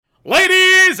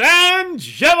Ladies and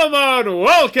gentlemen,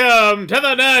 welcome to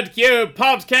the Nerd Cube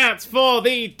podcast for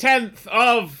the 10th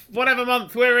of whatever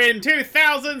month we're in,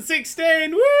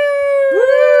 2016. Woo!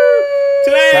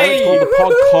 Today, It's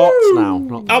called the Podcarts now.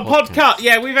 Not the podcast.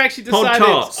 Yeah, we've actually decided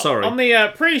Podcast, sorry. on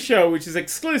the pre-show, which is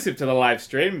exclusive to the live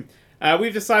stream.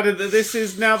 We've decided that this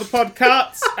is now the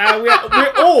podcarts.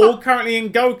 We're all currently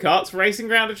in go-karts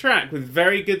racing around a track with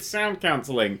very good sound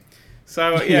cancelling.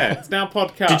 So, yeah, it's now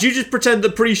podcast. Did you just pretend the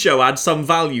pre-show adds some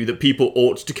value that people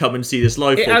ought to come and see this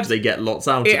live for because they get lots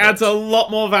out of it? It adds a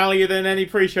lot more value than any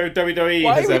pre-show WWE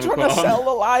Why has are we ever trying put to on. sell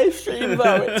the live stream,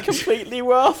 though? It's completely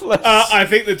worthless. I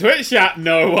think the Twitch chat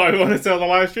know why we want to sell the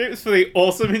live stream. It's for the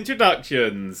awesome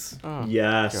introductions. Oh,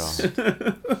 Yes.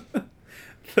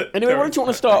 Anyway, what did you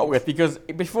want to start with? Because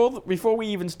before we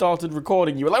even started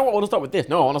recording, you were like, "I want to start with this."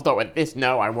 No, I want to start with this.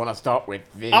 No, I want to start with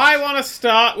this. I want to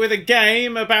start with a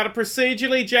game about a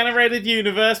procedurally generated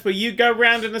universe where you go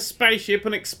around in a spaceship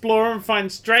and explore and find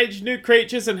strange new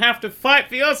creatures and have to fight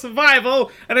for your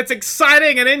survival, and it's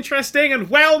exciting and interesting and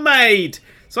well made.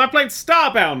 So I played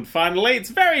Starbound finally. It's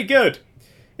very good.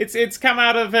 It's come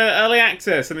out of early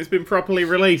access and it's been properly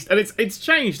released, and it's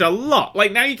changed a lot.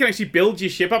 Like, now you can actually build your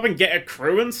ship up and get a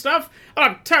crew and stuff. And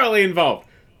I'm totally involved.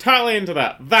 Totally into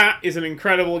that. That is an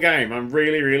incredible game. I'm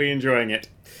really, really enjoying it.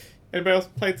 Anybody else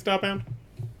played Starbound?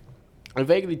 I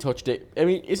vaguely touched it. I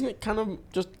mean, isn't it kind of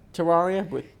just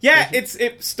Terraria? Yeah,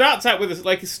 it starts out with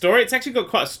a story. It's actually got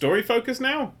quite a story focus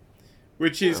now,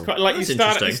 which is quite like you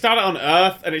start it on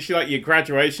Earth, and it's like your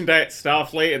graduation day at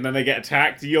Starfleet, and then they get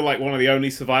attacked. You're like one of the only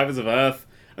survivors of Earth,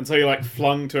 and so you're like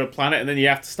flung to a planet, and then you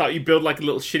have to start. You build like a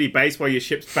little shitty base while your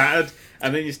ship's battered,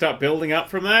 and then you start building up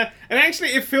from there. And actually,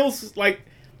 it feels like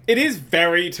it is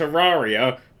very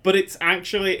Terraria, but it's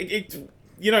actually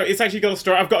it's actually got a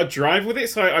story. I've got a drive with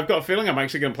it, so I've got a feeling I'm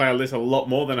actually going to play this a lot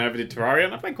more than I ever did Terraria,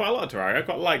 and I played quite a lot of Terraria. I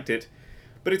quite liked it.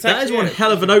 But it's That is one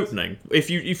hell of an opening.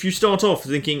 If you start off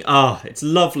thinking, it's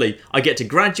lovely, I get to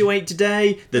graduate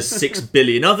today, there's 6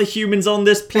 billion other humans on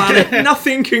this planet,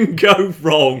 nothing can go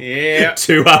wrong. Yeah.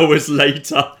 2 hours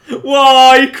later,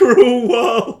 why, cruel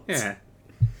world? Yeah.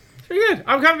 It's pretty good.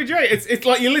 I'm kind of enjoying it. It's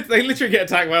like they literally get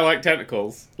attacked by like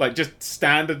tentacles. Like just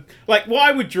standard. Like what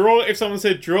I would draw if someone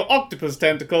said draw octopus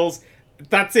tentacles,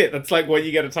 that's it. That's like what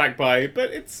you get attacked by.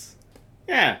 But it's,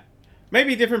 yeah.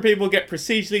 Maybe different people get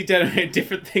procedurally generated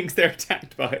different things they're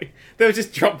attacked by. They'll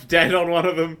just drop dead on one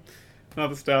of them and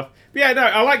other stuff. But yeah, no,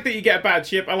 I like that you get a bad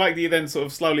ship. I like that you're then sort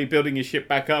of slowly building your ship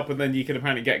back up, and then you can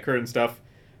apparently get crew and stuff.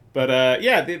 But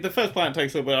yeah, the first planet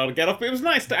takes a little while to get off, but it was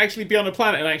nice to actually be on a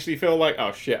planet and actually feel like,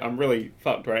 oh shit, I'm really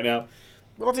fucked right now.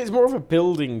 Well, it's more of a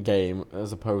building game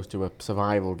as opposed to a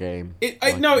survival game.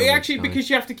 Because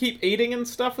you have to keep eating and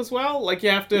stuff as well. Like, you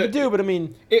have to... You do, but I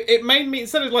mean... It made me...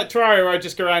 Instead of, like, Terraria, where I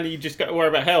just go around and you just got to worry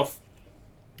about health,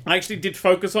 I actually did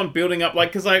focus on building up,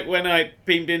 like, because when I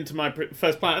beamed into my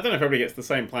first planet, I don't know if everybody gets the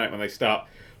same planet when they start,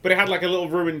 but it had, like, a little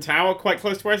ruined tower quite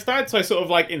close to where I started, so I sort of,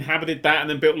 like, inhabited that and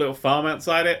then built a little farm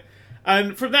outside it.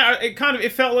 And from there, it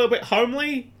felt a little bit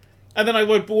homely. And then I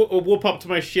would warp up to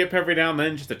my ship every now and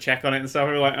then just to check on it and stuff.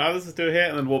 I was like, let's just do it here,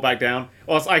 and then warp back down.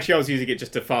 Or actually, I was using it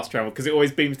just to fast travel, because it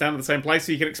always beams down to the same place,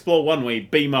 so you can explore one way,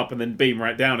 beam up, and then beam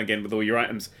right down again with all your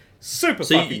items. Super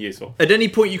fucking useful. At any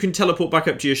point, you can teleport back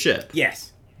up to your ship?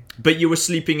 Yes. But you were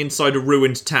sleeping inside a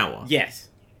ruined tower? Yes.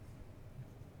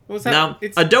 What was that? Now,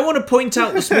 I don't want to point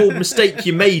out the small mistake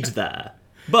you made there,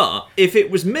 but if it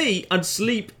was me, I'd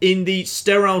sleep in the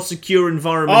sterile, secure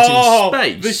environment in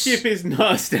space. The ship is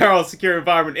not a sterile, secure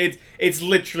environment. It's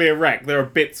literally a wreck. There are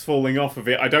bits falling off of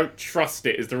it. I don't trust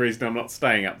it is the reason I'm not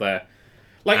staying up there.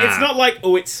 Like, it's not like,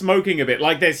 it's smoking a bit.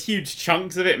 Like, there's huge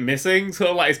chunks of it missing. Sort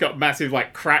of like it's got massive,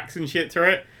 like, cracks and shit through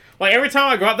it. Like, every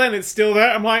time I go up there and it's still there,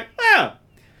 I'm like,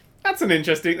 that's an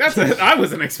interesting... I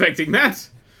wasn't expecting that.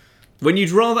 When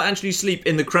you'd rather actually sleep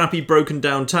in the crappy,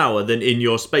 broken-down tower than in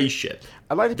your spaceship,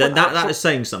 then that is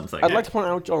saying something. I'd like to point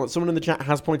out, John, that someone in the chat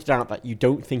has pointed out that you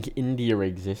don't think India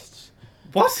exists.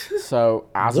 What? So,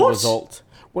 as a result...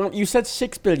 Well, you said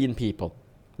 6 billion people,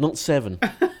 not 7.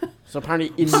 So apparently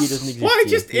India doesn't exist. Why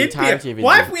just India?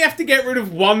 Why if we have to get rid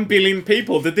of 1 billion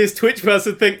people, did this Twitch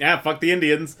person think, fuck the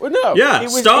Indians? Well, no. Yeah,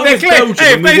 start with Belgium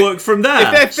and we work from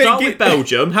there. Start with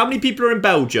Belgium. How many people are in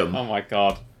Belgium? Oh my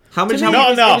god. How many?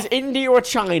 Not enough. It was India or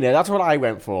China. That's what I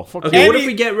went for. Okay, what if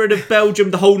we get rid of Belgium,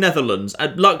 the whole Netherlands,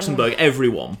 and Luxembourg,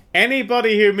 everyone?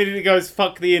 Anybody who immediately goes,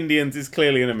 fuck the Indians, is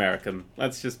clearly an American.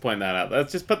 Let's just point that out.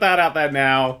 Let's just put that out there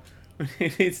now.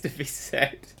 It needs to be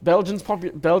said. Belgium's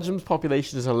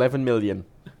population is 11 million.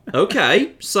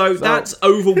 Okay, so that's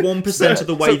over 1% of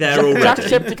the way there already.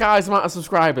 Jacksepticeye's amount of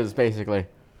subscribers, basically.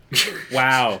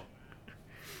 Wow.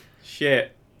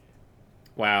 Shit.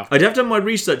 Wow. I'd have done my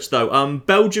research though.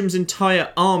 Belgium's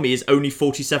entire army is only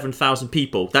 47,000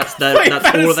 people. That's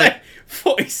all of their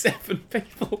 47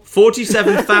 people.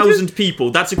 47,000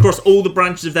 people. That's across all the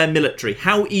branches of their military.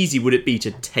 How easy would it be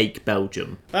to take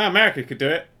Belgium? America could do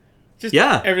it. Just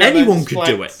Yeah, everyone anyone just could like,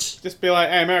 do it. Just be like,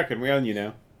 hey, American, we own you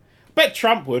now. Bet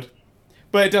Trump would.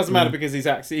 But it doesn't matter because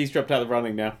he's dropped out of the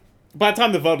running now. By the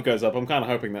time the vote goes up, I'm kind of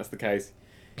hoping that's the case.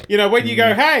 You know, when you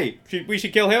go, hey, we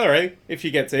should kill Hillary if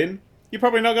she gets in, you're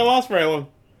probably not going to last very long.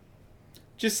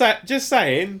 Just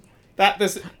saying that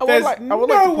there's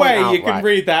no way you can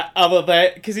read that other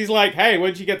than... Because he's like, hey,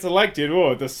 when she gets elected,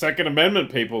 the Second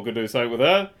Amendment people could do something with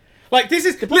her. Like, this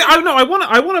is... I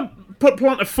want to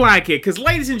plant a flag here, because,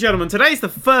 ladies and gentlemen, today's the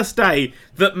first day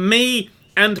that me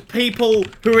and people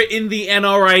who are in the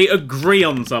NRA agree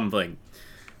on something.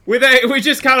 We're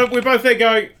just kind of... We're both there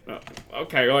going, oh,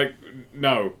 okay, like,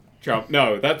 no, Trump,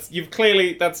 no. That's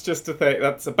just a thing.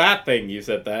 That's a bad thing you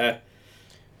said there.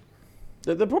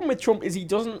 The problem with Trump is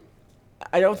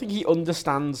I don't think he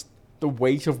understands the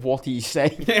weight of what he's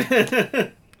saying.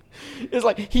 It's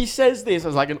like, he says this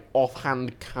as like an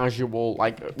offhand, casual,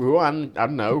 like, I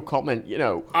don't know, comment, you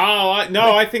know.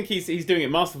 I think he's doing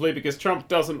it masterfully because Trump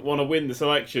doesn't want to win this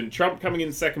election. Trump coming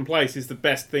in second place is the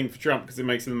best thing for Trump because it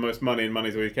makes him the most money, and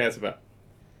money's what he cares about.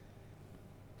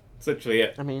 That's literally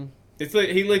it. I mean...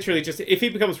 He literally just... If he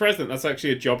becomes president, that's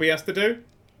actually a job he has to do.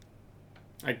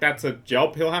 Like, that's a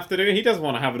job he'll have to do. He doesn't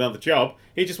want to have another job.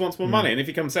 He just wants more money. And if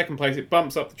he comes second place, it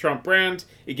bumps up the Trump brand.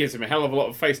 It gives him a hell of a lot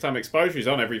of FaceTime exposure. He's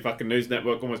on every fucking news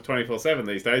network almost 24/7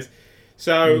 these days.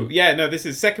 So, this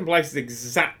is... Second place is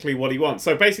exactly what he wants.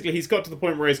 So, basically, he's got to the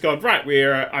point where he's gone, right,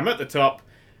 I'm at the top.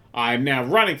 I'm now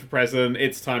running for president.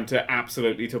 It's time to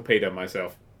absolutely torpedo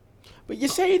myself. But you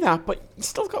say that, but you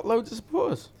still got loads of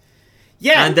supporters.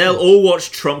 Yeah, and they'll all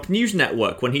watch Trump News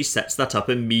Network when he sets that up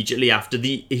immediately after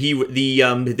the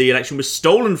election was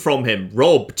stolen from him,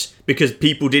 robbed, because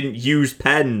people didn't use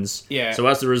pens. Yeah. So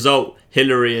as a result,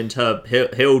 Hillary and her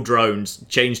Hill drones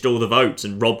changed all the votes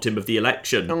and robbed him of the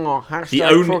election.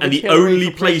 The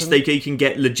only place they can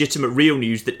get legitimate real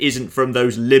news that isn't from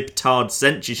those libtard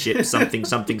censorship something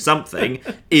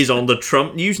is on the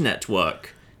Trump News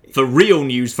Network. For real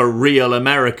news for real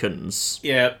Americans.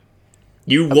 Yeah.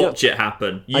 You watch it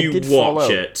happen. You watch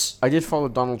it. I did follow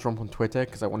Donald Trump on Twitter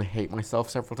because I want to hate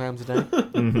myself several times a day.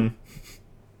 Mm-hmm.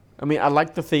 I mean, I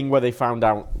like the thing where they found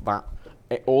out that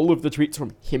all of the tweets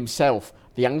from himself,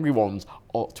 the angry ones,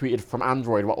 are tweeted from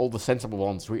Android, while all the sensible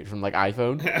ones tweeted from, like,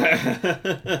 iPhone.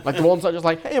 Like, the ones that are just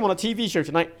like, hey, I'm on a TV show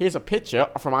tonight, here's a picture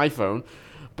from iPhone.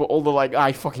 But all the, like,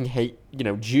 I fucking hate,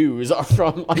 Jews are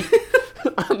from, like,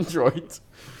 Android.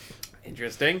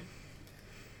 Interesting.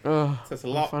 That's a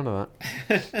lot. I'm a fan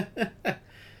of that.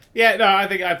 Yeah, no, I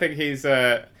think he's.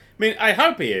 I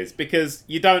hope he is, because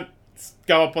you don't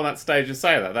go up on that stage and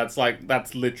say that.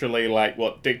 That's literally like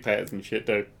what dictators and shit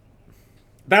do.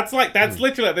 That's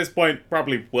literally at this point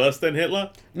probably worse than Hitler.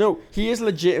 No, he is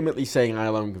legitimately saying I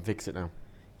alone can fix it now.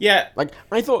 Yeah. Like,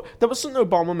 I thought there was something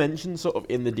Obama mentioned sort of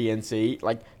in the DNC,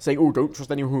 like saying, oh, don't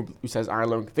trust anyone who says I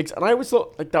alone can fix it. And I always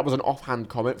thought like that was an offhand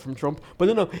comment from Trump.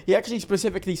 But no, he actually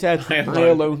specifically said I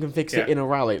alone can fix it in a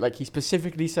rally. Like, he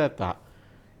specifically said that.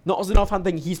 Not as an offhand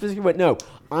thing. He specifically went, no,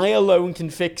 I alone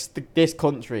can fix this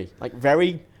country. Like,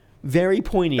 very, very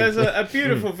poignant. There's a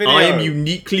beautiful video. I am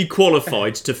uniquely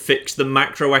qualified to fix the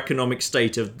macroeconomic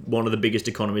state of one of the biggest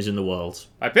economies in the world.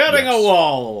 By building a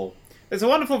wall. There's a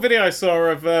wonderful video I saw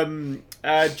of John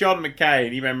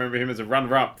McCain. You may remember him as a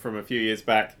runner-up from a few years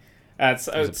back.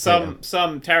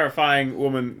 Some terrifying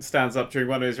woman stands up during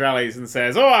one of his rallies and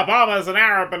says, "Oh, Obama's an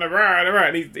Arab and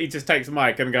and he just takes a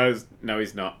mic and goes, "No,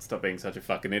 he's not. Stop being such a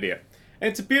fucking idiot." And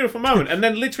it's a beautiful moment. And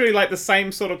then literally like the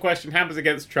same sort of question happens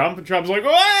against Trump, and Trump's like,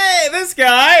 "Hey, this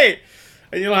guy!"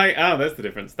 And you're like, "Oh, that's the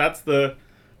difference.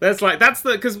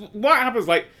 Because what happens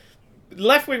like."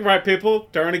 Left-wing right people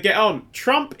don't want to get on.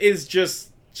 Trump is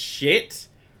just shit.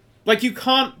 Like, you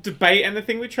can't debate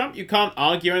anything with Trump. You can't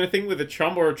argue anything with a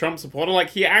Trump or a Trump supporter. Like,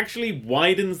 he actually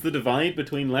widens the divide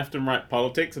between left and right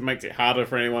politics and makes it harder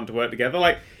for anyone to work together.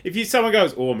 Like, if someone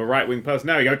goes, oh, I'm a right-wing person,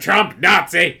 now you go, Trump,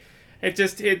 Nazi!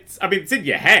 It's in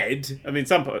your head. I mean,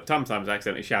 sometimes I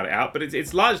accidentally shout it out, but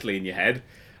it's largely in your head.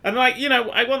 And like,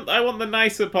 I want the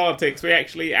nicer politics. We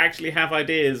actually have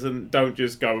ideas and don't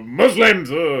just go Muslims.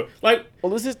 Like,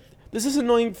 well, this is an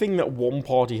annoying thing that one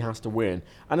party has to win,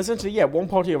 and essentially, yeah, one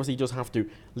party obviously does have to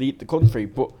lead the country.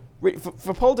 But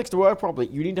for politics to work properly,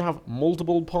 you need to have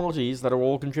multiple parties that are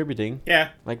all contributing. Yeah,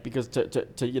 like because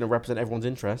to represent everyone's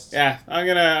interests. Yeah, I'm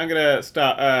gonna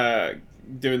start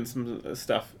doing some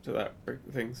stuff to that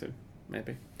thing soon.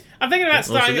 Maybe I'm thinking about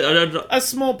starting a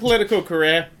small political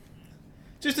career.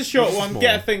 Just a short one.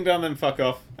 Get a thing done, then fuck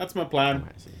off. That's my plan.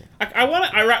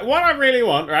 What I really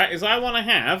want, right, is I want to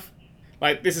have,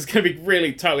 like, this is going to be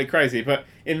really totally crazy, but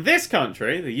in this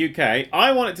country, the UK,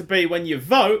 I want it to be when you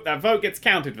vote, that vote gets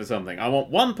counted for something. I want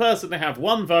one person to have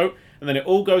one vote, and then it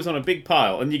all goes on a big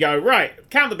pile, and you go, right,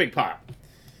 count the big pile.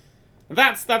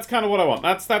 That's kind of what I want.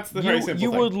 That's the very simple thing.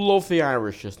 You would love the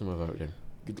Irish system of voting.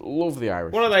 You'd love the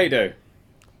Irish. What do they do?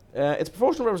 It's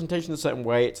proportional representation in a certain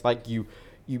way. It's like you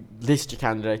list your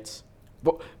candidates,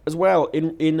 but as well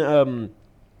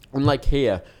unlike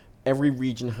here, every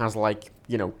region has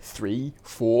 3,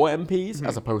 4 MPs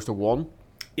as opposed to 1.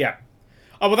 Yeah.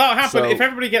 Oh, well, that'll happen if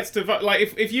everybody gets to vote. Like,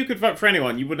 if you could vote for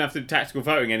anyone, you wouldn't have to do tactical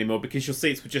voting anymore because your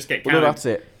seats would just get counted. Well, no, that's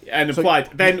it. And applied.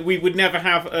 Then we would never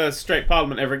have a straight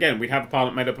parliament ever again. We'd have a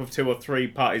parliament made up of 2 or 3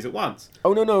 parties at once.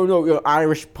 Oh, no.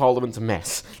 Irish parliament's a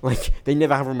mess. Like, they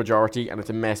never have a majority, and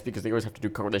it's a mess because they always have to do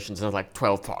coalitions, and there's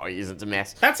 12 parties. It's a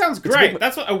mess. That sounds great.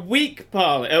 That's what a weak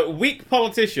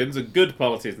politicians are good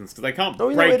politicians because they can't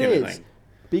break anything. Is.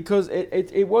 Because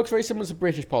it works very similar to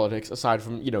British politics, aside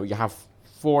from, you have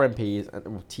 4 MPs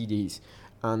and TDs,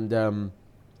 and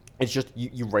it's just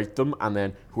you rate them, and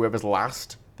then whoever's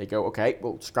last, they go, okay,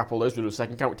 we'll scrap all those, we'll do a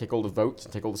second count, we take all the votes,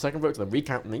 and take all the second votes, and then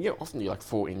recount, and then often you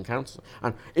 14 counts,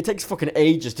 and it takes fucking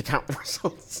ages to count the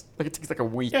results. It takes a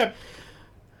week. Yeah.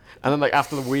 And then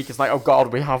after the week, it's oh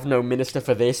god, we have no minister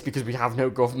for this because we have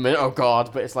no government. Oh god,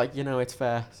 but it's it's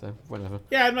fair, so whatever.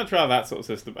 Yeah, I'd much rather that sort of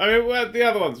system. I mean, the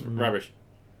other one's rubbish.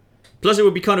 Plus, it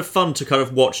would be kind of fun to kind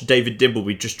of watch David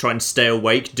Dimbleby just try and stay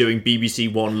awake doing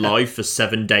BBC One Live for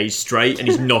 7 days straight, and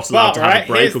he's not allowed to have a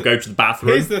break or go to the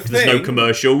bathroom because there's no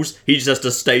commercials. He just has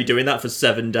to stay doing that for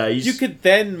 7 days. You could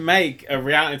then make a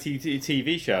reality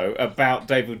TV show about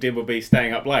David Dimbleby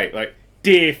staying up late. Like,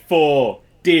 Day 4,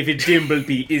 David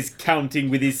Dimbleby is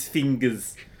counting with his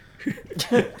fingers.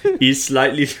 He's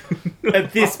slightly...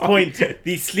 At this point,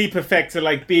 the sleep effects are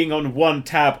like being on 1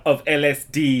 tab of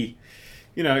LSD.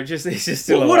 It's just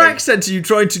still. What accent are you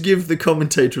trying to give the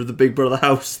commentator of the Big Brother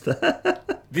house there?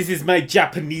 This is my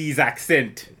Japanese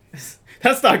accent.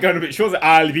 That's not going a bit short.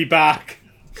 I'll be back.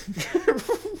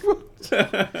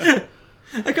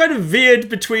 I kind of veered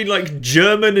between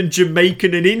German and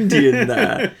Jamaican and Indian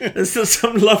there. There's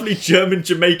some lovely German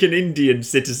Jamaican Indian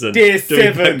citizen Day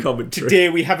doing 7. that commentary. Today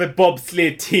we have a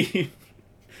bobsleigh team.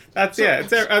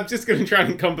 I'm just going to try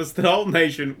and encompass the whole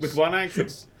nation with one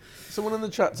accent. Someone in the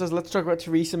chat says, let's talk about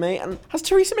Theresa May. And has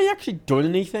Theresa May actually done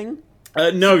anything?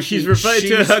 No, she's referred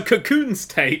to her cocoon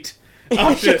state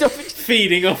after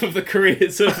feeding off of the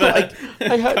careers of...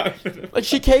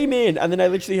 she came in and then I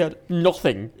literally heard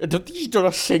nothing. I don't think she's done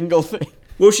a single thing.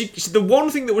 Well, the one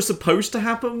thing that was supposed to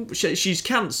happen, she's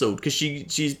cancelled because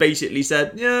she's basically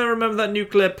said, yeah, remember that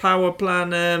nuclear power plan?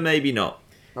 Maybe not.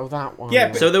 Oh, that one.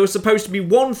 Yeah, so there was supposed to be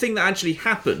one thing that actually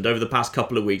happened over the past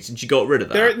couple of weeks, and she got rid of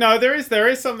that. There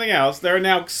is something else. There are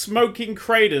now smoking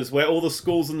craters where all the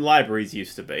schools and libraries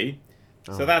used to be.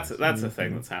 So that's a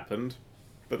thing that's happened.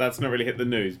 But that's not really hit the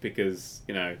news because,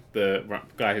 the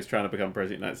guy who's trying to become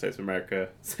president of the United States of America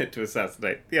said to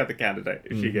assassinate the other candidate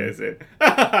if she gets in.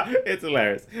 It's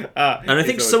hilarious. And I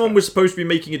think someone was supposed to be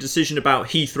making a decision about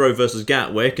Heathrow versus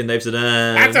Gatwick, and they've said,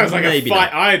 that sounds like a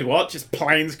fight not. I'd watch. Just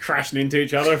planes crashing into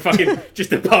each other, fucking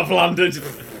just above London.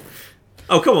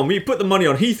 Oh, come on, when you put the money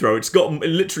on Heathrow, it's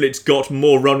got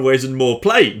more runways and more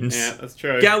planes. Yeah, that's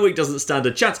true. Gatwick doesn't stand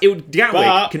a chance.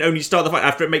 Gatwick can only start the fight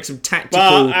after it makes some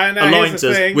tactical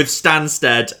alliances with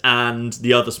Stansted and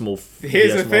the other small...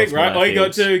 Here's the thing, right? All you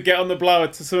got to get on the blower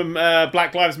to some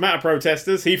Black Lives Matter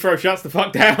protesters. Heathrow shuts the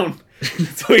fuck down.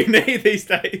 That's all you need these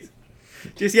days.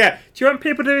 Just, do you want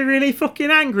people to be really fucking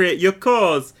angry at your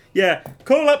cause? Yeah,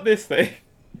 call up this thing.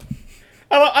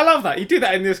 I love that. You do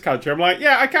that in this country. I'm like,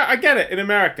 I get it in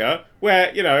America,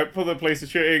 where, the police are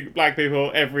shooting black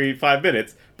people every 5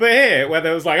 minutes. But here, where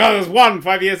there was there was one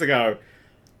 5 years ago.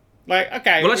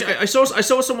 Okay. Well, actually, I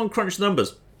saw someone crunch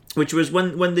numbers, which was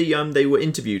when they were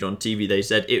interviewed on TV, they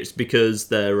said it's because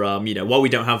they're, while we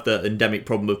don't have the endemic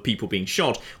problem of people being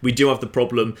shot, we do have the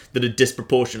problem that a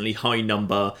disproportionately high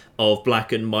number of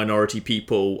black and minority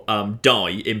people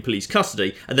die in police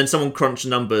custody. And then someone crunched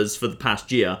numbers for the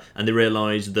past year, and they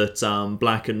realised that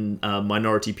black and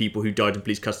minority people who died in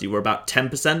police custody were about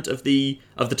 10% of the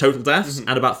total deaths, and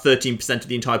about 13% of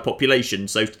the entire population.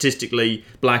 So statistically,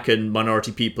 black and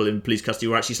minority people in police custody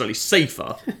were actually slightly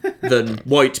safer than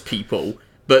white people,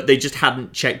 but they just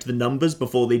hadn't checked the numbers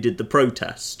before they did the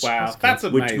protest. Wow, that's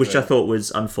amazing. Which I thought was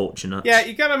unfortunate. Yeah,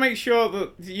 you gotta make sure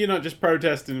that you're not just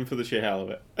protesting for the sheer hell of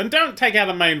it. And don't take out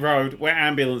the main road where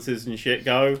ambulances and shit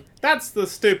go. That's the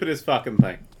stupidest fucking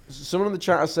thing. Someone in the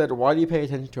chat has said, "Why do you pay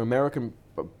attention to American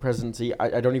presidency?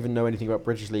 I don't even know anything about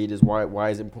British leaders. Why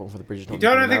is it important for the British? You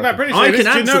don't know anything about British I leaders?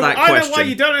 can answer that question. I know why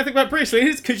you don't know anything about British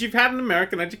leaders, because you've had an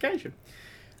American education.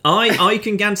 I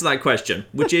can answer that question,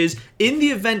 which is, in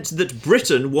the event that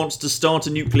Britain wants to start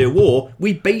a nuclear war,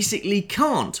 we basically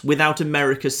can't without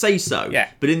America say so. Yeah.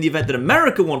 But in the event that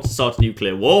America wants to start a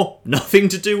nuclear war, nothing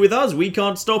to do with us. We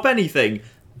can't stop anything.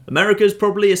 America's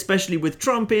probably, especially with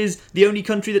Trump, is the only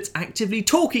country that's actively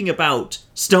talking about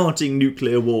starting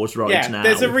nuclear wars right now.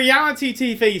 There's a reality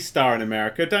TV star in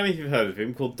America, don't know if you've heard of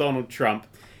him, called Donald Trump.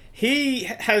 He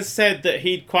has said that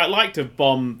he'd quite like to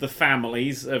bomb the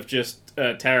families of just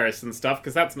terrorists and stuff,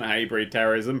 because that's not how you breed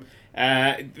terrorism.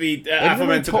 The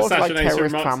aforementioned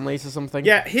assassination like families or something.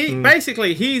 Yeah,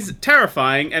 basically he's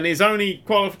terrifying, and his only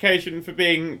qualification for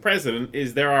being president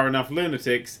is there are enough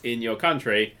lunatics in your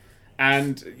country,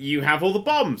 and you have all the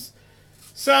bombs.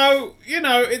 So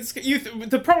it's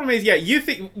the problem is, you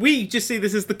think we just see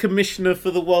this as the commissioner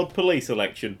for the world police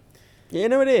election. Yeah,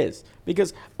 it is.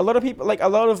 Because a lot of people,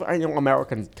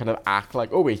 Americans kind of act like,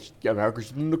 oh,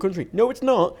 America's in the country. No, it's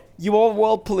not. You are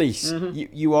world police. Mm-hmm.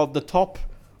 You are the top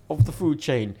of the food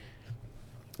chain.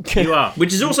 You are.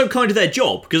 Which is also kind of their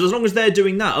job, because as long as they're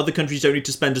doing that, other countries don't need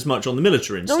to spend as much on the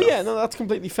military and stuff. No, that's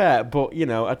completely fair. But,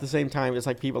 at the same time, it's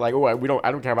like people are like,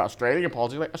 I don't care about Australian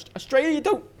politics. Like, Australia, you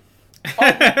don't.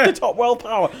 The top world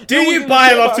power. Do you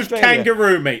buy lots of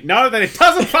kangaroo meat? No, then it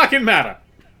doesn't fucking matter.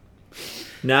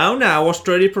 Now,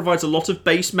 Australia provides a lot of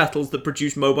base metals that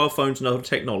produce mobile phones and other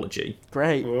technology.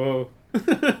 Great. Whoa.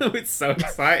 It's so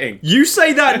exciting. You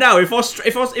say that now. If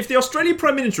the Australian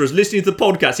Prime Minister is listening to the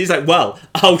podcast, he's like, well,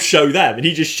 I'll show them. And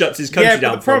he just shuts his country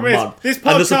down for a month.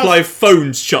 And the supply of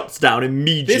phones shuts down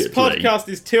immediately. This podcast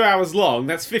is 2 hours long.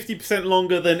 That's 50%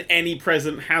 longer than any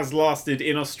president has lasted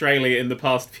in Australia in the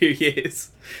past few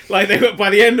years. By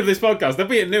the end of this podcast,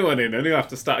 there'll be a new one in, and you'll have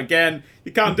to start again.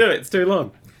 You can't do it. It's too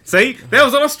long. See? There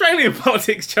was an Australian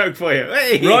politics joke for you.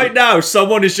 Hey. Right now,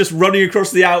 someone is just running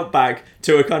across the outback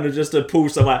to a kind of just a pool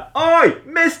somewhere. Oi,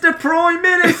 Mr. Prime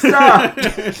Minister!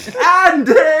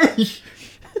 Andy!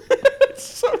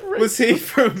 Was he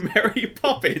from Mary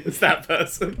Poppins, that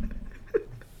person?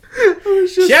 I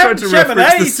was just trying to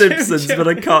reference The Simpsons, but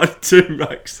I can't do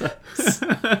accents.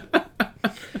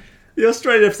 The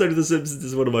Australian episode of The Simpsons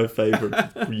is one of my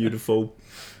favourite. Beautiful.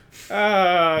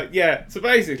 So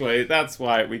basically, that's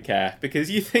why we care, because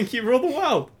you think you rule the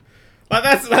world. Like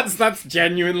that's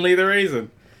genuinely the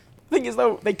reason. The thing is,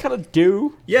 though, they kind of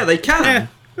do. Yeah, they can.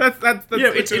 Yeah,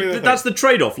 that's the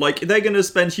trade-off. Like, they're going to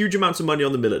spend huge amounts of money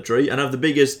on the military and have the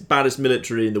biggest, baddest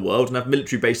military in the world and have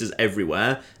military bases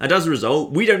everywhere. And as a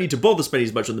result, we don't need to bother spending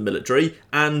as much on the military,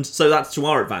 and so that's to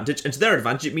our advantage. And to their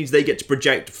advantage, it means they get to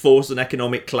project force and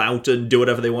economic clout and do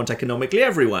whatever they want economically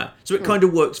everywhere. So it kind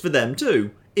of works for them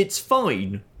too. It's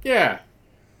fine. Yeah.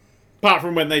 Apart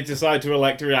from when they decide to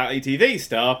elect a reality TV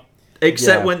star.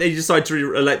 Except when they decide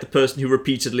to elect the person who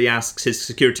repeatedly asks his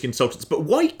security consultants, but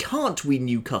why can't we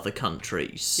nuke other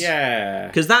countries? Yeah.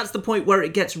 Because that's the point where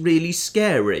it gets really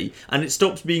scary, and it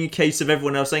stops being a case of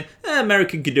everyone else saying,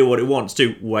 America can do what it wants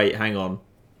to. Wait, hang on.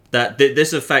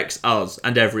 This affects us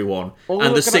and everyone.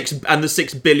 And the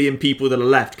 6 billion people that are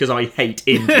left, because I hate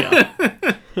India.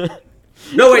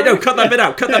 No, cut that bit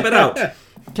out.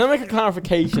 Can I make a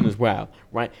clarification as well?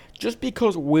 Right? Just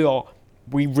because we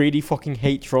really fucking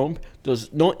hate Trump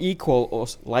does not equal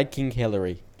us liking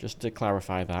Hillary. Just to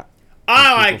clarify that.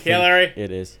 I like Hillary.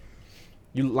 It is.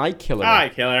 You like Hillary? I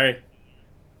like Hillary.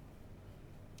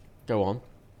 Go on.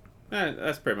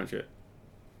 That's pretty much it.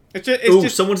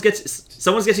 Someone's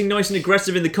getting nice and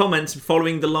aggressive in the comments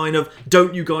following the line of,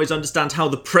 don't you guys understand how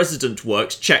the president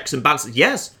works, checks and balances?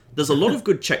 Yes, there's a lot of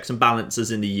good checks and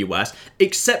balances in the US,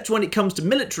 except when it comes to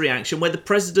military action, where the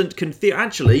president can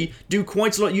actually do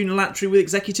quite a lot unilaterally with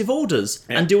executive orders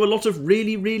and do a lot of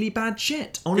really, really bad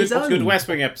shit on his own. Good West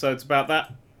Wing episodes about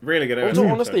that. Really good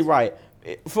episodes. Honestly, right.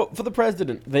 For the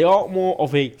president, they are more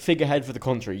of a figurehead for the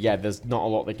country. Yeah, there's not a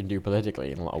lot they can do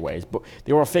politically in a lot of ways, but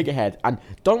they are a figurehead. And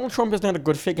Donald Trump is not a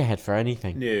good figurehead for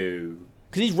anything. No.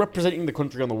 Because he's representing the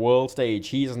country on the world stage.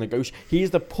 He's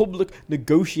the public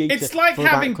negotiator. It's like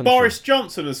having Boris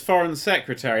Johnson as foreign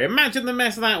secretary. Imagine the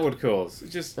mess that would cause.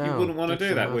 You wouldn't want to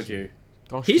do that, would you?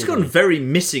 Gosh, he's gone very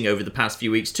missing over the past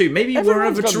few weeks too. Maybe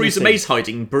wherever Theresa May's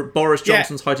hiding, Boris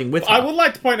Johnson's hiding with her. I would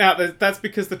like to point out that that's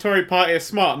because the Tory party is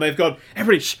smart and they've gone,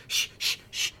 everybody,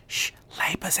 shh,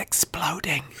 Labour's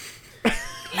exploding.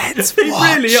 Let's watch. They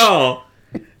really are.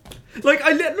 Like,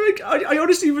 I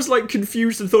honestly was, like,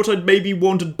 confused and thought I'd maybe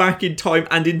wandered back in time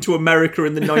and into America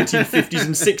in the 1950s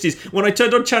and 60s when I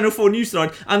turned on Channel 4 News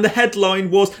tonight, and the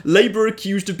headline was, Labour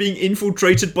accused of being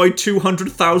infiltrated by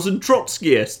 200,000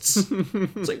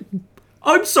 Trotskyists. It's like,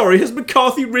 I'm sorry, has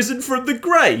McCarthy risen from the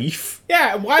grave?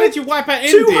 Yeah, why did you wipe out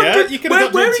India? You could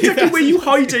have where exactly were you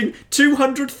hiding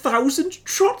 200,000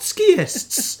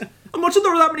 Trotskyists? I'm not sure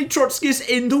there are that many Trotskyists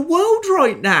in the world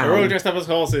right now. They're all dressed up as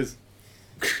horses.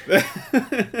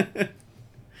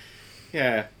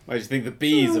 Yeah, where do you think the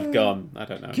bees have gone? I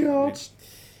don't know. God.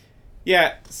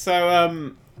 Yeah,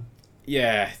 so,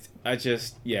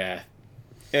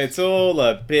 it's all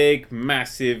a big,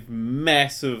 massive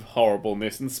mess of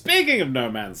horribleness. And speaking of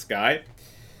No Man's Sky...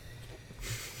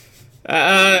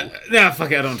 no,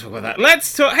 fuck it, I don't want to talk about that.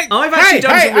 Let's talk... Hey, I've actually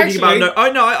done some reading about...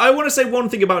 I want to say one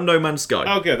thing about No Man's Sky.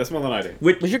 Oh, good, that's more than I do.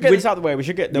 We should get this out of the way. We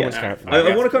should get No Man's Sky.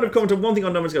 I want to kind of comment on one thing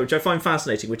on No Man's Sky, which I find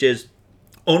fascinating, which is...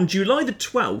 On July the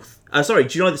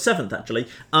 7th, actually,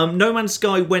 No Man's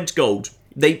Sky went gold.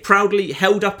 They proudly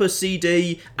held up a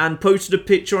CD and posted a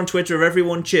picture on Twitter of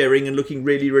everyone cheering and looking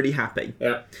really, really happy.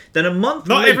 Yeah. Then a month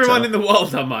later... Not everyone in the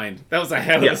world, I mind. That was a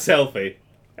hell of a selfie.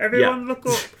 Everyone look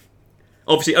up.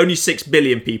 Obviously, only 6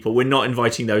 billion people. We're not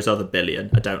inviting those other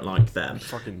billion. I don't like them.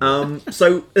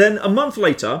 So then a month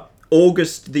later,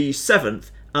 August the 7th,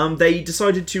 they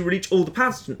decided to release all the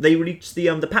patch. They released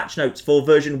the patch notes for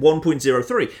version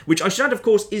 1.03, which I should add, of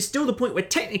course, is still the point where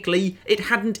technically it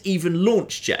hadn't even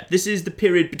launched yet. This is the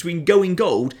period between going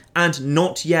gold and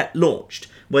not yet launched,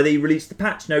 where they released the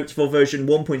patch notes for version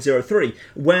 1.03,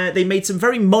 where they made some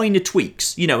very minor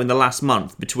tweaks, in the last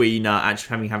month between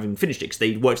actually having finished it, because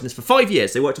they worked on this for 5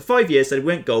 years. They worked for 5 years, so they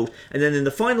went gold, and then in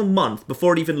the final month,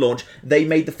 before it even launched, they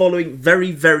made the following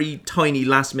very, very tiny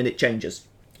last-minute changes.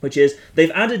 Which is,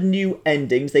 they've added new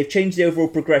endings, they've changed the overall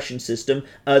progression system,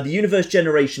 the universe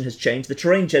generation has changed, the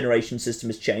terrain generation system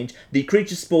has changed, the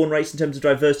creature spawn rates in terms of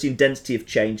diversity and density have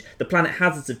changed, the planet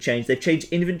hazards have changed, they've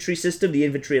changed inventory system, the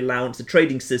inventory allowance, the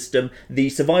trading system,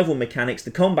 the survival mechanics, the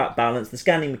combat balance, the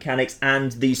scanning mechanics,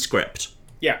 and the script.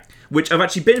 Yeah. Which I've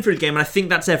actually been through the game, and I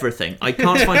think that's everything. I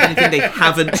can't find anything they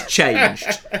haven't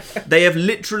changed. They have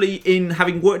literally,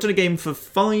 having worked on a game for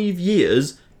 5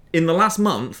 years... in the last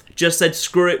month, just said,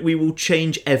 screw it, we will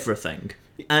change everything.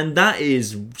 And that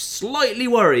is slightly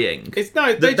worrying. It's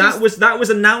no, that was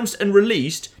announced and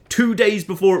released 2 days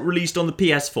before it released on the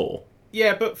PS4.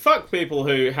 Yeah, but fuck people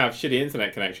who have shitty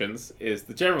internet connections is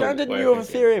the general Dan, didn't you have a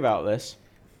theory about this?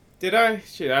 Did I?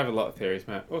 Shit, I have a lot of theories,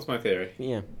 Matt. What's my theory?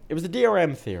 Yeah, it was the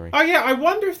DRM theory. Oh yeah, I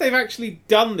wonder if they've actually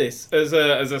done this as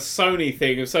a Sony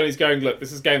thing. If Sony's going, look,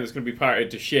 this is a game that's going to be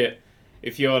pirated to shit.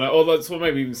 If you're on it, or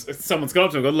maybe even someone's gone up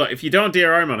to them and gone, look, if you don't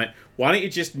DRM on it, why don't you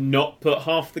just not put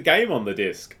half the game on the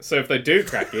disc? So if they do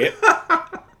crack it,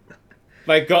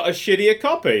 they got a shittier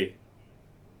copy.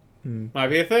 Might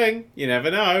be a thing. You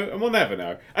never know, and we'll never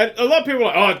know. And a lot of people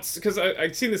are like, oh, it's because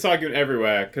I've seen this argument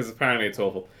everywhere, because apparently it's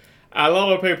awful. A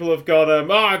lot of people have gone,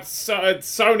 it's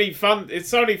Sony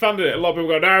funded it. A lot of people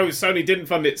go, no, Sony didn't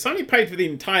fund it. Sony paid for the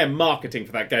entire marketing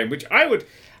for that game, which I would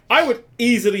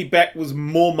easily bet was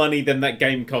more money than that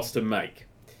game cost to make.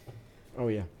 Oh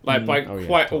yeah, by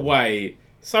quite a way.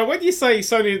 So when you say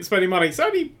Sony didn't spend any money,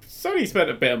 Sony spent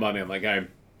a bit of money on that game.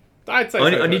 I'd say.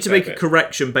 I need to make a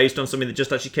correction based on something that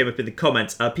just actually came up in the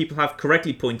comments. People have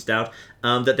correctly pointed out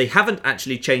that they haven't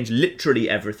actually changed literally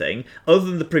everything, other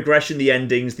than the progression, the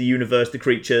endings, the universe, the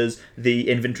creatures, the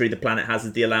inventory, the planet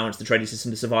hazards, the allowance, the trading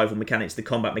system, the survival mechanics, the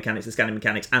combat mechanics, the scanning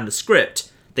mechanics, and the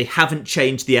script. They haven't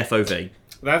changed the FOV.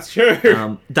 That's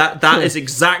true. That is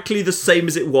exactly the same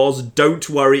as it was. Don't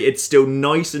worry, it's still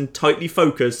nice and tightly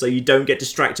focused, so you don't get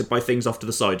distracted by things off to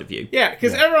the side of you. Yeah,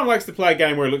 because everyone likes to play a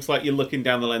game where it looks like you're looking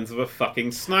down the lens of a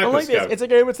fucking sniper like scope. This. It's a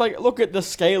game. It's like, look at the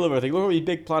scale of everything. Look at these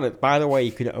big planets. By the way,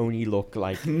 you can only look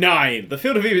like 9. The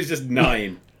field of view is just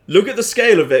 9. Look at the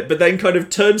scale of it, but then kind of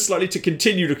turn slightly to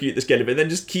continue looking at the scale of it, and then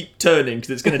just keep turning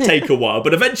because it's going to take a while.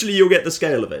 But eventually, you'll get the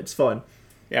scale of it. It's fine.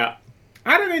 Yeah.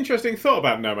 I had an interesting thought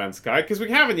about No Man's Sky, because we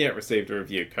haven't yet received a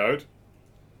review code.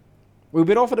 We've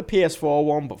been offered a PS4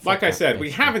 one, but... Like I said,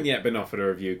 we haven't yet been offered a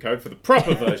review code for the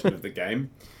proper version of the game.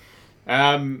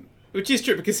 Which is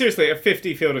true, because seriously, a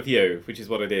 50 field of view, which is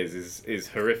what it is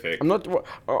horrific.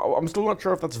 I'm still not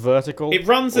sure if that's vertical. It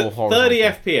runs at 30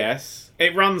 FPS.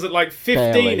 It runs at like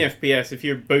 15 FPS if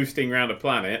you're boosting around a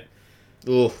planet.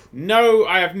 Ugh. No,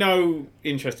 I have no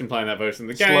interest in playing that version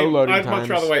of the game. Slow loading I'd much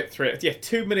rather wait 3. Yeah,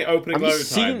 2-minute opening load time. Have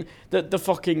you seen the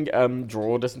fucking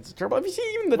draw distance is terrible? Have you seen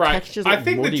even the textures? I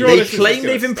think muddy? the draw They distance claim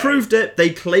they've improved it. They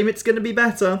claim it's going to be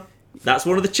better. That's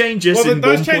one of the changes. Well, in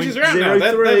those changes are out now.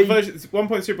 1.03. Version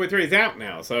 1.0.3 is out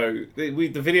now, so the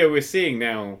video we're seeing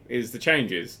now is the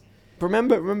changes.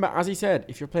 Remember, as he said,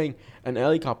 if you're playing an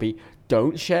early copy,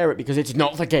 don't share it because it's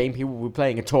not the game people were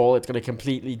playing at all. It's going to be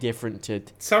completely different to...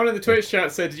 Someone in the Twitch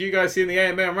chat said, did you guys see in the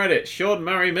AMA on Reddit, Sean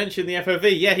Murray mentioned the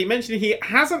FOV. Yeah, he mentioned he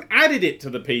hasn't added it to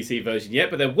the PC version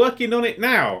yet, but they're working on it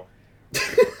now.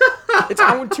 It's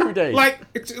out in 2 days. I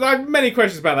have many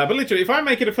questions about that, but literally, if I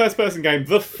make it a first-person game,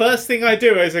 the first thing I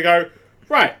do is I go,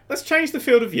 right, let's change the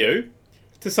field of view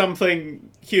to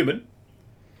something human.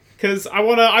 Because I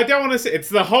don't want to see, it's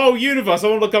the whole universe. I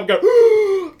want to look up and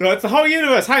go, no, it's the whole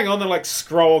universe. Hang on, then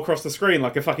scroll across the screen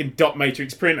like a fucking dot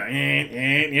matrix printer.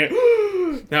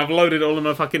 Now I've loaded it all in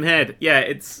my fucking head. Yeah,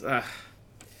 it's,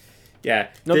 yeah.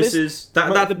 No, this is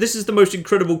the most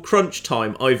incredible crunch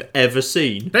time I've ever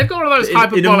seen. They've got one of those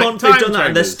hyperbolic in a month time they've done that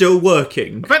and they're still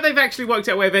working. I bet they've actually worked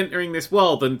out a way of entering this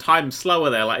world and time's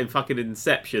slower there, like in fucking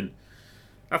Inception.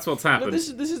 That's what's happened. No,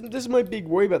 this is my big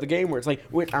worry about the game, where it's like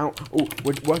we're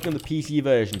working on the PC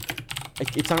version.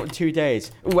 It's out in 2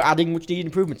 days. We're adding much needed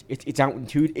improvements. It's out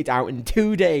in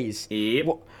 2 days. Yep.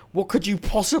 What could you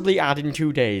possibly add in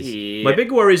 2 days? Yep. My big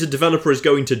worry is a developer is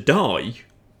going to die.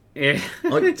 Yeah.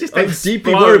 I'm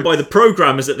deeply worried by the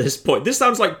programmers at this point. This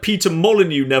sounds like Peter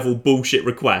Molyneux level bullshit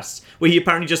requests, where he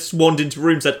apparently just swanned into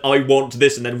rooms, said, I want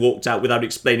this, and then walked out without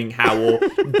explaining how or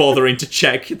bothering to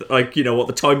check, what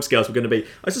the timescales were going to be.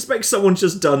 I suspect someone's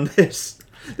just done this.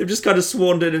 They've just kind of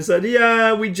swanned in and said,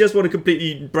 yeah, we just want a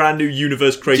completely brand new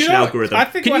universe creation algorithm.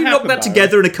 Can you knock that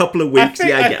together in a couple of weeks?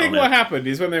 I think what happened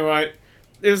is when they were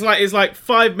it was like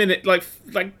 5 minutes, like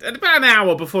about an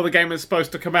hour before the game was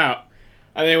supposed to come out.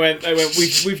 And they went,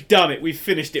 we've done it, we've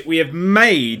finished it. We have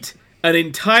made an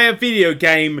entire video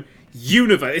game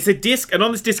universe. It's a disc, and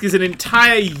on this disc is an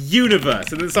entire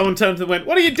universe. And then someone turned to them and went,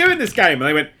 what are you doing in this game? And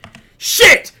they went,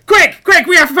 shit! Quick,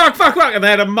 we have to fuck. And they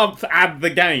had a month to add the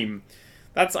game.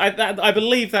 I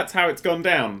believe that's how it's gone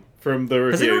down from the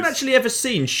reviews. Has anyone actually ever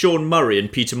seen Sean Murray and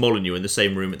Peter Molyneux in the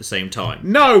same room at the same time?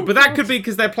 No, but that could be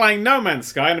because they're playing No Man's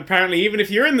Sky, and apparently even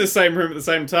if you're in the same room at the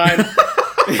same time,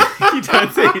 you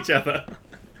don't see each other.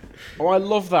 Oh, I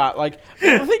love that. Like,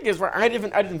 the thing is, I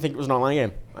didn't think it was an online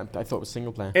game. I thought it was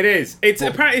single player. It is.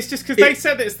 Apparently it's just because they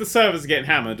said that it's the servers getting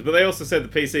hammered, but they also said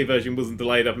the PC version wasn't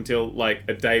delayed up until like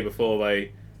a day before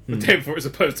the day before it was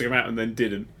supposed to come out, and then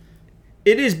didn't.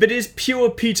 It is, but it is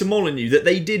pure Peter Molyneux that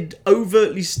they did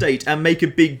overtly state and make a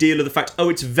big deal of the fact,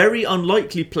 it's very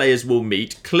unlikely players will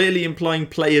meet, clearly implying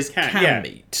players can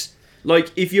meet.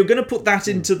 Like, if you're going to put that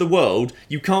into the world,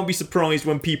 you can't be surprised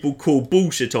when people call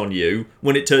bullshit on you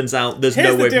when it turns out there's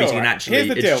no way of meeting and actually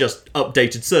it's just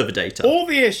updated server data. All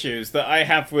the issues that I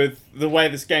have with the way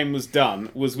this game was done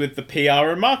was with the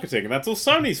PR and marketing, and that's all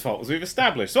Sony's fault, as we've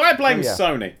established. So I blame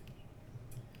Sony.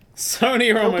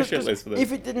 Sony are on my shit list for this.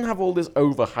 If it didn't have all this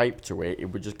overhype to it, it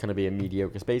would just kind of be a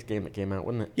mediocre space game that came out,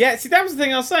 wouldn't it? Yeah, see, that was the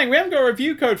thing I was saying. We haven't got a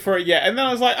review code for it yet, and then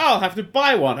I was like, I'll have to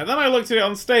buy one. And then I looked at it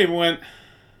on Steam and went,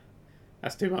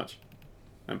 that's too much.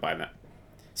 I'm buying that.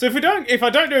 So if I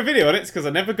don't do a video on it, it's because I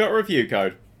never got a review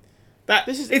code.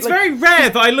 It's very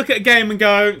rare that I look at a game and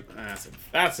go,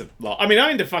 that's a lot. I mean,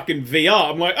 I'm into fucking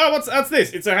VR. I'm like, what's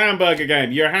this? It's a hamburger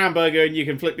game. You're a hamburger and you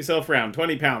can flip yourself around.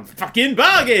 £20. Fucking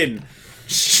bargain!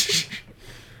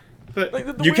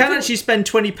 But you can actually spend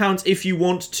 £20 if you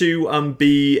want to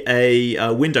be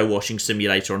a window washing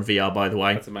simulator on VR, by the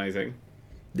way. That's amazing.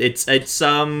 It's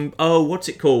what's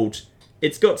it called?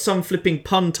 It's got some flipping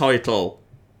pun title.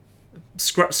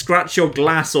 Scratch your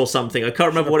glass or something. I can't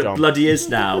remember what it bloody is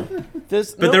now.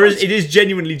 It is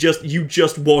genuinely you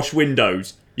just wash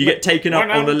windows. You get taken up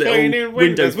on a little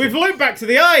window. We've looped back to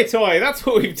the eye toy. That's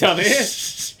what we've done here.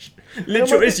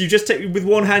 Literally, you just take with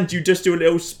one hand. You just do a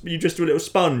little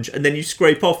sponge, and then you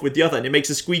scrape off with the other, and it makes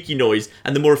a squeaky noise.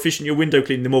 And the more efficient your window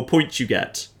cleaning, the more points you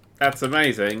get. That's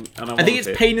amazing. And I think it's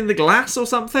pain in the glass or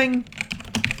something.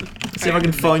 See if I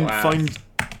can find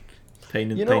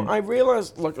pain in the pain. I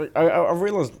realised, like,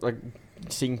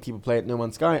 seeing people play at No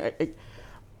Man's Sky.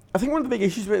 I think one of the big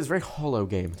issues with it is a very hollow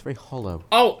game. It's very hollow.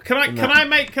 Oh, can I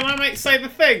say the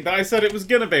thing that I said it was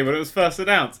gonna be when it was first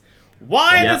announced?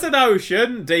 Wide as an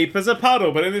ocean, deep as a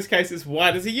puddle, but in this case it's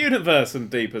wide as a universe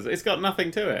and deep as it's got nothing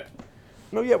to it.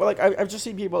 No, yeah, but like I've just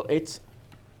seen people.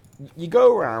 You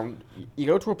go around, you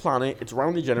go to a planet. It's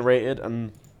randomly generated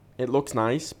and it looks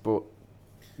nice, but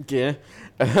yeah,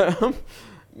 and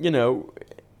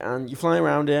you fly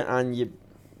around it and you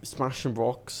smash some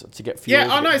rocks to get fuel.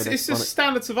 Yeah, it's just a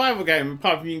standard survival game.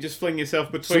 Apart from you can just fling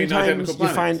yourself between identical planets.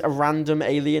 You find a random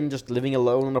alien just living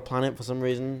alone on a planet for some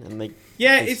reason, and they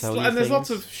there's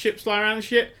lots of ships flying around and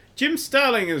shit. Jim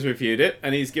Sterling has reviewed it,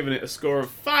 and he's given it a score of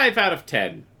 5 out of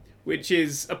 10, which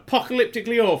is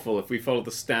apocalyptically awful if we follow the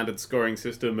standard scoring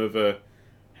system of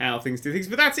how things do things.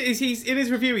 But that's it. He's in his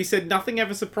review, he said nothing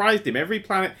ever surprised him. Every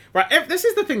planet... Right, this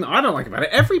is the thing that I don't like about it.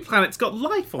 Every planet's got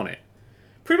life on it.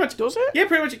 Pretty much. Does it? Yeah,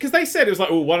 pretty much. Because they said it was like,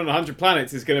 1 in 100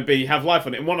 planets is going to have life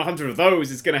on it, and 1 in 100 of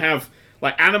those is going to have,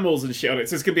 like, animals and shit on it,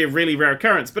 so it's going to be a really rare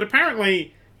occurrence. But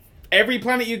apparently, every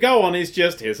planet you go on is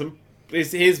just,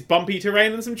 here's bumpy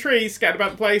terrain and some trees scattered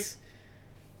about the place.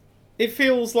 It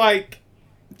feels like...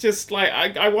 Just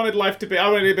like I wanted life to be, I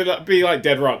wanted it to be like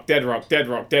dead rock.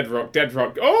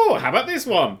 Oh, how about this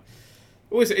one?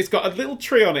 It's got a little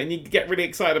tree on it, and you get really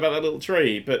excited about that little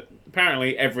tree. But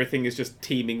apparently, everything is just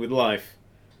teeming with life.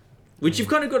 Which you've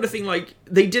kind of got to think, like,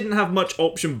 they didn't have much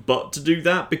option but to do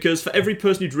that, because for every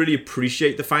person who'd really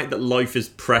appreciate the fact that life is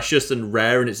precious and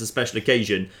rare and it's a special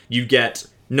occasion, you get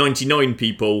 99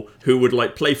 people who would,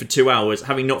 like, play for 2 hours,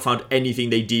 having not found anything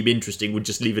they deem interesting, would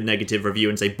just leave a negative review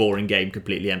and say, boring game,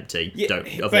 completely empty. Yeah, Don't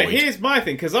avoid. But here's my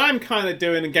thing, because I'm kind of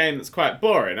doing a game that's quite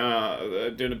boring.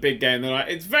 Doing a big game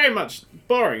it's very much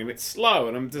boring and it's slow,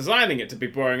 and I'm designing it to be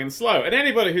boring and slow. And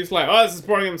anybody who's like, oh, this is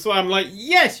boring and slow, I'm like,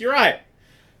 yes, you're right.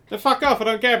 Now fuck off, I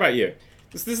don't care about you.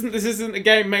 This isn't a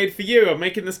game made for you. I'm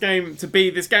making this game to be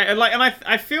this game. And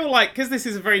I feel like, because this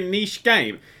is a very niche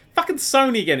game, fucking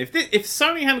Sony again. If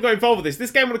Sony hadn't got involved with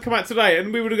this game would have come out today,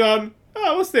 and we would have gone,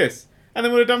 oh, what's this? And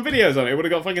then would have done videos on it. It would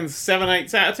have got fucking 7,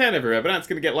 8 out of 10 everywhere. But now it's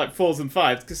going to get like 4s and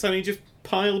 5s because Sony just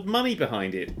piled money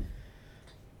behind it.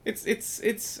 It's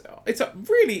a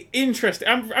really interesting.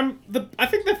 I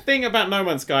think the thing about No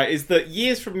Man's Sky is that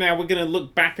years from now we're going to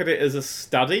look back at it as a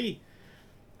study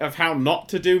of how not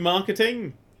to do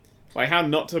marketing, like how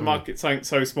not to market something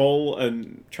so small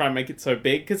and try and make it so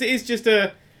big, because it is just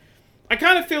I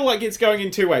kind of feel like it's going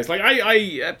in two ways. Like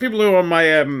I people who are on my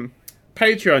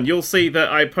Patreon, you'll see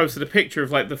that I posted a picture of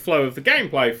like the flow of the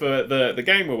gameplay for the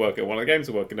game we're working on, one of the games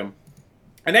we're working on.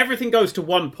 And everything goes to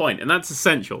one point, and that's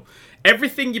essential.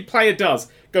 Everything your player does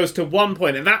goes to one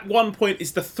point, and that one point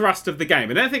is the thrust of the game.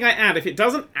 And anything I add, if it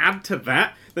doesn't add to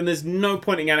that, then there's no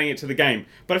point in adding it to the game.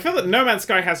 But I feel that No Man's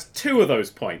Sky has 2 of those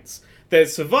points.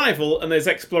 There's survival and there's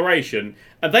exploration,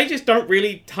 and they just don't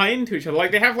really tie into each other.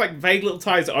 Like, they have like vague little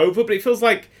ties over, but it feels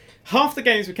like half the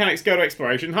game's mechanics go to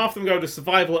exploration, half of them go to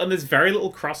survival, and there's very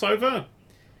little crossover.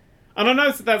 And I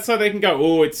know that's so they can go,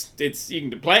 oh, it's you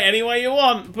can play it any way you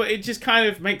want, but it just kind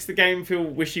of makes the game feel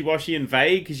wishy-washy and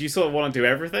vague because you sort of want to do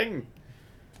everything.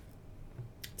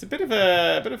 It's a bit of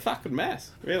a fucking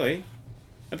mess, really.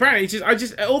 Apparently,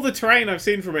 all the terrain I've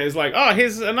seen from it is like, oh,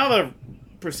 here's another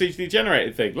procedurally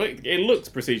generated thing. Look, it looks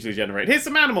procedurally generated. Here's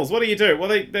some animals. What do you do? Well,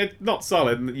 they're not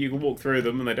solid, and you can walk through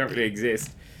them, and they don't really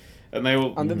exist. And they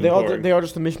are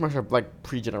just a mishmash of like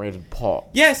pre-generated parts.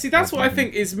 Yeah, see, that's what I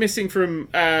think is missing from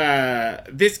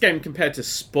this game compared to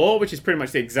Spore, which is pretty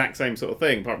much the exact same sort of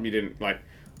thing. Apart from you didn't like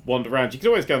wander around. You could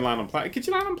always go and land on planets. Could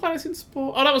you land on planets in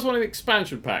Spore? Oh, that was one of the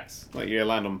expansion packs. Like you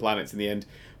land on planets in the end.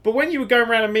 But when you were going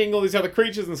around and meeting all these other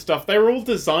creatures and stuff, they were all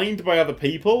designed by other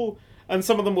people, and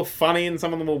some of them were funny and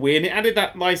some of them were weird. And it added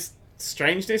that nice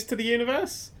strangeness to the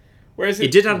universe. Whereas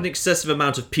it did have an excessive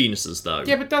amount of penises, though.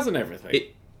 Yeah, but doesn't everything?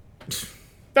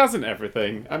 Doesn't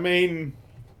everything? I mean,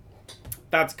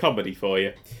 that's comedy for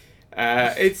you.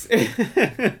 It's.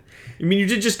 I mean, you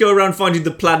did just go around finding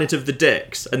the planet of the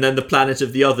dicks, and then the planet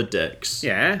of the other dicks.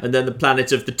 Yeah. And then the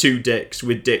planet of the 2 dicks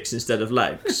with dicks instead of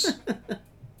legs.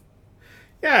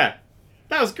 Yeah,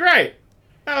 that was great.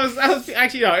 That was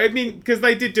actually, no, I mean, because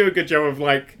they did do a good job of,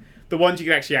 like, the ones you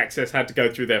could actually access had to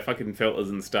go through their fucking filters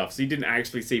and stuff, so you didn't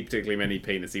actually see particularly many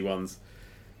penisy ones.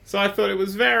 So I thought it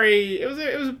was it was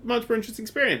a much more interesting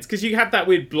experience, because you had that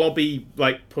weird blobby,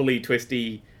 like, pulley,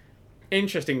 twisty,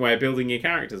 interesting way of building your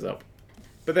characters up.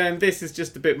 But then this is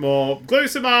just a bit more, glue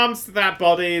some arms to that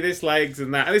body, this legs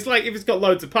and that. And it's like, if it's got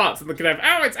loads of parts, and they could have,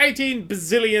 oh, it's 18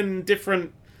 bazillion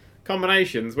different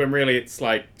combinations, when really it's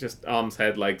like just arms,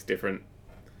 head, legs, different.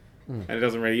 And it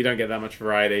doesn't really, you don't get that much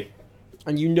variety.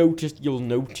 And you'll notice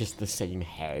the same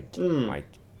head. Like,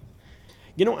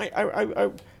 you know, I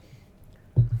forgot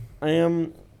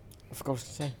what I was to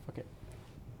say. Fuck it.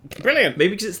 Brilliant. Maybe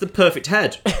because it's the perfect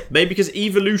head. Maybe because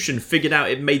evolution figured out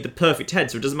it made the perfect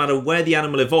head, so it doesn't matter where the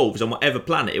animal evolves on whatever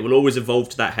planet, it will always evolve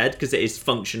to that head because it is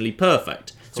functionally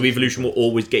perfect. So evolution will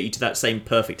always get you to that same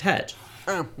perfect head.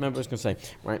 Remember what I was going to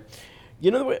say, right? You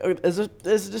know, there's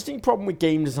a distinct problem with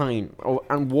game design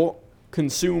and what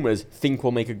consumers think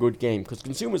will make a good game, because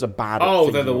consumers are bad at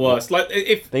Oh, they're the worst. Like,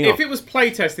 if it was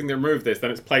playtesting that removed this, then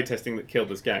it's playtesting that killed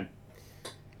this game.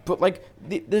 But, like,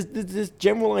 there's this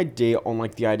general idea on,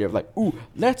 like, the idea of, like, ooh,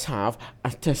 let's have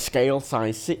a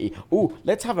to-scale-size city. Ooh,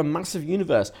 let's have a massive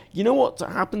universe. You know what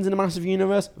happens in a massive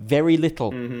universe? Very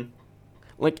little. Mm-hmm.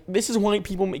 Like, this is why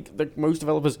people make, like, most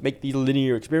developers make these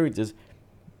linear experiences,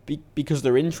 because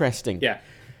they're interesting. Yeah.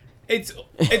 It's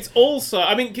also,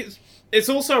 I mean, it's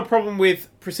also a problem with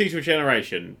procedural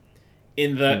generation,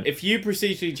 in that if you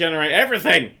procedurally generate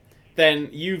everything, then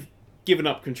you've given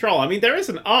up control. I mean, there is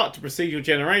an art to procedural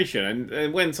generation,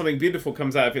 and when something beautiful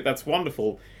comes out of it, that's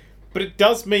wonderful. But it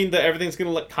does mean that everything's going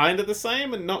to look kind of the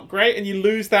same and not great, and you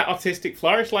lose that artistic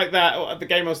flourish. Like that, the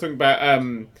game I was talking about,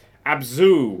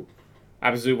 Abzu,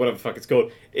 whatever the fuck it's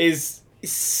called, is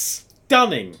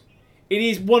stunning. It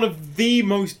is one of the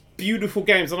most beautiful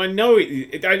games, and I know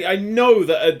I know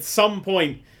that at some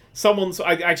point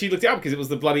I actually looked it up because it was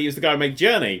the guy who made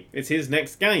Journey. It's his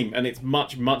next game, and it's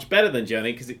much, much better than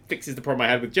Journey because it fixes the problem I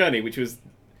had with Journey, which was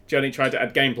Journey tried to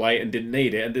add gameplay and didn't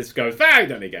need it, and this goes, I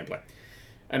don't need gameplay.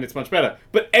 And it's much better.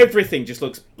 But everything just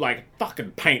looks like a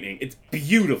fucking painting. It's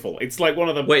beautiful. It's like one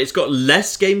of the... Wait, it's got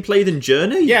less gameplay than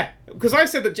Journey? Yeah, because I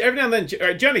said that every now and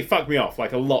then Journey fucked me off,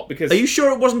 like, a lot, because... Are you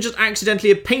sure it wasn't just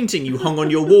accidentally a painting you hung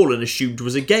on your wall and assumed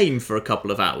was a game for a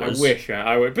couple of hours? I wish,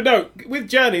 I would. But no, with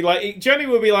Journey, like, Journey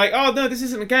would be like, oh, no, this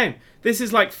isn't a game. This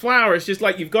is like Flower. It's just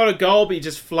like you've got a goal, but you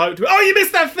just float to it. Oh, you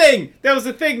missed that thing! There was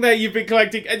a thing there you've been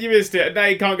collecting, and you missed it, and now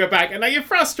you can't go back, and now you're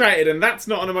frustrated, and that's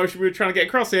not an emotion we were trying to get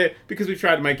across here, because we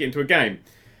tried to make it into a game.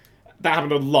 That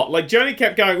happened a lot. Like, Journey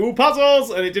kept going, ooh,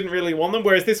 puzzles, and it didn't really want them,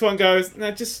 whereas this one goes,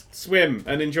 no, just swim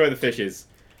and enjoy the fishes.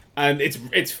 And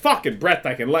it's fucking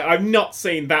breathtaking. Like, I've not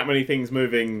seen that many things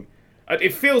moving.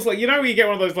 It feels like, you know when you get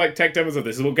one of those, like, tech demos of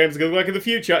this is what games are going to look like in the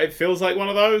future? It feels like one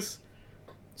of those.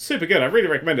 Super good. I really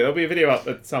recommend it. There'll be a video up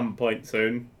at some point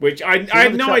soon, which I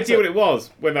had no idea what it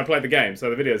was when I played the game, so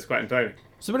the video is quite entertaining.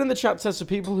 Someone in the chat says, so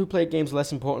people who play games are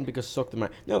less important because suck them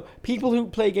out. No, people who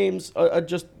play games are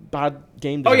just bad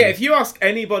game designers. Oh yeah, if you ask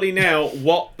anybody now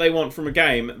what they want from a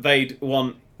game, they'd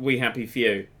want We Happy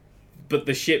Few. But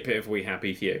the shit bit of We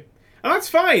Happy Few. And that's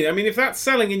fine. I mean, if that's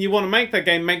selling and you want to make that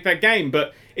game, make that game.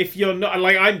 But if you're not...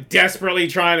 Like, I'm desperately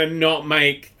trying to not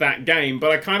make that game,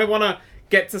 but I kind of want to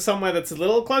get to somewhere that's a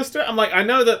little close to it. I'm like, I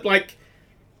know that, like...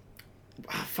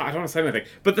 I don't want to say anything.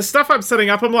 But the stuff I'm setting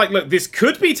up, I'm like, look, this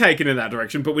could be taken in that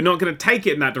direction, but we're not going to take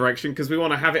it in that direction because we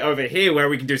want to have it over here where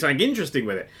we can do something interesting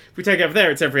with it. If we take it over there,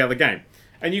 it's every other game.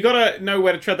 And you got to know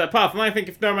where to tread that path. And I think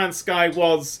if No Man's Sky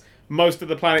was most of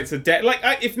the planets are dead... Like,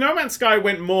 if No Man's Sky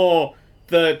went more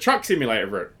the truck simulator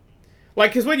route...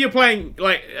 Like, because when you're playing,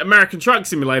 like, American Truck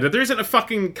Simulator, there isn't a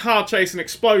fucking car chase and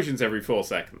explosions every 4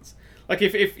 seconds. Like,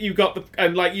 if you got the...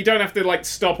 And, like, you don't have to, like,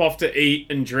 stop off to eat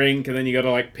and drink, and then you gotta,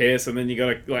 like, pierce, and then you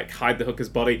gotta, like, hide the hooker's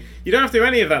body. You don't have to do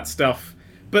any of that stuff.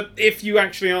 But if you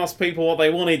actually ask people what they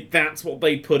wanted, that's what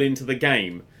they put into the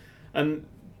game. And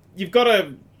you've got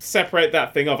to separate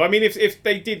that thing off. I mean, if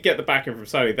they did get the backing from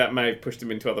Sony, that may have pushed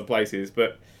them into other places,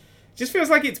 but... It just feels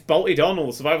like it's bolted on all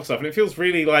the survival stuff, and it feels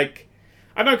really, like...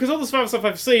 I know, because all the survival stuff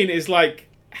I've seen is, like...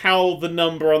 how the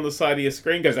number on the side of your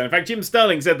screen goes down. In fact, Jim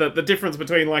Sterling said that the difference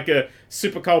between like a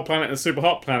super cold planet and a super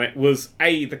hot planet was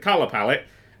A, the colour palette,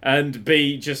 and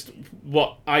B, just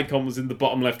what icon was in the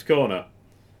bottom left corner.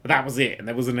 That was it, and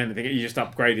there wasn't anything. You just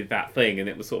upgraded that thing, and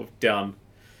it was sort of done.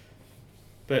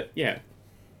 But, yeah.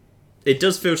 It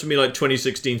does feel to me like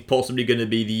 2016 is possibly going to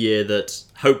be the year that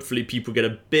hopefully people get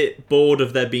a bit bored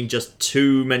of there being just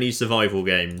too many survival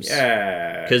games.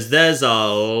 Yeah. Because there's a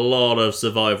lot of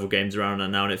survival games around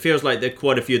now, and it feels like there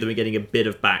quite a few of them are getting a bit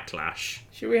of backlash.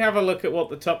 Should we have a look at what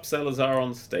the top sellers are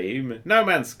on Steam? No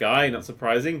Man's Sky, not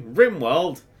surprising.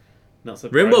 RimWorld, not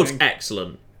surprising. RimWorld's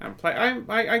excellent.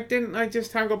 I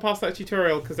just haven't got past that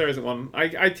tutorial because there isn't one.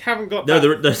 I haven't got. No,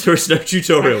 there is no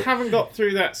tutorial. I haven't got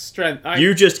through that strength.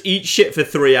 You just eat shit for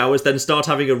 3 hours, then start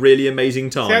having a really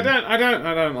amazing time. See, I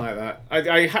don't like that.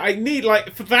 I need,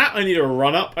 like, for that I need a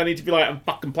run up. I need to be like, I'm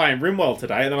fucking playing RimWorld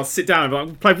today, and then I'll sit down and be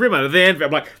like, play RimWorld. At the end of it,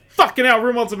 I'm like, fucking hell,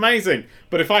 RimWorld's amazing.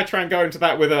 But if I try and go into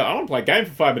that with I want to play a game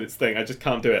for 5 minutes thing, I just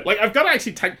can't do it. Like, I've got to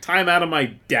actually take time out of my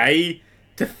day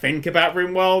to think about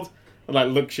RimWorld and like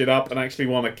look shit up and actually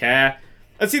want to care.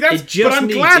 And see, that's. But I'm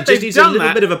glad they've needs done a little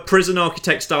that. bit of a prison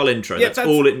architect style intro. Yeah, that's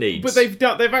all it needs. But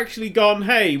they've actually gone,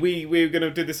 hey, we're going to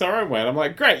do this our own way. And I'm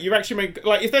like, great, you actually make...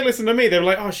 Like, if they listen to me, they're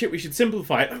like, oh shit, we should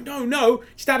simplify it. Oh, no,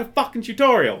 just add a fucking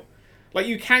tutorial. Like,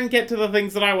 you can get to the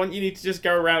things that I want, you need to just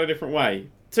go around a different way.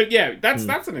 So, yeah, that's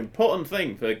an important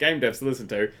thing for game devs to listen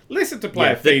to. Listen to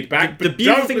player feedback, but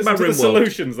don't listen to the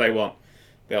solutions they want.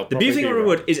 The beauty thing about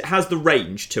RimWorld is it has the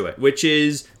range to it, which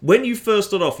is when you first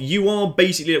start off, you are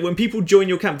basically, when people join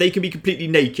your camp, they can be completely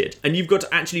naked, and you've got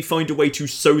to actually find a way to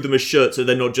sew them a shirt so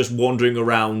they're not just wandering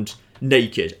around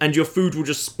naked, and your food will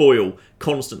just spoil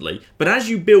constantly. But as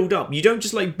you build up, you don't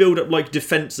just like build up like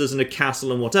defenses and a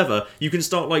castle and whatever. You can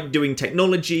start like doing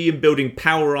technology and building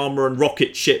power armor and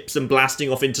rocket ships and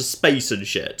blasting off into space and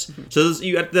shit. So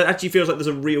that actually feels like there's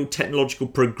a real technological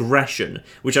progression,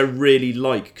 which I really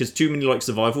like, because too many like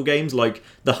survival games, like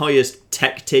the highest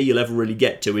tech tier you'll ever really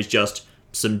get to is just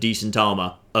some decent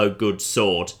armor, a good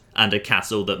sword, and a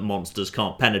castle that monsters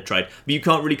can't penetrate. But you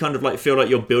can't really kind of like feel like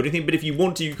you're building things. But if you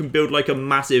want to, you can build like a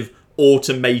massive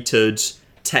automated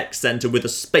tech center with a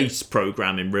space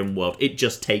program in RimWorld. It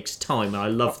just takes time, and I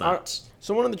love that.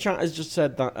 Someone in the chat has just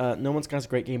said that No Man's Sky is a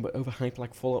great game, but overhyped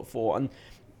like Fallout 4. And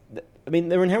I mean,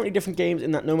 they're inherently different games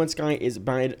in that No Man's Sky is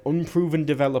by an unproven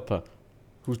developer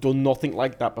who's done nothing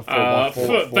like that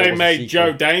before. They made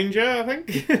Joe Danger, I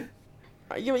think.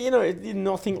 You know,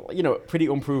 nothing. You know, pretty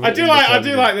unproven. I do like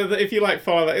that. If you like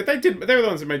Fallout, they were the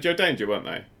ones who made Joe Danger, weren't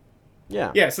they?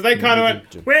 Yeah. Yeah. So they kind of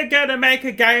went, we're gonna make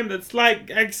a game that's like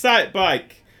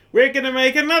Excitebike. We're gonna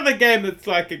make another game that's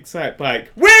like Excitebike.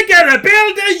 We're gonna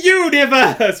build a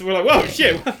universe. We're like, whoa,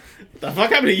 shit! What the fuck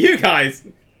happened to you guys?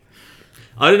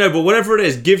 I don't know, but whatever it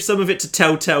is, give some of it to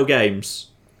Telltale Games.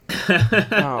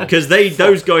 Because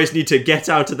those guys need to get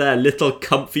out of their little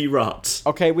comfy rut.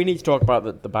 Okay, we need to talk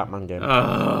about the Batman game.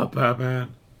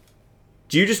 Batman.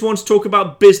 Do you just want to talk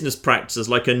about business practices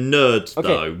like a nerd, though?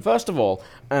 Okay, first of all,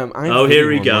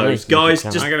 here he goes. Guys,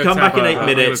 just come back in 8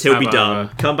 minutes, he'll be done.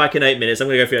 Come back in 8 minutes, I'm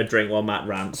going to go for a drink while Matt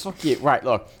rants. Fuck you. Right,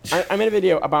 look, I made a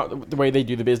video about the way they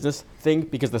do the business thing,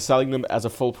 because they're selling them as a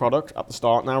full product at the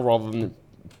start now, rather than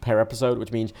per episode,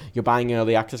 which means you're buying an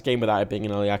early access game without it being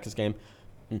an early access game.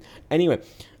 Anyway,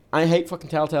 I hate fucking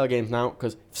Telltale Games now,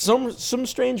 because for some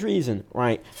strange reason,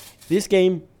 right, this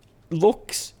game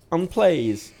looks and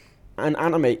plays and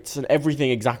animates and everything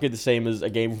exactly the same as a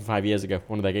game from 5 years ago.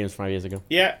 One of their games from 5 years ago.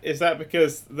 Yeah, is that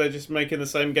because they're just making the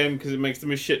same game because it makes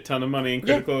them a shit ton of money in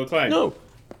critical acclaim? No,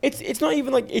 it's not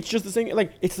even like it's just the same.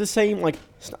 Like it's the same. Like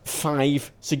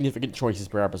 5 significant choices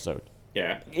per episode.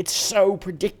 Yeah, it's so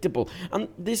predictable. And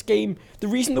this game, the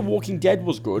reason The Walking Dead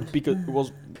was good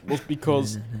was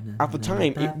because at the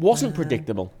time it wasn't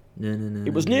predictable.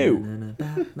 It was new,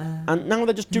 and now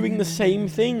they're just doing the same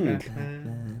thing.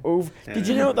 Did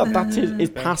you know that that's his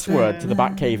password to the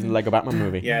Batcave in the Lego Batman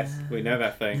movie? Yes, we know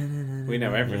that thing. We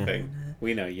know everything.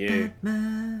 We know you.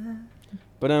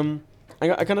 But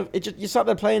I kind of you sat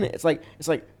there playing it. It's like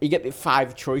you get the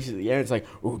 5 choices at the end. It's like,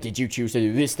 oh, did you choose to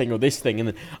do this thing or this thing? And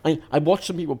then I watched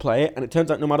some people play it, and it turns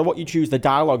out no matter what you choose, the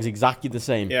dialogue is exactly the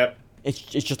same. Yep. It's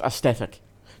just aesthetic.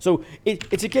 So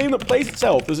it's a game that plays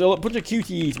itself. There's a bunch of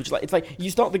QTEs, which it's like you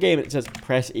start the game and it says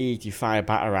press E to fire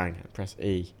Batarang. Press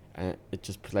E. It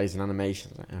just plays an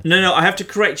animation. Like, okay. No, I have to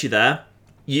correct you there.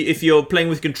 If you're playing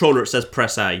with a controller, it says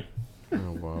press A. Oh,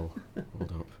 whoa.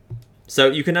 Hold up. So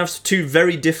you can have 2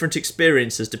 very different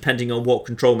experiences depending on what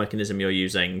control mechanism you're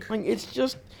using. Like, it's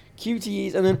just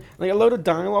QTEs and then like a load of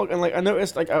dialogue, and like I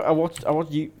noticed like I watched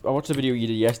the video you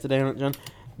did yesterday on it, John,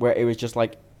 where it was just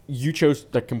like you chose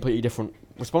the completely different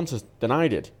responses than I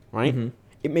did, right? Mm-hmm.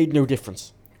 It made no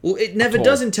difference. Well, it never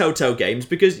does in Telltale Games,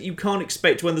 because you can't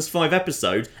expect when there's 5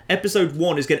 episodes, episode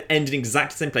 1 is going to end in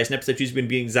exactly the same place, and episode 2 is going to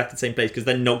be in exactly the same place, because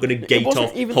they're not going to gate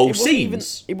off whole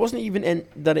scenes. It wasn't even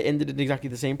that it ended in exactly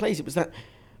the same place. It was that,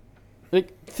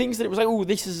 like, things that it was like, oh,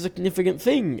 this is a significant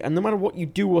thing, and no matter what you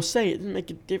do or say, it doesn't make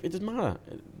it doesn't matter.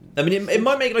 I mean, it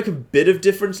might make like a bit of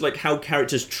difference, like how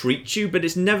characters treat you, but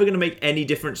it's never going to make any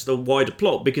difference to the wider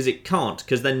plot, because it can't,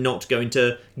 because they're not going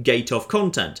to gate off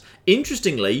content.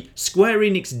 Interestingly, Square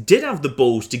Enix did have the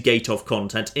balls to gate off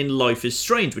content in Life is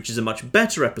Strange, which is a much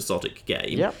better episodic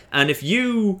game. Yep. And if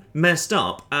you messed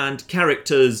up and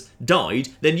characters died,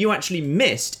 then you actually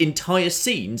missed entire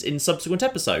scenes in subsequent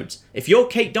episodes. If your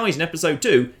Kate dies in episode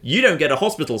 2, you don't get a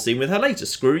hospital scene with her later.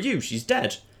 Screw you, she's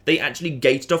dead. They actually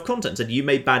gated off content, said you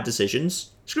made bad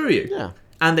decisions, screw you. Yeah.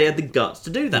 And they had the guts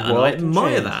to do that, and I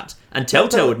admire that. And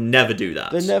Telltale would never do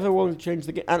that. They never want to change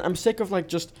the game. And I'm sick of like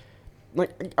just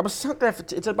like I was sat there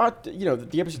it's about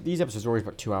these episodes are always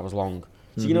about 2 hours long.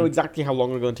 So you know exactly how long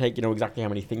they're going to take, you know exactly how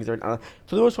many things are in.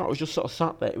 For the most part, I was just sort of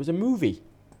sat there. It was a movie.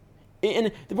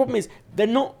 And the problem is, they're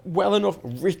not well enough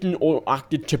written or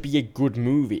acted to be a good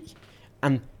movie.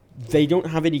 And they don't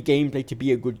have any gameplay to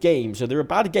be a good game. So they're a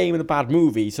bad game and a bad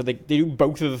movie. So they do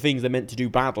both of the things they're meant to do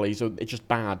badly. So it's just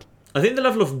bad. I think the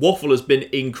level of waffle has been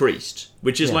increased,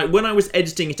 which is like when I was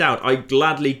editing it out, I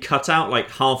gladly cut out like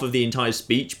half of the entire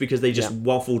speech because they just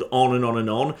waffled on and on and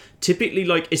on. Typically,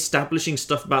 like establishing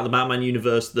stuff about the Batman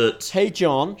universe that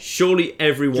John, surely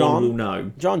everyone will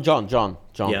know. John.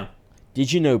 Yeah.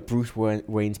 Did you know Bruce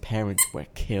Wayne's parents were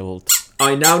killed?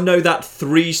 I now know that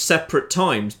 3 separate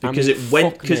times because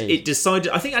it decided.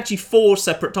 I think actually 4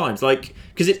 separate times, like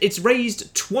because it's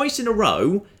raised twice in a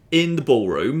row in the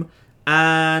ballroom.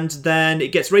 And then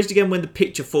it gets raised again when the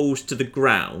picture falls to the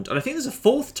ground. And I think there's a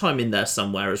 4th time in there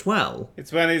somewhere as well.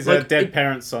 It's when his Dead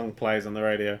Parents song plays on the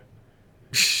radio.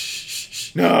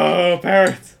 No,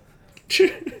 parents!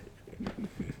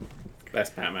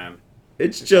 Best Batman.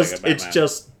 It's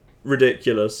just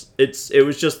ridiculous. It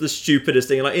was just the stupidest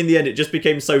thing. Like in the end, it just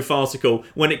became so farcical.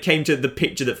 When it came to the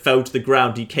picture that fell to the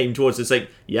ground, he came towards us saying,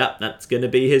 "Yep, that's gonna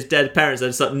be his dead parents." And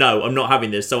it's like, no, I'm not having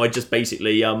this. So I just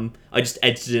basically I just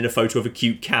edited in a photo of a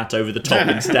cute cat over the top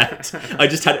instead. I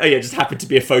just happened to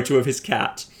be a photo of his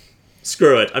cat.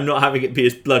 Screw it. I'm not having it be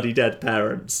his bloody dead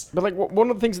parents. But like one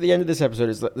of the things at the end of this episode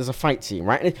is that there's a fight scene,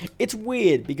 right? And it's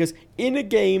weird because in a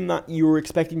game that you were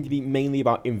expecting to be mainly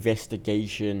about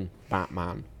investigation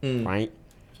Batman, right?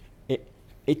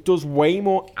 It does way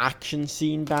more action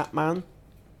scene Batman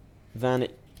than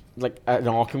it like an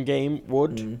Arkham game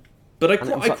would. But I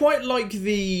quite like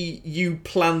you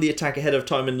plan the attack ahead of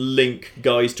time and link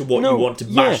guys to what you want to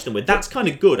mash them with. That's kind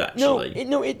of good, actually.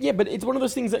 But it's one of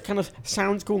those things that kind of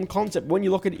sounds cool in concept. When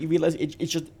you look at it, you realize it's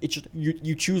just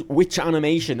you choose which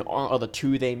animation are the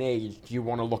 2 they made you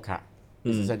want to look at.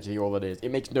 Is essentially all it is. It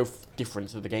makes no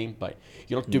difference to the gameplay.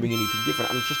 You're not doing anything different,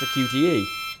 and it's just a QTE.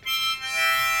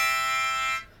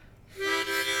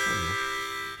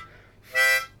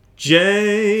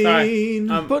 Jane. Sorry,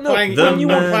 I'm playing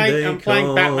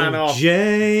Batman off.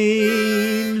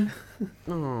 Jane.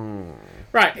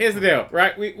 Right, here's the deal.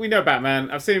 Right, we know Batman.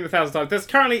 I've seen him 1,000 times. There's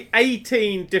currently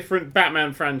 18 different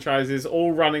Batman franchises,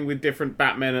 all running with different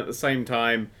Batmen at the same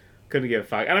time. Couldn't give a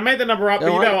fuck. And I made the number up, but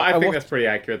you know what? I think that's pretty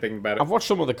accurate thinking about it. I've watched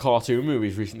some of the cartoon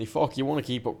movies recently. Fuck, you want to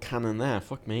keep up canon there.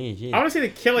 Fuck me. Geez. I want to see the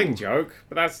Killing Joke,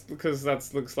 but that's because that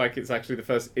looks like it's actually the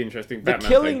first interesting Batman The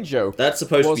Killing Joke. That's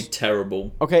supposed to be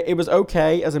terrible. Okay, it was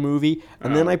okay as a movie,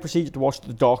 and then I proceeded to watch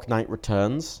The Dark Knight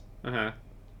Returns,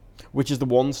 which is the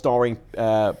one starring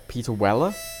Peter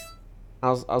Weller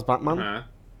as Batman.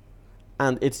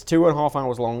 And it's 2.5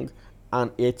 hours long,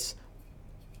 and it's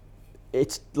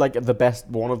like the best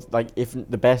one of if not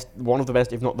the best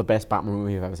Batman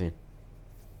movie I've ever seen.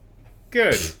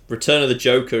 Good. Return of the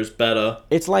Joker is better.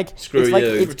 It's like Screw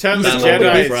you. Return of the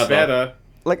Jedi is better.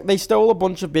 Like they stole a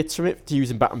bunch of bits from it to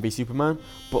use in Batman v Superman,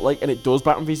 and it does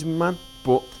Batman v Superman,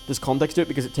 but there's context to it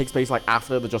because it takes place like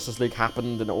after the Justice League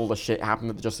happened and all the shit happened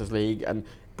with the Justice League, and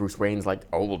Bruce Wayne's like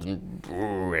old and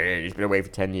he's been away for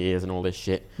 10 years and all this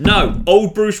shit. No,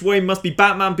 old Bruce Wayne must be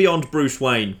Batman Beyond Bruce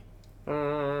Wayne.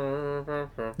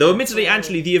 Though admittedly,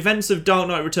 actually, the events of Dark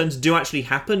Knight Returns do actually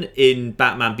happen in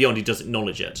Batman Beyond. He does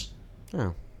acknowledge it.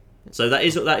 Oh. So that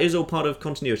is all part of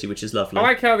continuity, which is lovely. I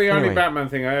like how the only Batman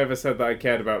thing I ever said that I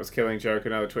cared about was Killing Joke.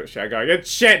 Another Twitch chat going, "It's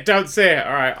shit, don't say it."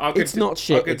 All right, it's not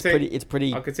shit. It's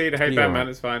pretty. I'll continue to hate Batman. Right.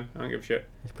 It's fine. I don't give a shit.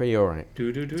 It's pretty alright.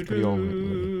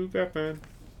 Batman.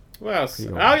 What else?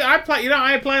 I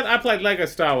played Lego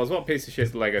Star Wars. What piece of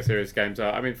shit the Lego series games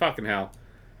are? I mean, fucking hell.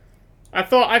 I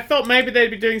thought maybe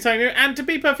they'd be doing something new. And to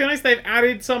be perfectly honest, they've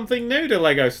added something new to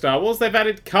Lego Star Wars. They've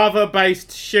added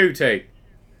cover-based shooting.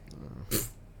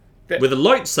 With a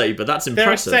lightsaber, that's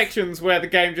impressive. There are sections where the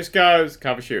game just goes,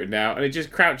 cover shooting now, and it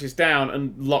just crouches down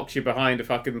and locks you behind a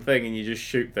fucking thing, and you just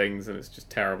shoot things, and it's just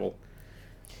terrible.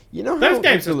 You know how those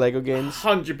games are Lego games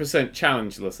 100%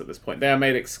 challengeless at this point. They are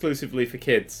made exclusively for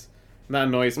kids. And that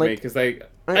annoys me, because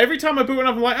every time I boot one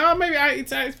up, I'm like, oh, maybe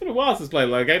it's been a while since I played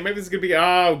a Lego game. Maybe this is going to be,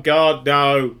 oh, God,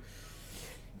 no.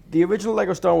 The original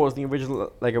Lego Star Wars, the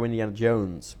original Lego Indiana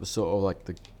Jones was sort of like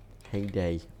the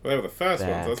heyday. Well, they were the first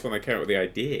ones. That's when they came up with the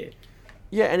idea.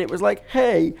 Yeah, and it was like,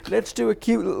 hey, let's do a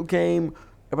cute little game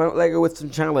about Lego with some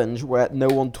challenge where no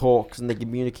one talks and they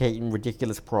communicate in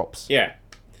ridiculous props. Yeah.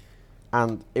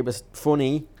 And it was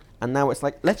funny, and now it's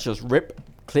like, let's just rip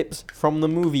clips from the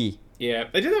movie. Yeah,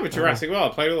 they did have a Jurassic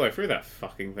World. I played all the way through that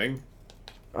fucking thing.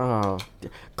 Oh,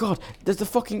 God, there's a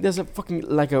fucking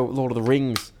Lego Lord of the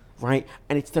Rings, right?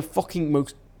 And it's the fucking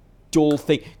most dull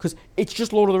thing, because it's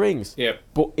just Lord of the Rings. Yeah.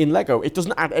 But in Lego, it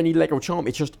doesn't add any Lego charm,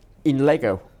 it's just in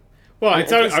Lego. Well,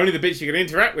 it's only the bits you can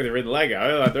interact with are in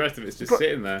Lego. Like, the rest of it's just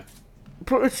sitting there.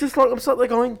 But it's just like, I'm sat there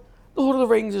going, Lord of the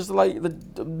Rings is like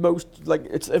the most, like,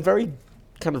 it's a very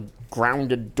kind of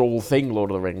grounded, dull thing, Lord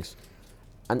of the Rings.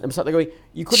 And I'm sat there going,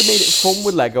 you could have made it fun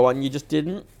with Lego and you just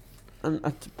didn't. And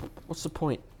what's the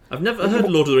point? I've never heard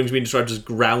Lord of the Rings being described as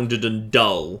grounded and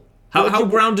dull. How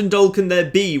grounded and dull can there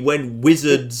be when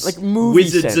wizards, like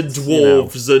wizards and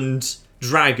dwarves and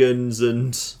dragons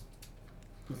and...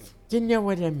 You know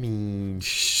what I mean.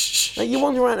 Like, you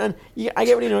wander around and I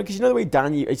get what you know, because you know the way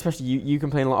Dan, especially you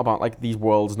complain a lot about like these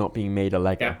worlds not being made of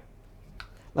Lego. Yeah.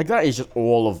 Like that is just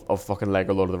all of fucking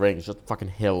Lego Lord of the Rings, just fucking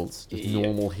hills, just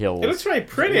normal hills. It looks very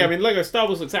pretty. I mean, Lego Star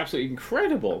Wars looks absolutely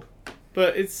incredible,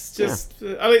 but it's just.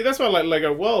 I mean, that's why I like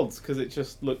Lego Worlds, because it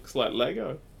just looks like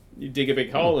Lego. You dig a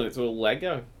big hole and it's all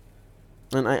Lego.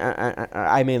 And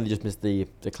I mainly just miss the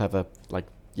clever, like,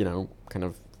 you know, kind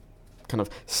of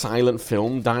silent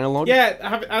film dialogue.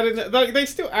 Yeah, like, they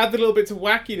still add the little bits of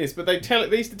wackiness, but they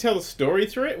used to tell the story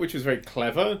through it, which was very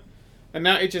clever, and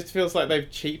now it just feels like they've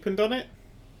cheapened on it.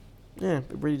 Yeah, it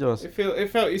really does. It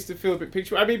used to feel a bit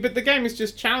picture. I mean, but the game is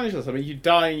just challengeless. I mean, you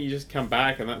die and you just come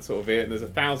back, and that's sort of it. And there's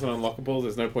 1,000 unlockables.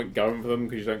 There's no point going for them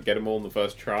because you don't get them all in the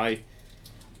first try.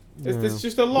 There's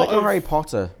just a lot Lego of... Harry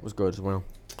Potter was good as well,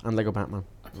 and Lego Batman.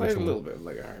 I played a little bit of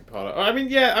Lego Harry Potter. I mean,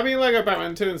 Lego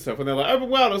Batman 2 and stuff. When they're like open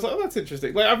world, I was like, oh, that's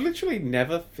interesting. Like, I've literally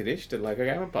never finished a Lego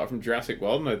game apart from Jurassic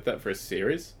World, and I did that for a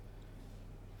series.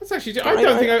 That's actually...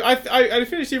 I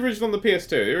finished the original on the PS2,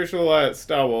 the original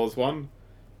Star Wars one.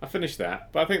 I finished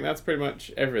that, but I think that's pretty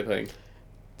much everything.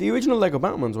 The original Lego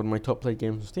Batman's one of my top played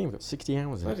games on Steam. I've got 60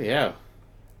 hours in it. Bloody hell.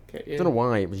 I don't know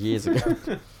why, it was years ago.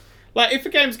 Like, if a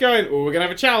game's going, oh, we're going to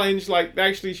have a challenge, like, they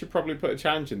actually should probably put a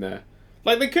challenge in there.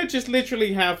 Like, they could just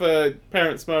literally have a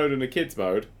parents mode and a kids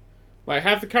mode. Like,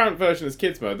 have the current version as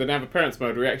kids mode, then have a parents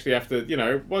mode where you actually have to, you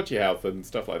know, watch your health and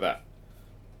stuff like that.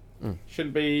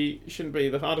 Shouldn't be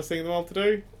the hardest thing in the world to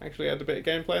do. Actually add a bit of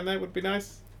gameplay in there would be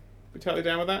nice. Be totally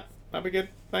down with that. That'd be good.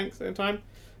 Thanks. In time.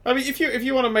 I mean, if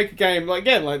you want to make a game like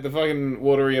the fucking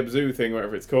Watery Abzu thing,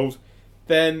 whatever it's called,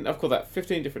 then I've called that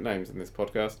 15 different names in this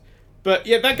podcast. But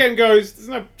yeah, that game goes. There's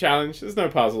no challenge. There's no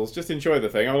puzzles. Just enjoy the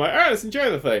thing. I'm like, alright, let's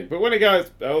enjoy the thing. But when it goes,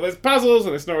 oh, there's puzzles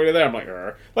and it's not really there. I'm like,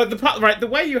 like the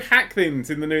way you hack things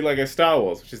in the new Lego Star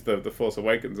Wars, which is the Force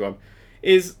Awakens one,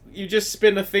 is you just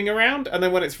spin a thing around and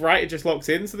then when it's right, it just locks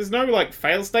in. So there's no like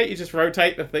fail state. You just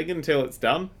rotate the thing until it's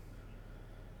done.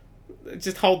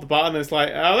 Just hold the button and it's like,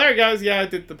 oh, there it goes. Yeah, I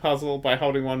did the puzzle by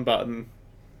holding one button.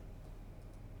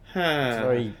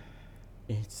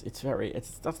 That's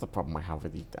the problem I have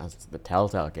with the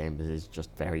Telltale games, is just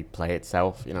very play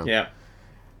itself, you know. Yeah.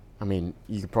 I mean,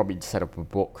 you could probably set up a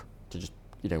book to just,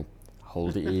 you know,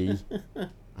 hold it E and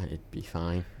it'd be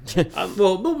fine.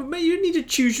 Well, you need to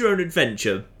choose your own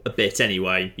adventure a bit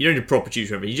anyway. You don't need to proper choose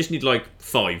your own adventure. You just need like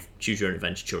 5 choose your own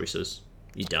adventure choices.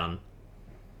 You're done.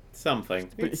 Something.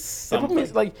 The problem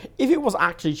is, like, if it was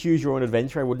actually choose your own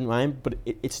adventure, I wouldn't mind, but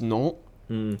it's not.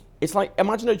 It's like,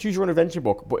 imagine a choose your own adventure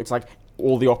book, but it's like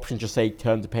all the options just say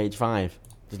turn to page 5.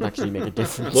 Doesn't actually make a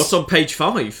difference. What's on page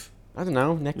 5? I don't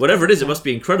know. Whatever it is, it must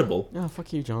be incredible. Oh,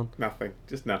 fuck you, John. Nothing.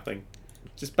 Just nothing.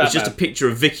 Just Batman. It's just a picture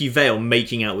of Vicky Vale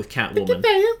making out with Catwoman.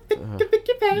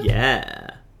 Vicky Vale.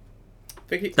 Yeah.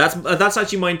 That's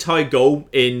actually my entire goal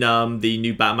in the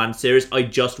new Batman series. I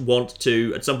just want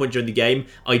to, at some point during the game,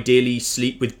 ideally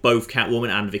sleep with both Catwoman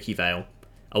and Vicky Vale.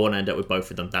 I want to end up with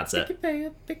both of them. That's it.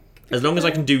 As long as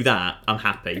I can do that, I'm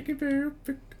happy.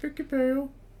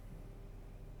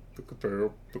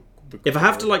 If I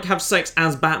have to like have sex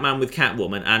as Batman with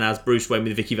Catwoman and as Bruce Wayne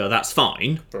with Vicky Vale, that's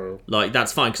fine. Like,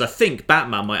 that's fine, because I think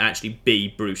Batman might actually be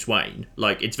Bruce Wayne.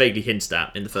 Like, it's vaguely hinted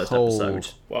at in the first episode.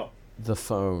 Well, the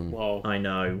phone. Well, I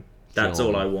know. That's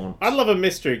all I want. I'd love a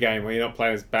mystery game where you're not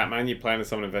playing as Batman, you're playing as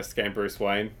someone investigating Bruce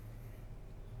Wayne.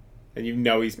 And you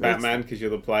know he's Batman because you're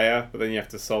the player, but then you have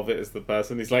to solve it as the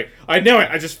person. He's like, I know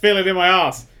it, I just feel it in my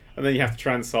ass. And then you have to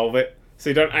try and solve it. So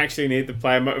you don't actually need the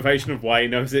player motivation of why he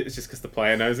knows it, it's just because the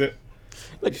player knows it.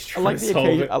 Like,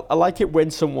 I like it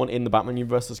when someone in the Batman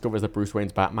universe discovers that Bruce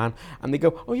Wayne's Batman, and they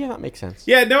go, oh yeah, that makes sense.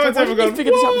 Yeah, no one's ever gone,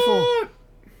 figured this out before.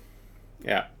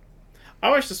 Yeah.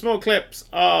 I watched the small clips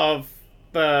of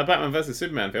the Batman vs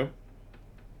Superman film.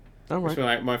 Oh, right. Which was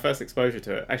like my first exposure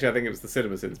to it. Actually, I think it was the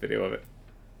CinemaSins video of it.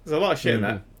 There's a lot of shit in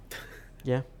that.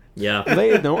 Yeah. Yeah.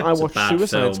 Later, no, I watched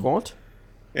Suicide Squad.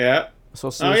 Yeah. So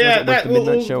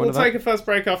we'll take a first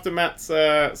break after Matt's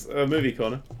movie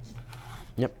corner.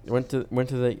 Yep, went to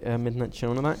the midnight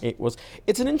showing of that.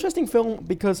 It's an interesting film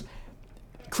because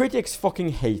critics fucking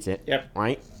hate it. Yep.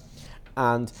 Right?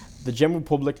 And the general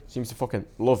public seems to fucking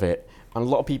love it. And a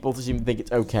lot of people seem to think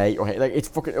it's okay. Or like it's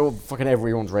fucking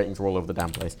everyone's ratings are all over the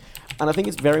damn place. And I think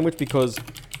it's very much because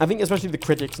I think especially the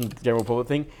critics and the general public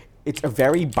thing, it's a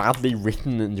very badly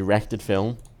written and directed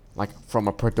film, like from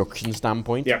a production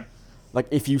standpoint. Yeah. Like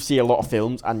if you see a lot of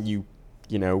films and you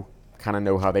know, kind of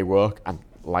know how they work, and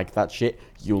like that shit,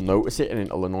 you'll notice it and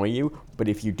it'll annoy you. But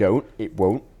if you don't, it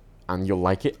won't, and you'll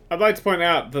like it. I'd like to point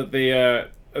out that the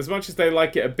as much as they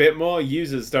like it a bit more,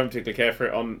 users don't particularly care for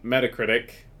it on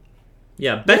Metacritic.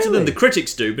 Yeah, better than the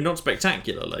critics do, but not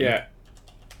spectacularly. Yeah.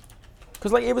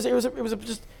 Because like it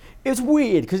was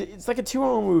weird because it's like a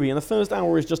 2-hour movie, and the first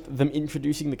hour is just them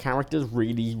introducing the characters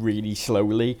really, really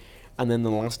slowly, and then the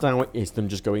last hour is them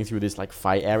just going through this like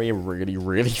fight area really,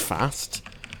 really fast.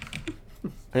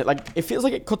 And it feels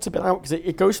like it cuts a bit out because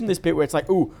it goes from this bit where it's like,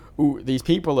 ooh, these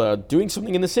people are doing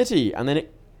something in the city, and then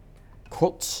it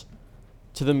cuts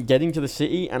to them getting to the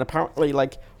city, and apparently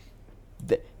like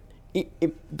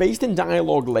based in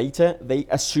dialogue later, they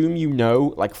assume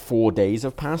like 4 days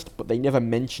have passed, but they never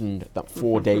mentioned that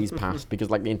 4 days passed because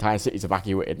like the entire city's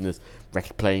evacuated and there's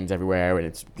wrecked planes everywhere, and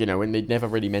it's and they never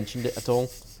really mentioned it at all.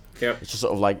 Yep. It's just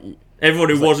sort of like everyone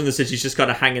who was in the city is just kind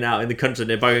of hanging out in the country, and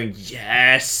they're going,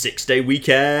 yes, 6-day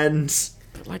weekends.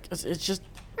 But like it's just.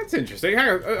 That's interesting. Hang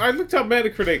on, I looked up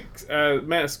Metacritic's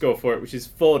Metascore for it, which is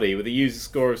 40 with a user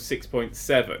score of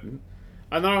 6.7.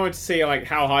 And then I went to see like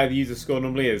how high the user score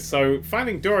normally is. So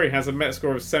Finding Dory has a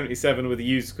Metascore of 77 with a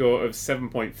user score of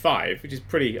 7.5, which is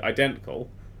pretty identical.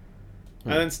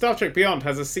 And then Star Trek Beyond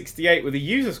has a 68 with a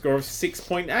user score of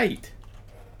 6.8,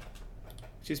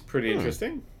 which is pretty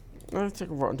interesting. I'll take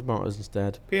Rotten Tomatoes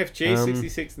instead. PFG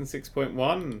 66 and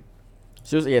 6.1.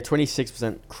 So yeah,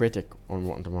 26% critic on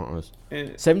Rotten Tomatoes.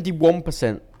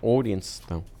 71% audience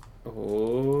though.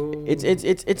 Oh. It's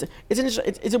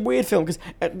a weird film because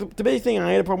the big thing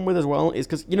I had a problem with as well is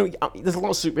because there's a lot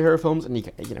of superhero films and you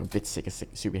a bit sick of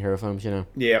superhero films,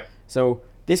 Yeah. So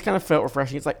this kind of felt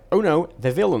refreshing. It's like, oh no,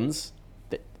 they're villains.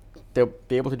 They'll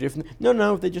be able to do different.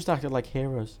 No, they just acted like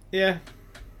heroes. Yeah.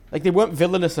 Like they weren't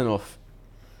villainous enough.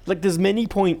 Like there's many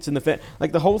points in the film.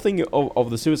 Like the whole thing of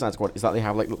the Suicide Squad is that they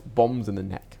have like little bombs in the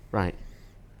neck, right?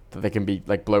 That they can be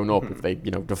like blown up if they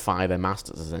defy their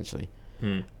masters essentially.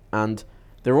 And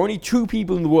there are only 2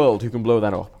 people in the world who can blow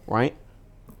that up, right?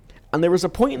 And there is a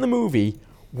point in the movie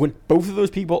when both of those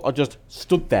people are just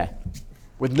stood there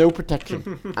with no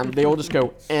protection, and they all just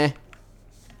go, eh.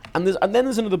 And then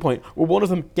there's another point where one of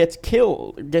them gets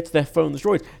killed, gets their phone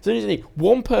destroyed. So there's only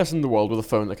one person in the world with a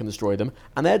phone that can destroy them,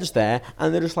 and they're just there,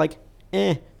 and they're just like,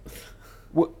 eh.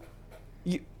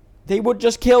 They would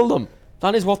just kill them.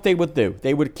 That is what they would do.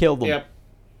 They would kill them. Yep.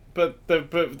 But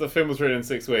the film was written in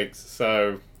 6 weeks,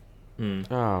 so...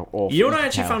 Oh, awful. You know what I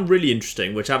actually found really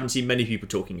interesting, which I haven't seen many people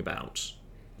talking about,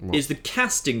 is the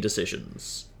casting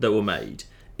decisions that were made.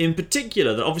 In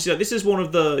particular, that obviously this is one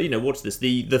of the what's this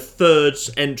the third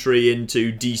entry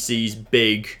into DC's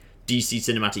big DC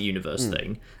Cinematic Universe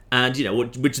thing, and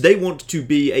which they want to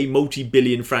be a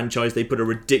multi-billion franchise. They put a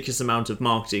ridiculous amount of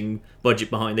marketing budget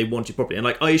behind. They want it properly, and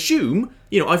I assume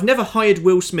I've never hired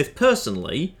Will Smith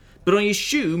personally, but I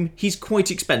assume he's quite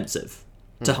expensive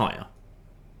to hire.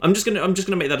 I'm just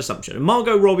gonna make that assumption. And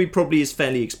Margot Robbie probably is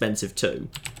fairly expensive too.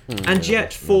 And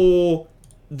yet for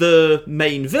the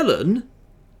main villain,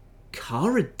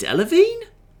 Cara Delevingne?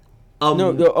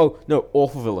 No,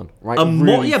 awful villain, right?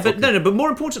 But more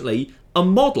importantly, a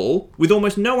model with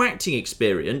almost no acting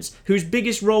experience whose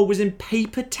biggest role was in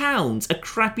Paper Towns, a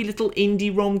crappy little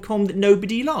indie rom-com that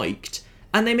nobody liked.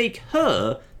 And they make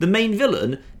her the main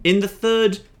villain in the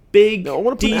third big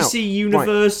DC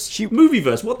Universe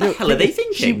movieverse. What the hell are they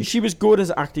thinking? She was good as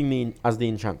acting as the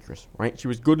Enchantress, right? She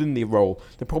was good in the role.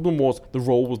 The problem was the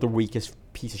role was the weakest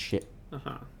piece of shit.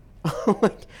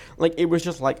 like it was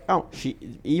just like, oh, she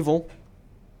evil.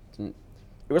 It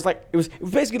was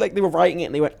basically like they were writing it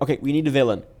and they went, okay, we need a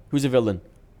villain. Who's a villain?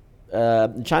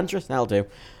 Enchantress? That'll do.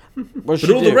 But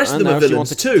all the rest of them are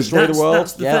villains too.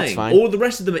 That's the thing. Fine. All the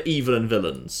rest of them are evil and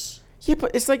villains. Yeah,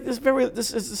 but it's like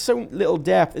this is so little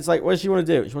depth. It's like, what does she want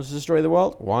to do? She wants to destroy the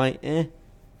world? Why?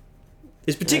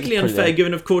 It's particularly unfair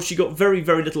given, of course, she got very,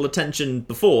 very little attention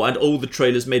before, and all the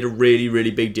trailers made a really,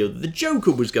 really big deal that the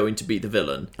Joker was going to be the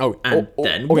villain.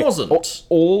 Wasn't.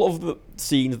 All of the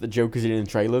scenes that the Joker's in the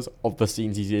trailers of the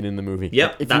scenes he's in the movie.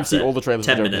 Yep, if you see all the trailers,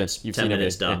 10 minutes. You've 10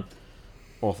 minutes done.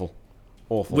 Yeah. Awful.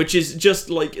 Which is just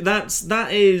like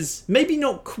that is maybe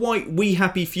not quite We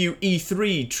Happy Few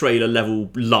E3 trailer level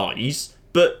lies,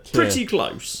 but pretty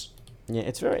close. Yeah,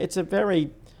 it's a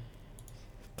very.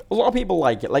 A lot of people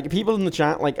like it. Like people in the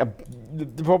chat,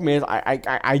 the problem is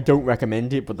I don't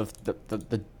recommend it, but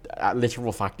the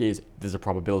literal fact is there's a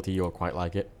probability you'll quite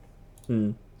like it.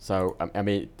 So I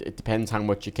mean, it depends how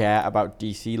much you care about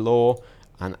DC lore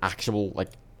and actual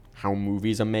how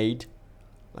movies are made.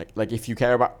 Like if you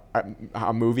care about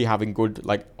a movie having good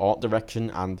art direction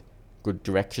and good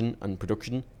direction and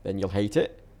production, then you'll hate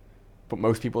it. But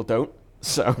most people don't.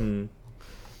 So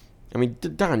I mean,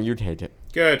 Dan, you'd hate it.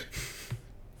 Good.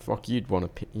 Fuck, you'd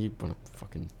want to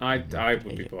fucking. I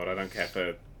would be bored. I don't care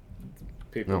for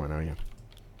people. No, I know, yeah.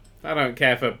 I don't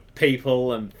care for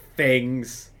people and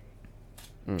things.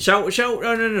 Shall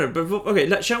no. But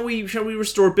okay, shall we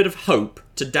restore a bit of hope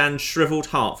to Dan's shriveled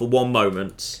heart for one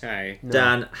moment? Okay. No.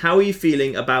 Dan, how are you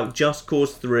feeling about Just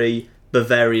Cause 3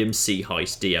 Bavarium Sea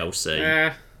Heist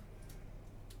DLC?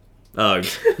 Oh,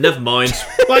 never mind.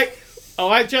 Like, I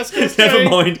like Just Cause 3. Never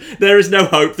mind. There is no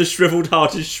hope. The shriveled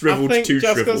heart is shriveled I think too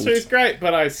Just shriveled. Cause 3 is great,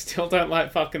 but I still don't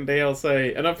like fucking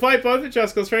DLC. And I've played both the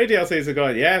Just Cause 3 DLCs and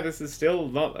gone, yeah, this is still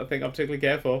not a thing I'm particularly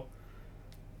care for.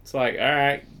 It's like,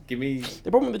 alright, give me... The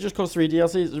problem with the Just Cause 3 DLC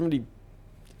is it doesn't really...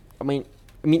 I mean,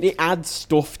 it adds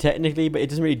stuff technically, but it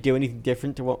doesn't really do anything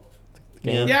different to what...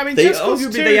 Yeah, I mean, they, Just Cause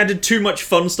 2... they added too much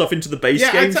fun stuff into the base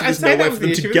game, so I'd there's say nowhere that for was them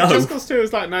the to issue. go. Just Cause 2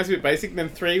 was like nice, a bit basic, and then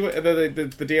 3,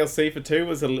 the DLC for 2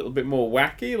 was a little bit more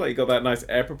wacky. Like, you got that nice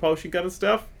air propulsion gun and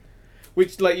stuff,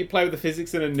 which, like, you play with the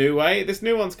physics in a new way. This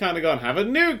new one's kind of gone, have a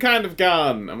new kind of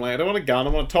gun. I'm like, I don't want a gun, I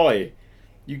want a toy.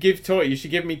 You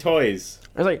should give me toys.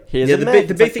 I was like, here's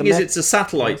the big thing is it's a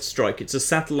satellite strike. It's a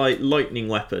satellite lightning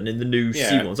weapon in the new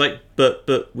C ones. Like,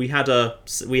 but we had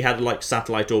like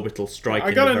satellite orbital strike.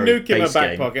 I got a nuke in my back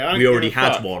game. pocket. We already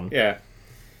had one. Yeah.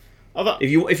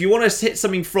 If you want to hit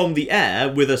something from the air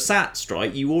with a sat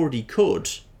strike, you already could.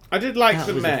 I did like That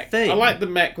the was a mech. thing. I like the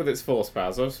mech with its force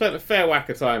powers. I've spent a fair whack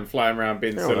of time flying around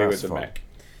being silly with the fun. mech.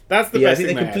 That's the I best think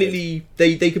thing they completely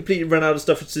they completely ran out of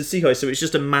stuff to Sea Heist, so it's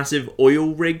just a massive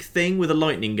oil rig thing with a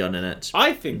lightning gun in it.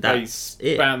 I think That's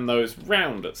they span those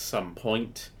round at some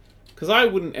point. Because I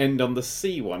wouldn't end on the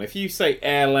sea one. If you say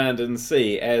air, land, and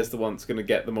sea, air's the one that's going to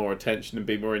get the more attention and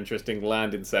be more interesting.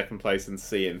 Land in second place and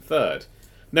sea in third.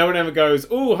 No one ever goes,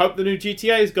 "Ooh, hope the new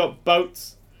GTA's got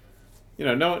boats." You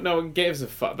know, no one gives a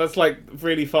fuck. That's like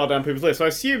really far down people's list. So I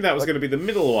assume that was going to be the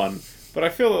middle one. But I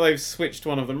feel that they've switched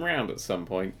one of them round at some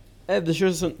point. They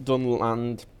should have done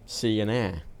land, sea, and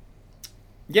air.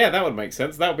 Yeah, that would make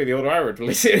sense. That would be the order I would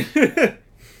release it.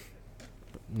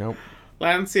 Nope.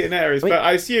 Land, sea, and air is. But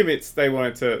I assume they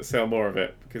wanted to sell more of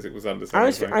it because it was under.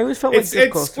 I always felt like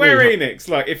it's Square Enix.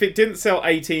 Like, if it didn't sell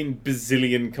 18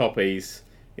 bazillion copies,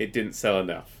 it didn't sell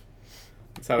enough.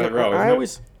 That's how they roll. I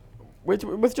always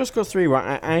with Just Cause 3,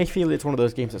 right? I feel it's one of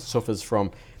those games that suffers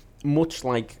from much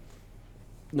like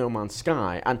No Man's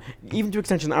Sky, and even to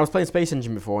extension, I was playing Space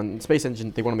Engine before, and Space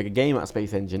Engine, they want to make a game out of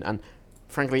Space Engine, and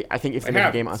frankly, I think if they make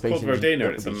a game out of Space Engine, it's called Rodina,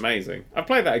 and it's amazing. I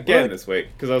played that again this week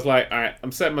because I was like, all right,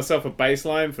 I'm setting myself a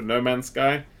baseline for No Man's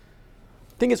Sky.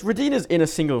 Thing is, Rodina's in a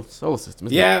single solar system,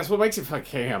 isn't it? Yeah, that's what makes it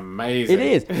fucking amazing. It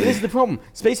is. This is the problem.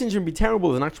 Space Engine would be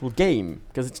terrible as an actual game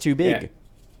because it's too big. Yeah.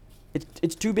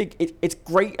 It's too big. It's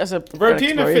great as a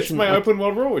Rodina fits my like, open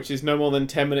world rule, which is no more than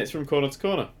 10 minutes from corner to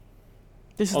corner.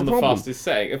 This is on the the problem. fastest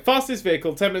setting. Fastest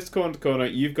vehicle, 10 minutes corner to corner,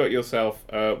 you've got yourself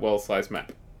a world-sized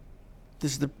map.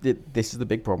 This is the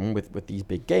big problem with these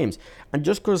big games. And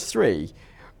Just Cause 3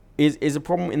 is a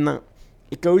problem in that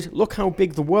it goes, look how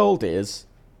big the world is,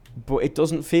 but it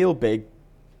doesn't feel big.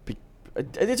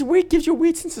 It's weird. Gives you a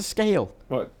weird sense of scale.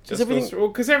 What?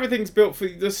 Because everything's built for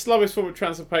the slowest form of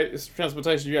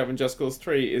transportation you have in Just Cause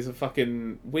 3 is a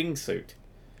fucking wingsuit.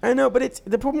 I know, but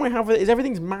the problem I have is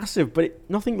everything's massive, but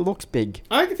nothing looks big.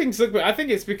 I think things look big. I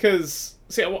think it's because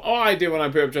what I do when I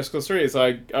boot up Just Cause 3 is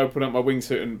I open up my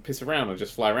wingsuit and piss around and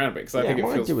just fly around a bit because I think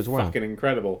it feels fucking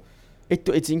incredible.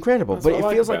 It's incredible, That's but what it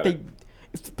I feels like like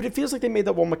it feels like they made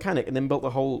that one mechanic and then built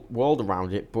the whole world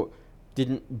around it, but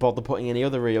didn't bother putting any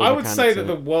other real. I would say that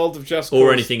the world of Just Cause,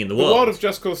 or anything in the world, the world of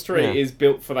Just Cause 3 is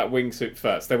built for that wingsuit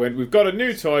first. They went, we've got a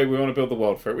new toy, we want to build the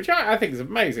world for it, which I think is an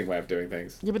amazing way of doing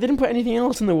things. Yeah, but they didn't put anything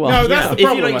else in the world. No, that's the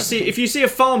problem. If you see a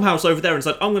farmhouse over there and it's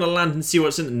like, I'm going to land and see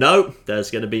what's in it. No, there's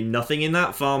going to be nothing in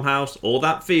that farmhouse or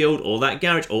that field or that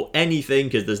garage or anything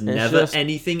because there's never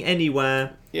anything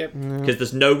anywhere. Yep. Because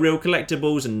there's no real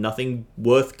collectibles and nothing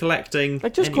worth collecting.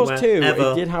 Like Just Cause 2,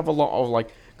 it did have a lot of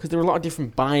because there were a lot of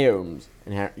different biomes,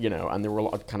 and and there were a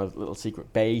lot of kind of little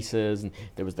secret bases, and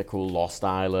there was the cool Lost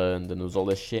Island, and there was all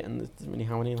this shit, and it doesn't really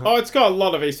have any of that. Oh, it's got a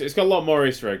lot of Easter. It's got a lot more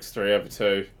Easter eggs 3 over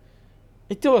 2.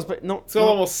 It does, but not. It's got a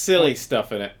lot more silly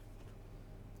stuff in it.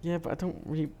 Yeah, but I don't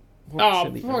really.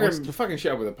 Fucking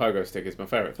shit up with a pogo stick is my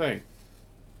favourite thing.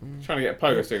 Trying to get a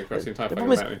pogo stick across the entire fucking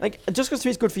map. Like, Just Cause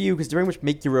 3 is good for you because they very much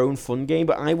make your own fun game,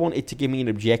 but I want it to give me an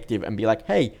objective and be like,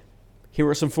 hey, here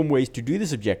are some fun ways to do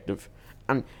this objective.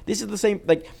 And this is the same,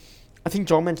 I think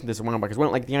John mentioned this a while back as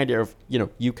well, the idea of,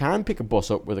 you can pick a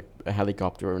bus up with a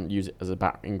helicopter and use it as a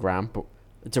battering ram, but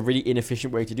it's a really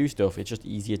inefficient way to do stuff. It's just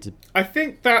easier to... I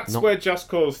think that's where Just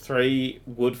Cause 3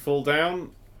 would fall down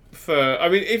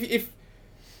if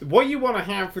what you want to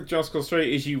have with Just Cause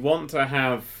 3 is you want to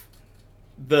have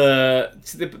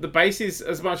the bases,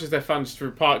 as much as they're fun just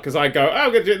through part, because I go, oh,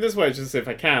 I'm going to do it this way just to see if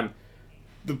I can.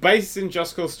 The bases in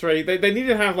Just Cause 3, they need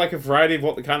to have like a variety of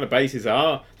what the kind of bases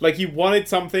are. Like, you wanted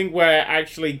something where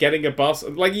actually getting a bus,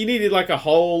 like you needed like a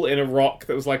hole in a rock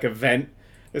that was like a vent.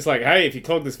 It's like, hey, if you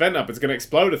clog this vent up, it's going to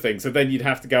explode a thing. So then you'd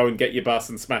have to go and get your bus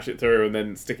and smash it through and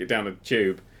then stick it down a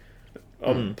tube.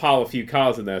 Or pile a few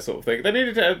cars in there, sort of thing. They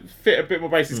needed to fit a bit more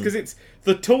bases, because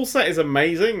the tool set is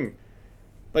amazing.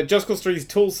 Like, Just Cause 3's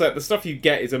tool set, the stuff you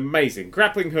get is amazing.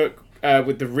 Grappling hook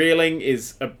with the reeling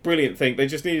is a brilliant thing. They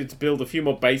just needed to build a few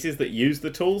more bases that use the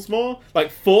tools more.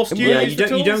 Like, forced you to use the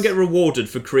tools. You don't get rewarded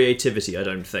for creativity, I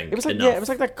don't think, it was like, enough. Yeah, it was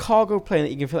like that cargo plane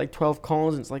that you can fit like 12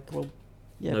 cars, and it's like, well...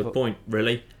 Yeah, no point,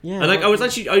 really. Yeah, and like I was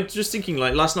just thinking,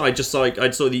 like last night, I saw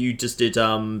that you just did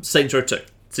Saints Row 2.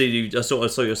 So I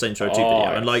saw your Saints Row 2 video,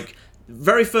 yes. and like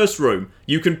very first room,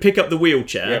 you can pick up the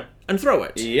wheelchair and throw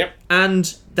it. Yep.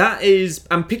 And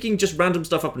picking just random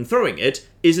stuff up and throwing it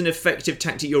is an effective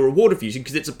tactic you're rewarded for using,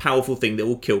 because it's a powerful thing that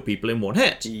will kill people in one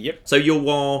hit. Yep. So you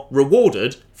are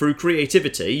rewarded through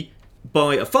creativity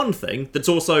by a fun thing that's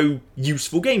also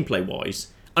useful gameplay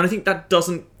wise. And I think that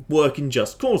doesn't work in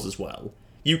Just Cause as well.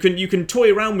 You can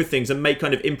toy around with things and make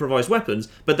kind of improvised weapons,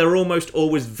 but they're almost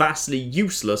always vastly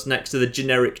useless next to the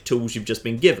generic tools you've just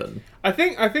been given. I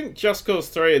think Just Cause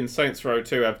 3 and Saints Row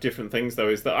 2 have different things, though,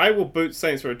 is that I will boot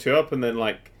Saints Row 2 up and then,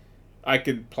 like, I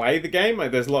can play the game. Like,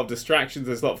 there's a lot of distractions,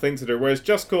 there's a lot of things to do, whereas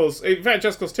Just Cause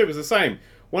 2 was the same.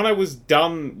 When I was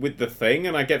done with the thing,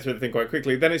 and I get through the thing quite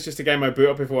quickly, then it's just a game I boot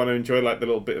up if I want to enjoy, like, the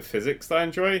little bit of physics that I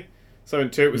enjoy. So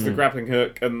in 2 it was the grappling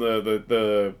hook and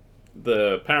the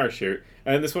parachute,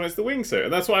 and this one is the wingsuit,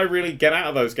 and that's what I really get out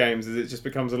of those games. Is it just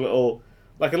becomes a little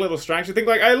distraction thing.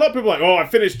 Like, a lot of people are like, oh, I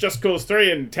finished Just Cause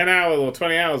 3 in 10 hours or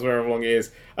 20 hours, wherever long it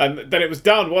is, and then it was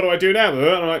done. What do I do now? And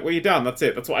I'm like, well, you're done. That's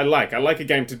it. That's what I like. I like a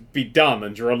game to be done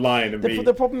and draw a line and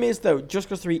the problem is, though, Just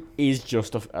Cause 3 is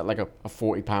just a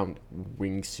 £40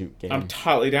 wingsuit game. I'm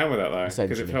totally down with that, though,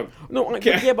 because it felt...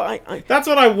 but that's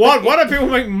what I want. Why don't people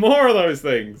make more of those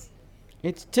things?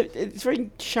 It's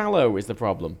very shallow is the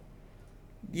problem.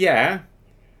 Yeah,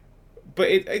 but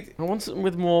I want something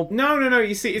with more. No.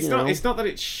 You see, it's not. It's not that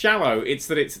it's shallow. It's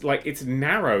that it's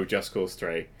narrow. Just Cause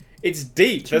 3. It's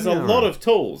deep. There's a lot of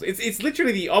tools. It's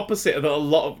literally the opposite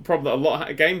of problem that a lot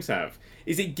of games have.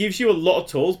 Is it gives you a lot of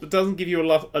tools, but doesn't give you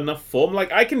enough form.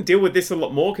 Like, I can deal with this a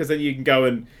lot more, because then you can go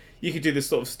and you can do this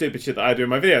sort of stupid shit that I do in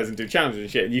my videos and do challenges and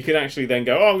shit. And you can actually then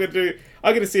go, oh,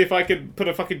 I'm gonna see if I can put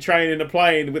a fucking train in a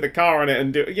plane with a car on it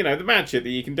and do, the mad shit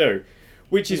that you can do.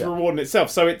 Which is rewarding itself.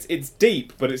 So it's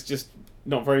deep, but it's just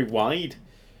not very wide.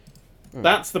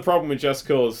 That's the problem with Just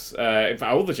Cause. In fact,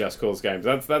 all the Just Cause games.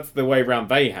 That's the way around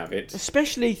they have it.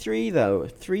 Especially 3, though.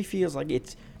 3 feels like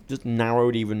it's just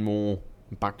narrowed even more,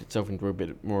 backed itself into a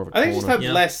bit more of a corner. I think it just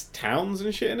had less towns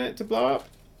and shit in it to blow up.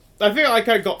 I feel like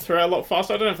I got through it a lot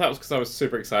faster. I don't know if that was because I was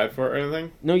super excited for it or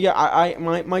anything. No, yeah,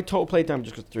 my total playtime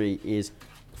Just Cause 3 is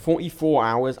 44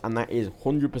 hours, and that is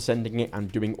 100%ing it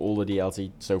and doing all the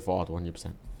DLC so far to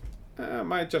 100%.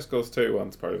 My Just Cause 2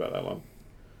 one's probably about that long.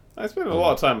 I spent a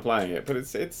lot of time playing it, but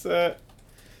it's yeah.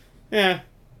 I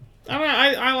don't know,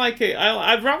 I like it.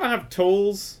 I'd rather have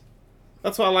tools.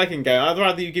 That's what I like in game. I'd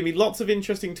rather you give me lots of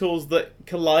interesting tools that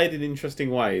collide in interesting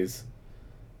ways.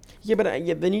 Yeah, but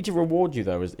they need to reward you,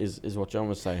 though, is what John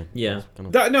was saying. Yeah.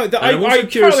 I'm also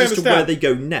curious as to where they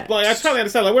go next. Like, I totally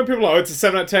understand. Like, when people are like, oh, it's a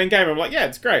 7 out of 10 game, I'm like, yeah,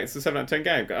 it's great. It's a 7 out of 10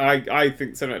 game. I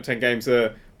think 7 out of 10 games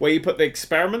are where you put the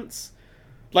experiments.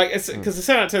 Like, because the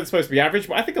 7 out of 10 is supposed to be average,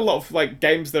 but I think a lot of like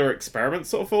games that are experiments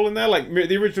sort of fall in there. Like,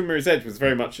 the original Mirror's Edge was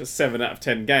very much a 7 out of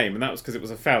 10 game, and that was because it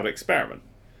was a failed experiment.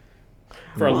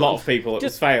 For a lot of people, it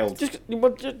was failed. Just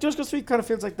because 3 kind of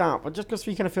feels like that, but Just because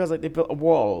 3 kind of feels like they built a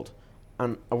world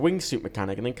and a wingsuit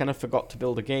mechanic, and then kind of forgot to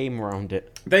build a game around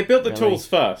it. They built the tools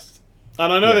first,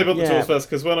 and I know they built the tools first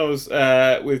because when I was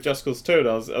with Just Cause 2, and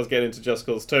I was getting into Just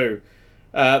Cause 2,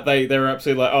 they were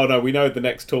absolutely like, oh no, we know the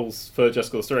next tools for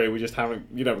Just Cause 3, we just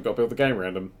haven't, we've got to build the game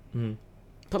around them. Mm.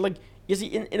 But like, you see,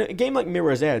 in a game like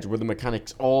Mirror's Edge, where the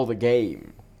mechanics are the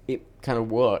game, it kind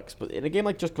of works. But in a game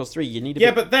like Just Cause 3, you need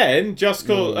to but then Just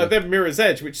Cause, then Mirror's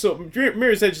Edge, which sort of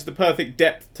Mirror's Edge is the perfect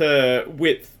depth to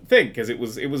width thing, because it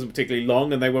wasn't particularly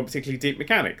long and they weren't particularly deep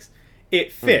mechanics.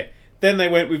 It fit. Then they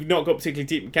went, we've not got particularly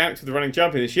deep mechanics with the running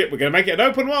jumping and shit, we're going to make it an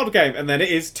open world game, and then it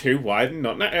is too wide and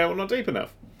not deep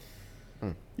enough.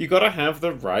 You got to have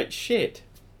the right shit.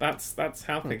 That's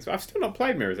how things. I've still not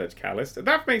played Mirror's Edge Catalyst.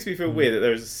 That makes me feel weird that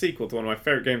there is a sequel to one of my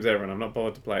favorite games ever, and I'm not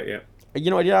bothered to play it yet. I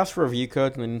did ask for a review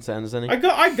code, and they didn't send us any. I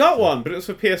got one, but it was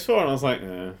for PS4, and I was like,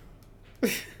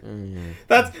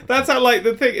 That's how, like,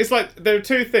 the thing. It's like there are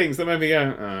two things that made me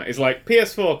go. It's like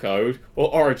PS4 code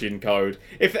or Origin code.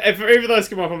 If either of those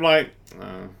come up, I'm like,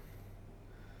 I'm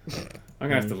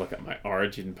gonna have to look at my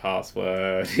Origin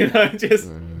password.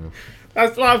 Just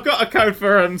that's like, I've got a code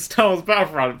for Star Wars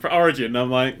Battlefront for Origin. And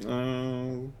I'm like,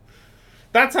 oh.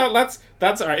 That's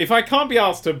alright. If I can't be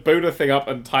asked to boot a thing up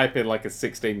and type in like a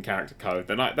 16 character code,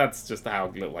 then that's just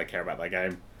how little I care about that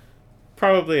game.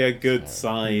 Probably a good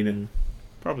sign.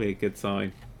 Probably a good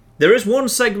sign. There is one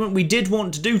segment we did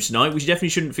want to do tonight, which you definitely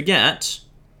shouldn't forget.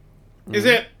 Is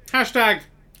it hashtag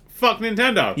fuck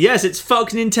Nintendo? Yes, it's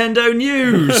fuck Nintendo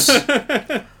news.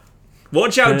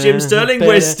 Watch out, Jim Sterling.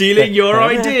 We're stealing your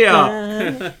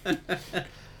idea.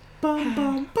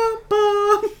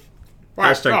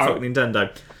 Hashtag fuck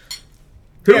Nintendo.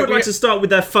 Who would like to start with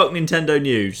their fuck Nintendo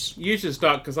news? You should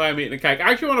start because I am eating a cake.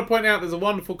 I actually want to point out there's a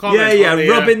wonderful comment.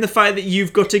 Rub in the fact that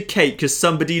you've got a cake because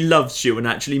somebody loves you and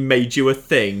actually made you a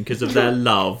thing because of their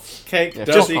love. Cake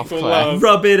does equal love.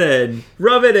 Rub it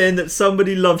in that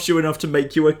somebody loves you enough to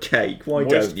make you a cake. Why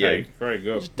don't you? Cake. Very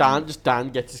good. Just Dan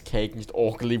gets his cake and just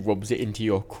awkwardly rubs it into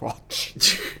your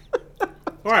crotch.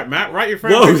 Alright, Matt, write your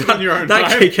friends on your own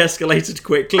that time. cake escalated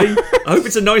quickly. I hope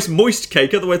it's a nice moist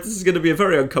cake, otherwise this is going to be a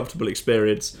very uncomfortable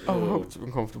experience. Oh, I hope it's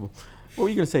uncomfortable. What were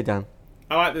you going to say, Dan?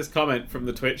 I like this comment from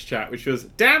the Twitch chat, which was,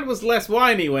 Dan was less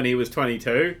whiny when he was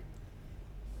 22.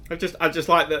 I just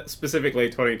like that specifically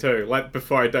 22. Like,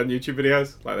 before I'd done YouTube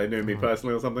videos. Like, they knew me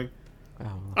personally or something.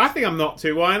 Oh. I think I'm not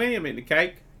too whiny. I'm eating the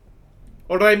cake.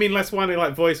 Or do I mean less whiny,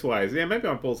 like, voice-wise? Yeah, maybe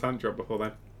my Paul's hand job before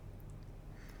then.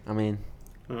 I mean...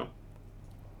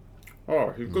 Oh,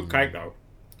 it's a good cake though,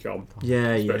 John.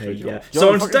 Yeah.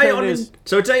 So today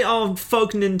on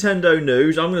Fuck Nintendo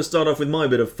News, I'm going to start off with my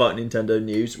bit of Fuck Nintendo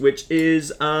News, which is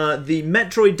the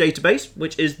Metroid database,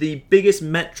 which is the biggest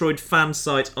Metroid fan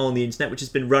site on the internet, which has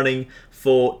been running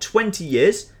for 20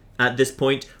 years. At this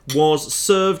point, was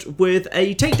served with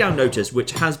a takedown notice,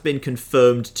 which has been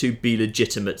confirmed to be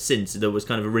legitimate since. There was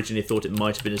kind of originally thought it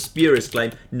might have been a spurious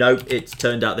claim. No, it's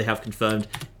turned out they have confirmed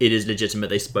it is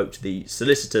legitimate. They spoke to the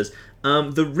solicitors.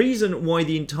 The reason why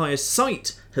the entire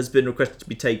site has been requested to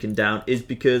be taken down is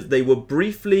because they were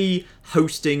briefly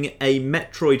hosting a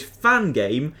Metroid fan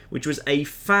game, which was a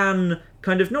fan...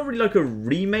 kind of not really like a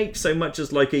remake so much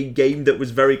as like a game that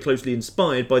was very closely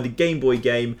inspired by the Game Boy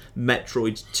game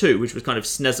Metroid 2, which was kind of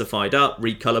SNESified up,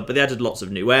 recolored, but they added lots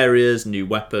of new areas, new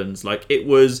weapons. Like, it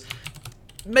was...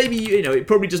 maybe, it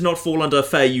probably does not fall under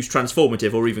fair use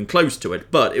transformative or even close to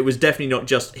it, but it was definitely not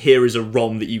just, here is a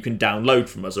ROM that you can download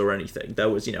from us or anything. There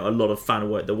was, a lot of fan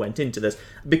work that went into this.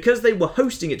 Because they were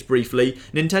hosting it briefly,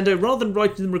 Nintendo, rather than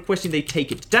writing them requesting they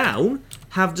take it down,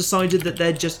 have decided that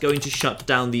they're just going to shut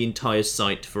down the entire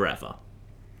site forever.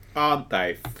 Aren't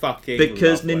they fucking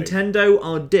Because lovely? Nintendo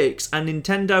are dicks, and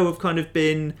Nintendo have kind of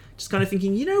been just kind of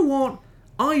thinking, you know what?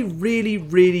 I really,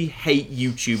 really hate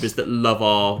YouTubers that love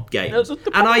our games. And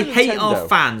I hate our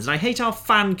fans, and I hate our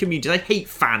fan community. I hate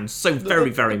fans so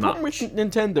very, very much. The problem with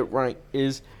Nintendo, right,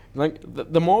 is like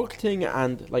the marketing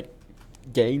and like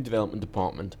game development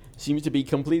department seems to be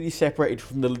completely separated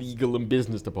from the legal and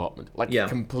business department. Like,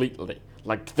 completely.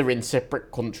 Like, they're in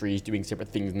separate countries doing separate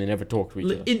things and they never talk to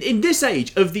each other. In this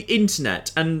age of the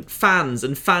internet and fans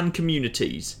and fan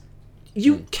communities,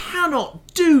 you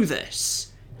cannot do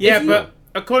this. Yeah, but...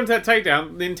 according to that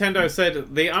takedown, Nintendo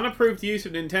said the unapproved use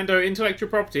of Nintendo intellectual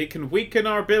property can weaken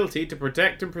our ability to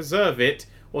protect and preserve it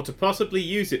or to possibly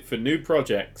use it for new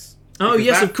projects. Oh,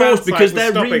 yes, of course, because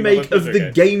their remake of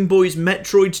the Game Boy's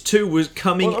Metroid 2 was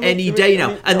coming any day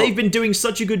now. And they've been doing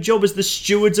such a good job as the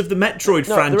stewards of the Metroid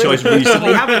franchise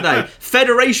recently, haven't they?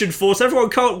 Federation Force, everyone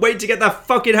can't wait to get their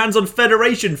fucking hands on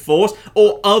Federation Force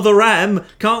or Other M.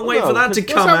 Can't wait for that to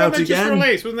come out again. Just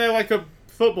released? Wasn't there like a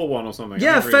football one or something?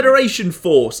 Yeah, Federation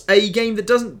Force, a game that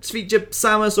doesn't feature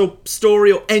Samus or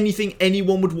story or anything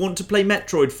anyone would want to play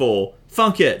Metroid for.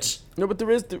 Fuck it. No, but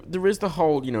there is the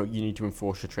whole, you need to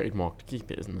enforce your trademark to keep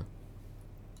it, isn't there?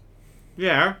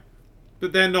 Yeah,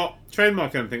 but they're not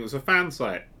trademarking anything. It was a fan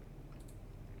site.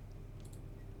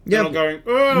 They're not going,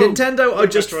 Nintendo are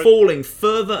just falling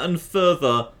further and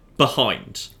further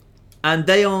behind. And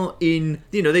they are in,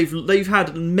 they've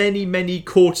had many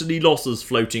quarterly losses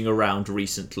floating around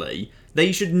recently.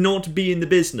 They should not be in the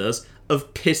business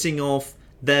of pissing off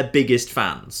their biggest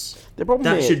fans.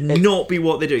 That should not be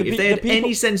what they're doing. If they had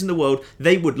any sense in the world,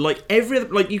 they would, like every other,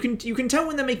 like you can tell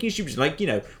when they're making stupid, like,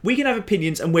 we can have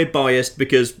opinions and we're biased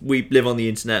because we live on the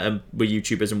internet and we're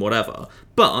YouTubers and whatever.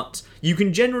 But you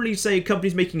can generally say a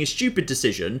company's making a stupid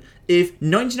decision if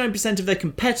 99% of their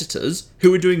competitors,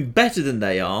 who are doing better than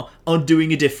they are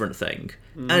doing a different thing.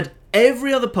 And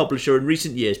Every other publisher in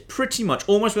recent years, pretty much,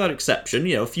 almost without exception,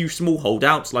 a few small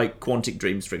holdouts like Quantic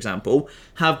Dreams, for example,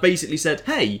 have basically said,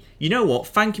 hey, you know what?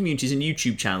 Fan communities and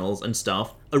YouTube channels and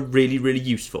stuff are really, really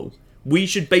useful. We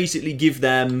should basically give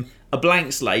them a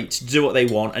blank slate to do what they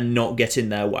want and not get in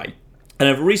their way. And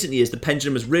over recent years, the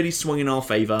pendulum has really swung in our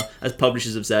favour as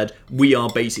publishers have said, we are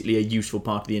basically a useful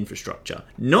part of the infrastructure.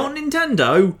 Not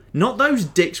Nintendo, not those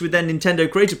dicks with their Nintendo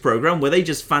Creator Program where they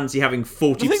just fancy having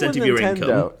 40% of your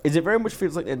income. Is it very much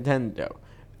feels like Nintendo?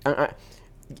 I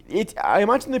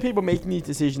imagine the people making these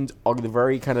decisions are the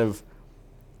very kind of,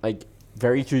 like,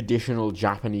 very traditional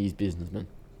Japanese businessmen.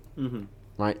 Mm-hmm.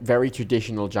 Right? Very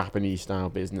traditional Japanese style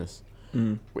business.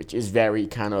 Which is very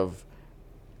kind of...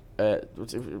 I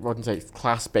wouldn't say it's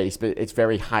class-based, but it's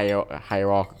very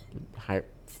hierarchical.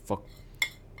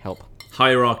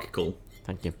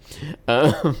 Thank you.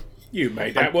 You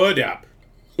made that word up.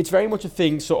 It's very much a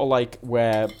thing sort of like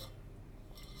where,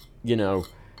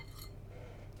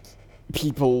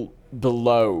 people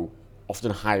below,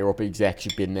 often higher up execs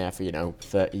who've been there for,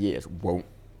 30 years, won't,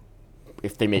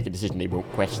 if they make a decision, they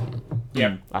won't question them.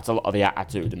 Yeah. That's a lot of the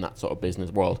attitude in that sort of business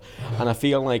world. And I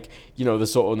feel like, the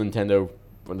sort of Nintendo...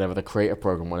 whatever, the creator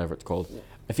program, whatever it's called.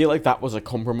 I feel like that was a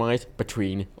compromise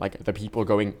between, like, the people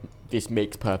going, this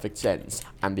makes perfect sense,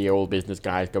 and the old business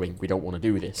guys going, we don't want to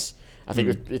do this. I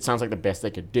think it sounds like the best they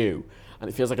could do. And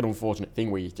it feels like an unfortunate thing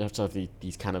where you just have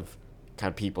these kind of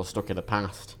people stuck in the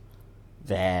past.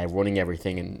 They're running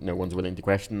everything and no one's willing to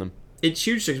question them. It's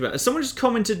huge to about. Someone just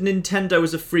commented Nintendo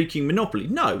is a freaking monopoly.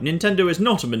 No, Nintendo is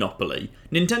not a monopoly.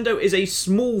 Nintendo is a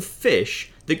small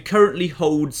fish that currently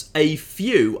holds a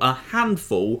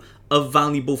handful of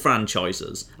valuable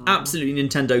franchises. Absolutely,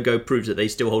 Nintendo Go proves that they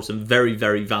still hold some very,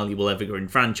 very valuable evergreen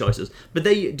franchises, but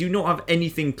they do not have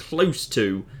anything close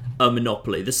to a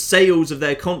monopoly. The sales of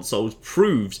their consoles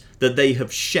proves that they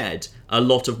have shed a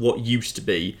lot of what used to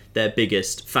be their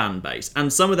biggest fan base.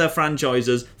 And some of their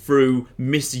franchises, through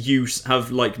misuse,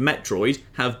 like Metroid,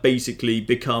 have basically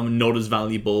become not as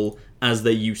valuable as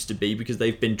they used to be because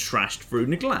they've been trashed through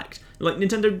neglect. Like,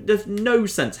 Nintendo does no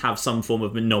sense have some form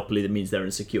of monopoly that means they're in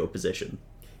a secure position.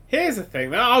 Here's the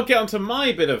thing, though. I'll get onto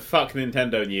my bit of fuck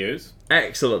Nintendo news.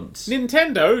 Excellent.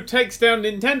 Nintendo takes down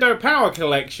Nintendo Power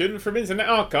Collection from Internet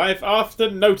Archive after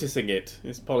noticing it.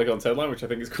 It's Polygon's headline, which I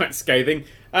think is quite scathing.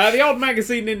 The old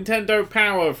magazine Nintendo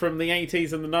Power from the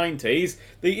 80s and the 90s,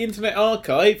 the Internet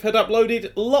Archive had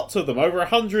uploaded lots of them, over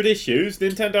 100 issues.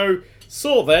 Nintendo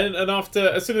saw then, and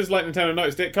as soon as Nintendo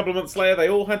noticed it, a couple of months later, they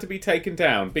all had to be taken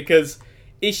down because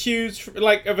issues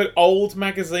of an old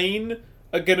magazine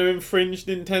are going to infringe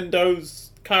Nintendo's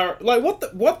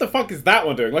what the fuck is that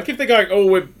one doing? Like, if they're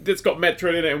going, it's got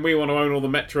Metroid in it and we want to own all the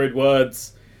Metroid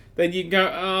words, then you can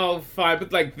go, oh, fine.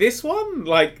 But, this one?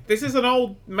 This is an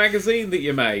old magazine that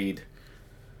you made.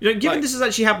 Given this has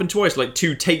actually happened twice, 2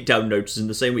 takedown notices in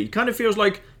the same week, it kind of feels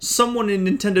like someone in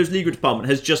Nintendo's legal department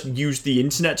has just used the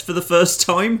internet for the first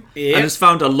time and has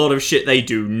found a lot of shit they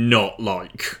do not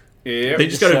like. Yep. They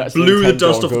just kind of blew the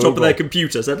dust off the top of their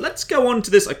computer, said, let's go on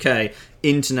to this. Okay,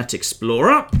 Internet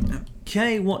Explorer.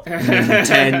 Okay, what?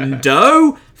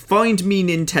 Nintendo? Find me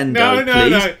Nintendo, please.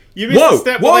 No. You missed the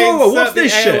step where they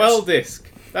insert the AOL disc.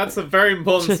 That's a very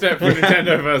important step for a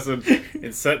Nintendo person.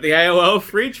 Insert the AOL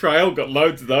free trial. Got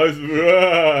loads of those.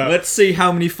 Let's see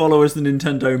how many followers the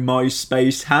Nintendo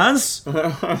MySpace has.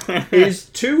 Is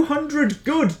 200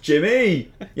 good,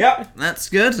 Jimmy? Yep, that's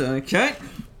good. Okay.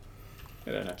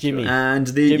 Jimmy. And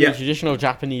traditional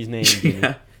Japanese name. Jimmy.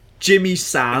 Yeah.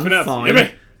 Jimmy-san, fine.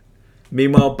 Jimmy.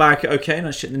 Meanwhile, back... Okay,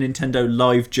 let's check the Nintendo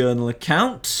Live Journal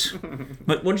account.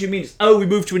 What do you mean? We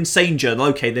moved to Insane Journal.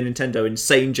 Okay, the Nintendo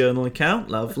Insane Journal account.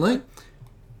 Lovely.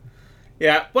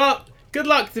 Yeah, well, good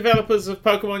luck, developers of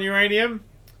Pokemon Uranium,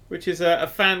 which is a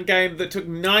fan game that took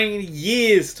 9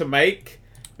 years to make,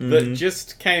 that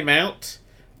just came out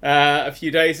a few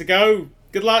days ago.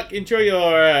 Good luck. Enjoy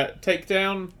your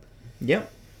takedown. Yep.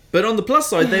 But on the plus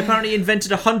side, they apparently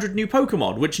invented 100 new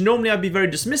Pokemon, which normally I'd be very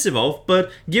dismissive of, but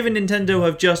given Nintendo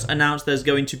have just announced there's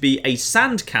going to be a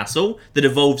sand castle that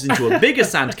evolves into a bigger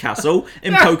sand castle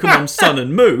in Pokemon Sun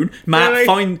and Moon, Matt,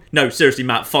 seriously,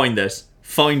 Matt, find this.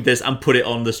 Find this and put it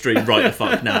on the stream right the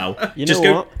fuck now. You know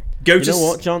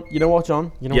what,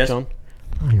 John?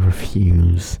 I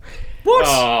refuse. What?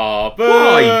 Oh, boo!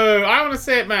 Why? I want to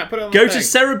see it, Matt. Put it on Go the to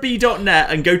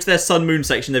cerebi.net and go to their Sun Moon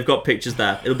section. They've got pictures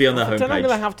there. It'll be on their homepage. I'm going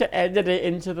to have to edit it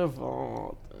into the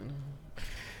VOD.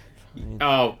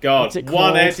 Oh, God.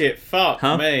 One edit. Fuck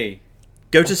me.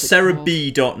 Go to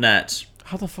cerebi.net.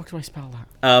 How the fuck do I spell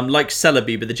that? Like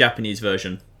Celebi, but the Japanese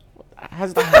version.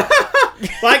 How's that?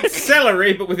 Like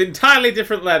celery, but with entirely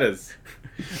different letters.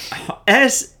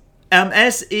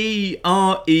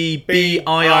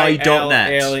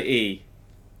 SEREBII.net.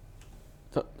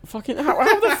 Fucking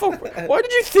how the fuck? Why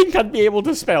did you think I'd be able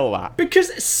to spell that?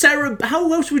 Because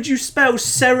how else would you spell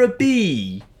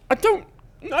Cerebi? I didn't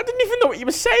even know what you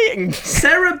were saying.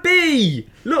 Cerebi!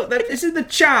 Look, it's in the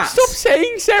chat. Stop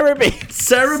saying Cerebi.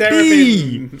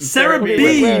 Cerebi!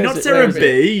 Cerebi, not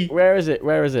Cerebi. Where is it?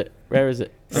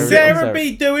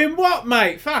 Cerebi doing what,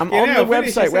 mate? I'm on the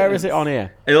website. Where is it on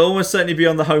here? It'll almost certainly be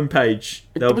on the homepage.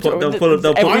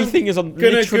 Everything is on.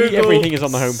 Literally everything is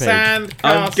on the homepage.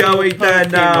 I'm going there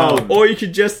now. Or you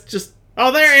could just.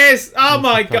 Oh, there it is! Oh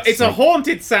my god, it's a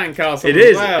haunted sandcastle. It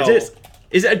is. It is.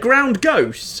 Is it a ground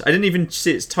ghost? I didn't even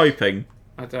see its typing.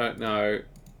 I don't know.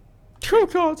 Oh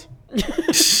god.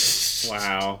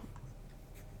 Wow.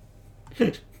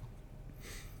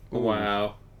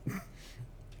 Wow.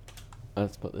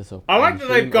 Let's put this up. I like that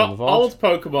they've got old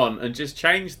Pokemon and just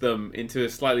changed them into a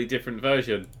slightly different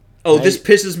version. Oh, this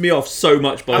pisses me off so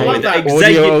much, by the way. That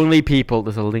audio only people,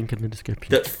 there's a link in the description.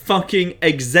 That fucking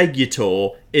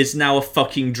Exeggutor is now a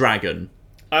fucking dragon.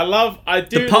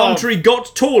 The palm tree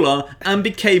got taller and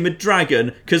became a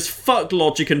dragon because fuck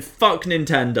logic and fuck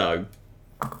Nintendo.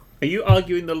 Are you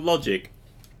arguing the logic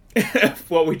of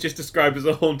what we just described as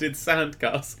a haunted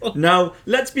sandcastle? No,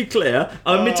 let's be clear.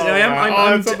 I'm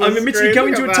admittedly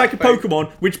going to attack a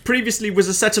Pokemon which previously was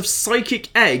a set of psychic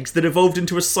eggs that evolved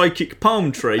into a psychic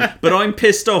palm tree, but I'm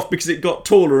pissed off because it got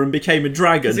taller and became a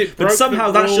dragon. But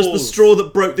somehow that's just the straw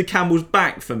that broke the camel's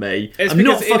back for me. I'm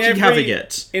not fucking having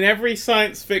it. In every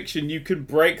science fiction, you can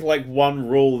break like one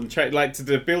rule and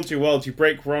to build your world, you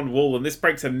break one rule, and this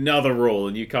breaks another rule,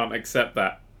 and you can't accept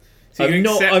that. So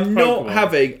I'm not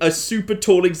having a super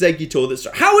tall Exeggutor that's...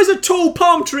 How is a tall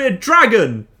palm tree a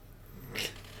dragon?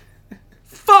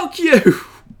 Fuck you!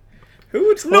 Who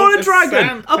would not a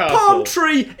dragon! A palm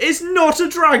tree is not a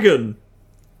dragon!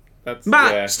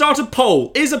 Matt, start a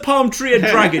poll. Is a palm tree a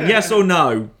dragon, yes or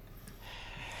no?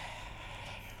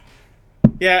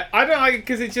 Yeah, I don't like it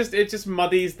because it just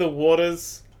muddies the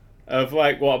waters of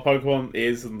like what a Pokemon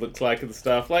is and looks like and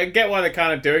stuff. Like, I get why they're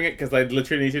kind of doing it because they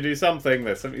literally need to do something.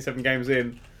 They're 77 games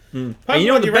in. And you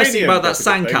know what the best thing about that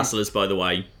sandcastle is, by the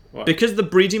way? What? Because the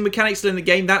breeding mechanics are in the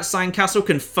game, that sandcastle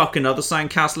can fuck another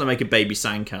sandcastle and make a baby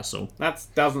sandcastle. That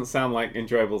doesn't sound like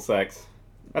enjoyable sex.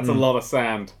 That's a lot of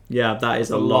sand. Yeah, that is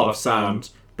a lot of sand.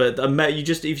 But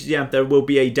there will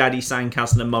be a daddy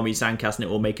sandcastle and a mummy sandcastle, and it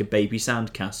will make a baby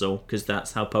sandcastle because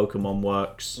that's how Pokemon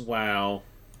works. Wow.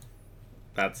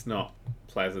 That's not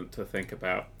pleasant to think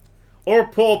about. Or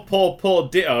poor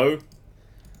Ditto.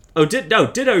 Oh,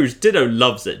 Ditto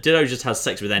loves it. Ditto just has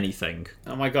sex with anything.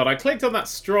 Oh my god, I clicked on that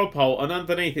straw poll, and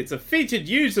underneath it's a featured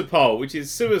user poll, which is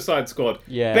Suicide Squad.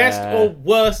 Yeah. Best or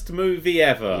worst movie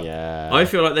ever? Yeah. I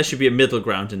feel like there should be a middle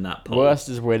ground in that poll. Worst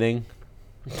is winning.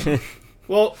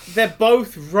 Well, they're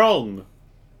both wrong.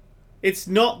 It's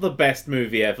not the best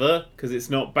movie ever, because it's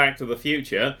not Back to the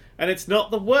Future, and it's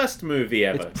not the worst movie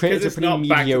ever, because it's not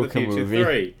Back to the Future movie.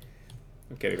 3.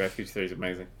 I'm kidding, Back to the Future 3 is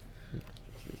amazing.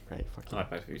 It's great, fuck you. I like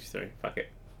Back to the Future 3, fuck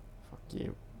it. Fuck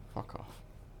you. Fuck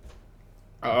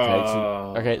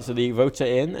off. Okay, so the votes are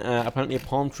in. Apparently a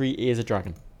palm tree is a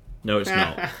dragon. No, it's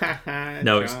not.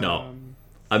 No, it's not.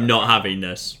 I'm not having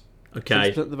this.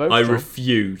 Okay? Vote, I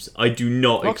refuse. I do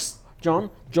not... John,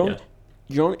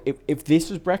 if this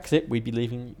was Brexit, we'd be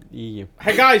leaving the EU.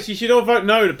 Hey guys, you should all vote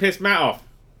no to piss Matt off.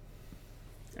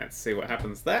 Let's see what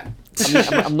happens there.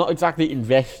 I'm not exactly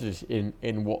invested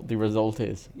in what the result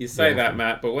is. You say that,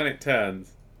 Matt, but when it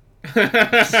turns...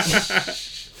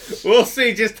 we'll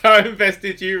see just how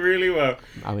invested you really were.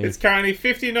 I mean, it's currently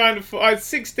 60 to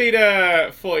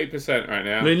 40% right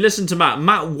now. I mean, listen to Matt.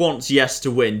 Matt wants yes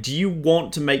to win. Do you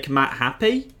want to make Matt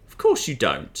happy? Of course you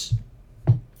don't.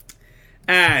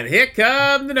 And here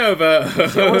come the Nova.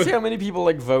 So I want to see how many people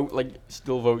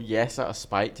still vote yes out of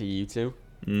spite to you two.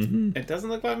 Mm-hmm. It doesn't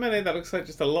look like many. That looks like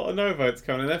just a lot of no votes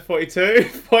coming in there. 42,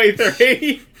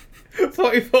 43,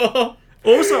 44.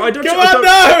 Also, I don't... Come on,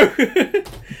 no!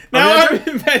 Now I'm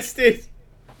invested.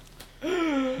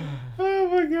 Oh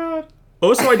my god.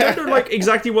 Also, I don't know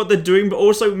exactly what they're doing, but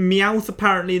also Meowth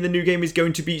apparently in the new game is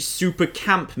going to be Super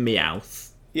Camp Meowth.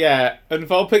 Yeah, and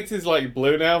Vulpix is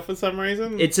blue now for some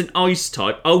reason. It's an ice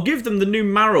type. I'll give them the new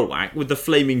Marowak with the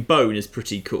flaming bone is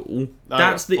pretty cool.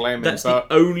 That's the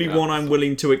only one I'm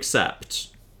willing to accept.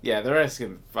 Yeah, the rest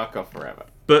can fuck off forever.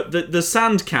 But the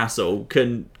Sandcastle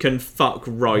can fuck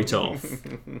right off.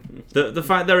 The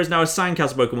fact there is now a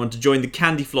Sandcastle Pokemon to join the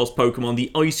Candy Floss Pokemon,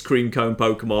 the Ice Cream Cone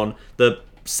Pokemon, the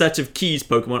Set of Keys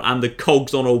Pokemon, and the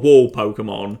Cogs on a Wall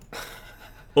Pokemon.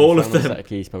 All of them. Set of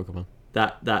Keys Pokemon.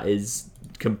 That is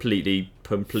completely.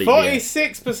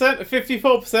 46% to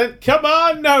 54%. Come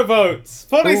on, no votes.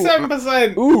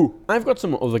 47%. Ooh, I've got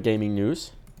some other gaming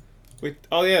news.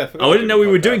 Oh yeah. I didn't know we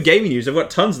were doing gaming news. I've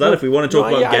got tons of that if we want to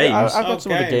talk about games. I've got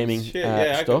some other gaming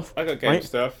stuff. I got game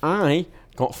stuff. I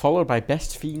got followed by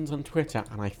Best Fiends on Twitter,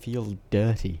 and I feel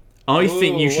dirty. I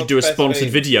think you should do a sponsored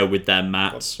video with them,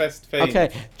 Matt. What's Best Fiends?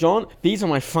 Okay, John, these are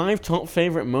my 5 top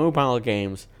favourite mobile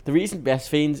games. The reason Best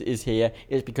Fiends is here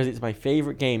is because it's my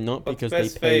favourite game, not because they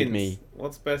paid me.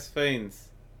 What's Best Fiends?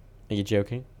 Are you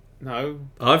joking? No.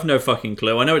 I've no fucking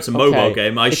clue. I know it's a mobile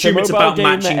game. I assume it's about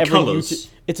matching colours.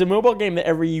 It's a mobile game that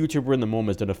every YouTuber in the mom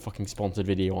has done a fucking sponsored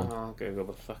video on. Oh, I'll Google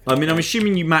the fucking I mean, I'm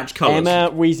assuming you match colours. Emma,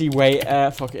 Wheezy,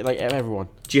 fuck it, like everyone.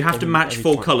 Do you have to match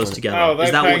 4 colours together? Oh,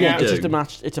 is that what you do? It's just a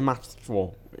match. It's a match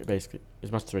 4, basically.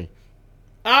 It's match 3.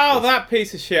 Oh, that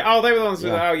piece of shit. Oh, they were the ones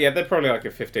with... Oh, yeah, they're probably like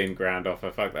a 15 grand offer.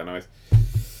 Fuck that noise.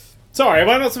 Sorry, am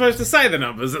I not supposed to say the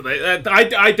numbers?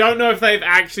 I don't know if they've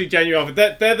actually genuinely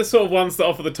offered. They're the sort of ones that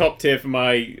offer the top tier for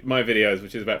my videos,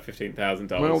 which is about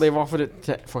 $15,000. Well, they've offered it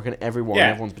to fucking everyone. Yeah.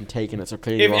 Everyone's been taking it, so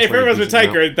clearly... If everyone's been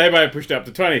taking it, they may have pushed it up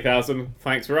to 20,000.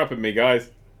 Thanks for upping me, guys.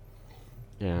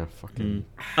 Yeah, fucking...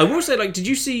 I will say, like, did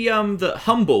you see that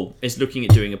Humble is looking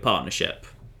at doing a partnership?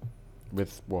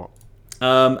 With what?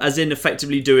 As in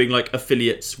effectively doing, like,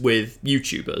 affiliates with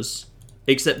YouTubers.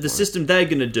 Except the system they're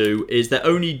going to do is they're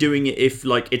only doing it if,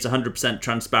 like, it's 100%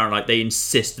 transparent. Like, they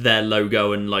insist their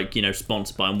logo and, like, you know,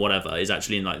 sponsored by and whatever is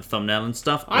actually in, like, the thumbnail and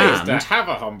stuff. I used to have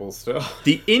a Humble store.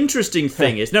 The interesting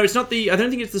thing is... No, it's not the... I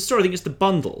don't think it's the store. I think it's the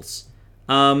bundles.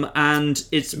 And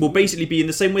will basically be in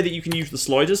the same way that you can use the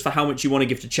sliders for how much you want to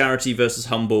give to charity versus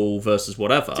Humble versus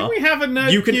whatever. Do we have a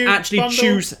Nerd You can Cube actually bundle?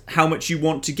 choose how much you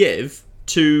want to give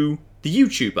to the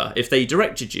YouTuber if they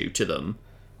directed you to them.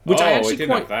 Which I actually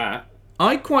didn't have that.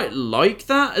 I quite like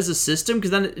that as a system, because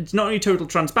then it's not only total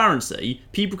transparency,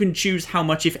 people can choose how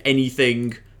much, if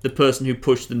anything, the person who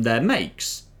pushed them there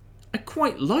makes. I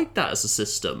quite like that as a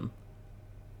system.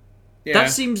 Yeah. That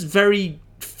seems very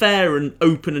fair and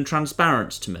open and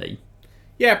transparent to me.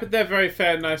 Yeah, but they're very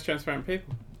fair, nice, transparent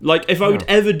people. Like, if I would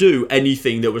ever do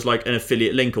anything that was like an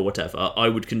affiliate link or whatever, I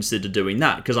would consider doing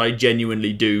that, because I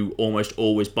genuinely do almost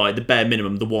always buy the bare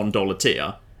minimum, the $1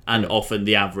 tier, and often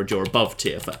the average or above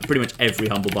tier for pretty much every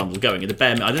Humble bundle going. I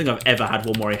don't think I've ever had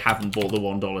one where I haven't bought the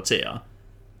 $1 tier. I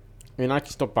mean, I can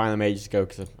stop buying them ages ago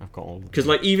because I've got all of them. Because,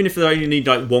 like, even if I only need,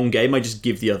 like, one game, I just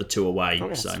give the other 2 away.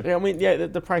 Okay. So. Yeah, I mean, yeah,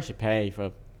 the price you pay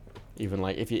for even,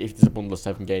 like, if there's a bundle of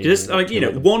 7 games. Just, like, you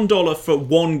know, $1 for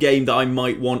one game that I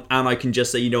might want, and I can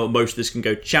just say, you know what, most of this can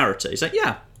go to charity. It's like,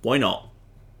 yeah, why not?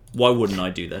 Why wouldn't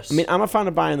I do this? I mean, I'm a fan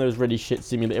of buying those really shit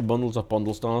simulator bundles off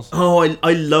Bundle Stars. Oh,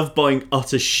 I love buying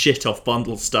utter shit off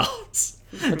Bundle Stars.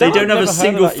 They don't have a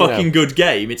single fucking good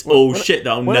game. It's all shit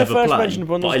that I'll never play.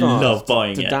 But I love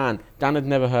buying it. Dan had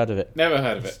never heard of it. Never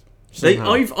heard of it.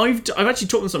 I've actually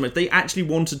taught them something. They actually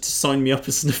wanted to sign me up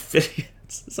as an affiliate.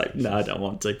 It's like, no, I don't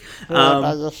want to. But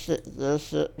I love...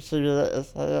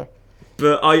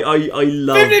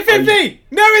 50-50!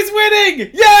 No, it's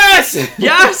winning! Yes!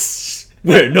 Yes!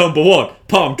 We're number 1.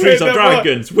 Palm trees are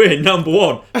dragons. We're number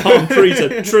 1. Palm trees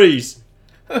are trees.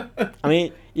 I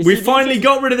mean... We finally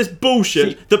got rid of this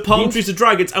bullshit that palm trees are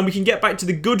dragons, and we can get back to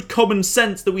the good common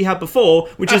sense that we had before,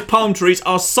 which is palm trees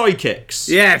are psychics.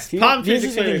 Yes, palm trees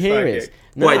are psychics.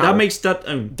 Wait, that makes that...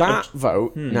 that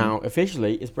vote now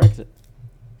officially is Brexit.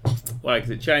 Why?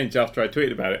 Because it changed after I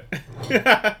tweeted about it.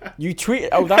 You tweeted...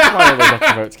 Oh, that's why all those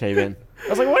extra votes came in. I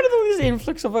was like, why did all these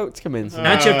influx of votes come in?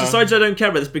 Actually, I've decided I don't care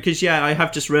about this because, yeah, I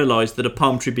have just realised that a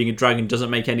palm tree being a dragon doesn't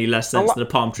make any less sense than a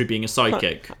palm tree being a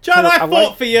psychic. John, I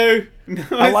fought for you.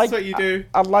 That's what you do.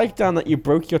 I like, Dan, that you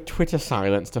broke your Twitter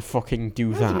silence to fucking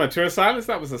do that. That wasn't my Twitter silence.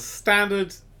 That was a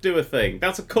standard do-a thing.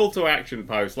 That's a call to action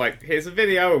post. Like, here's a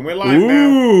video and we're live now.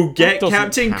 Ooh, get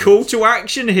Captain Call to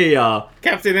Action here.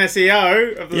 Captain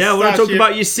SEO of the I want to talk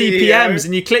about your CPMs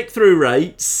and your click-through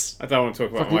rates. I don't want to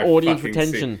talk about fucking my audience fucking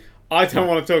retention. I don't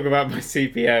want to talk about my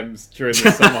CPMs during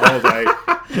the summer holiday.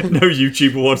 No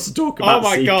YouTuber wants to talk about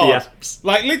CPMs. God.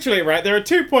 Like, literally, right, there are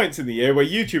 2 points in the year where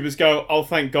YouTubers go, oh,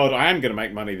 thank God, I am going to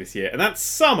make money this year. And that's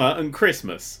summer and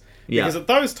Christmas. Yeah. Because at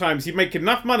those times, you make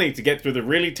enough money to get through the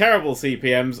really terrible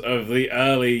CPMs of the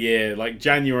early year, like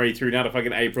January through now to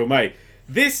fucking April, May.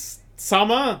 This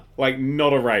summer, like,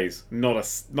 not a raise. Not a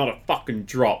fucking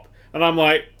drop. And I'm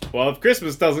like, well, if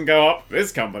Christmas doesn't go up,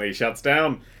 this company shuts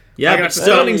down. Yeah, but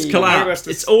Sterling's collapsed.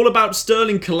 It's all about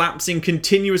Sterling collapsing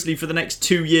continuously for the next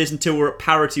 2 years until we're at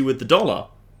parity with the dollar.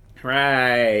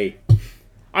 Hooray. I'm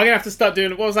going to have to start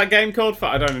doing... What was that game called?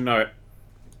 I don't even know it.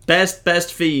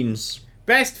 Best Fiends.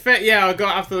 Yeah, I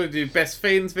got after to do Best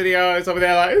Fiends videos. I'll be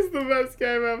there like, it's the best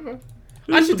game ever.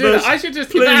 I should do that. I should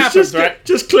just, if that happens, right?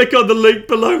 Just click on the link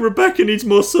below. Rebecca needs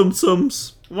more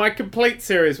sums. My complete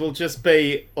series will just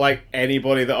be like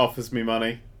anybody that offers me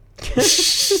money.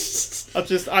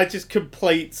 I just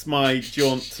complete my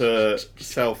jaunt to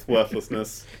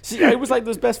self-worthlessness. See, I was like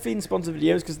those Best Fiends sponsored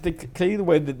videos because clearly the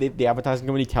way that the advertising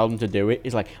company tell them to do it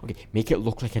is like, okay, make it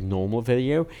look like a normal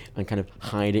video and kind of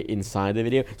hide it inside the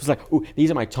video. So it's like, oh, these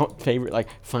are my top favorite like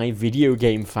 5 video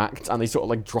game facts, and they sort of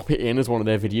like drop it in as one of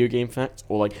their video game facts,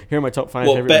 or like, here are my top 5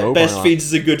 favorite mobile Best Fiends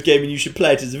is a good game and you should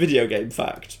play it as a video game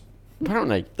fact.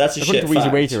 Apparently, that's a shit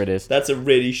fact. Waiter it is. That's a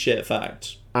really shit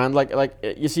fact. And like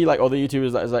you see like other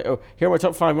YouTubers that is like, oh, here are my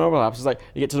top 5 mobile apps. It's like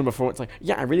you get to number 4. It's like,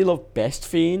 yeah, I really love Best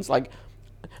Fiends. Like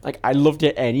I loved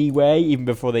it anyway, even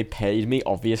before they paid me.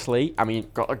 Obviously, I mean,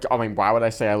 why would I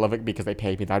say I love it because they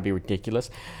paid me? That'd be ridiculous,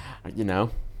 you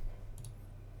know.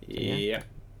 Yeah.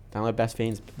 Download Best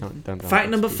Fiends. Don't fact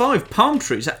number 5: palm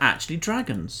trees are actually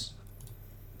dragons.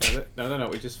 No.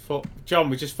 We just fought, John.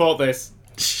 We just fought this.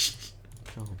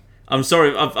 I'm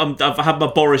sorry, I've had my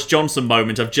Boris Johnson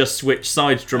moment. I've just switched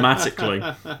sides dramatically.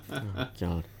 Oh,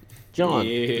 God. John,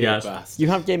 yes. You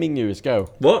have gaming news. Go.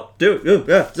 What?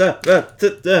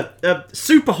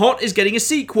 Super Hot is getting a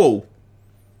sequel.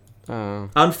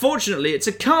 Unfortunately, it's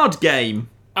a card game.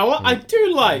 I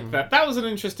do like that. That was an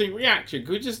interesting reaction.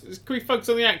 Can we focus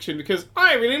on the action? Because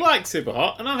I really like Super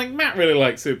Hot, and I think Matt really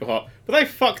likes Super Hot, but they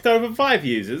fucked over Vive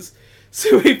users,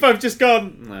 so we've both just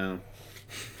gone, no.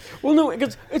 Well, no,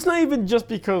 because it's not even just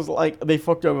because like they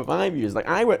fucked over Vive users. Like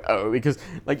I went, because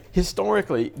like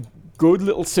historically, good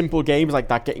little simple games like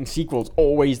that getting sequels,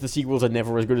 always the sequels are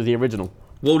never as good as the original.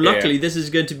 Well, luckily this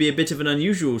is going to be a bit of an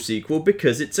unusual sequel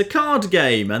because it's a card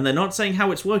game, and they're not saying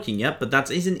how it's working yet, but that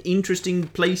is an interesting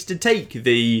place to take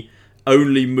the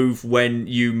only move when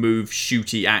you move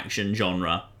shooty action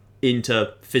genre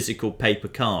into physical paper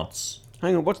cards.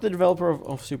 Hang on, what's the developer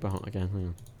of Super Hot again? Hang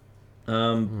on.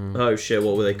 Oh shit,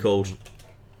 what were they called?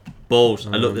 Balls,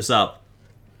 I looked this up.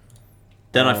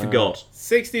 Then I forgot.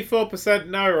 64%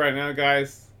 no right now,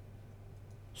 guys.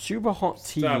 Super Hot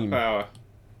Team. Star power.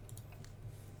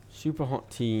 Super Hot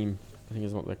Team, I think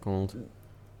is what they're called.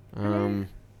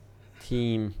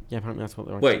 Team, yeah, apparently that's what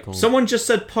they're actually called. Wait, someone just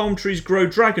said palm trees grow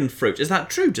dragon fruit. Is that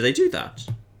true? Do they do that?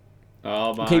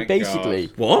 Oh my okay, basically,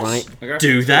 God. What? Right?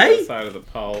 Do they? Side of the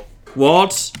pole.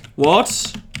 What?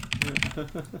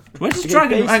 Where does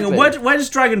hang on, where does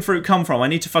dragon fruit come from? I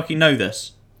need to fucking know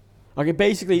this. Okay,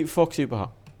 basically, fuck Super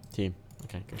Hot Team.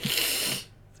 Okay, good.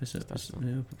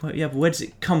 Yeah, but where does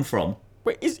it come from?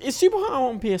 Wait, is Super Hot out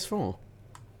on PS4?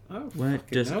 Oh, where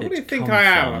does what it do you think come I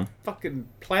am? from? A fucking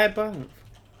player both.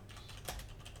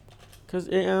 Because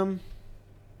it,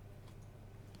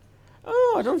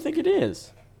 oh, I don't think it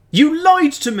is. You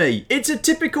lied to me! It's a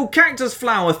typical cactus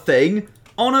flower thing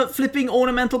on a flipping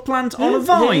ornamental plant on a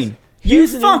vine. You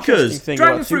fuckers!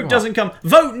 Dragon fruit doesn't come.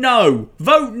 Vote no!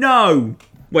 Vote no!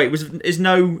 Wait, is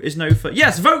no for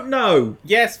yes? Vote no!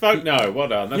 Yes, vote no. Well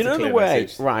done. That's you know a clear the way,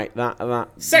 message. right? That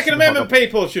Second Amendment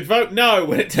people should vote no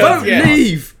when it turns vote yes.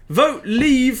 leave. Vote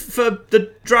leave for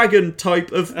the dragon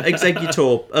type of executor,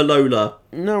 Alola.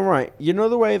 No, right. You know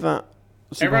the way that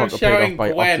Super Hot Everyone's got paid showing off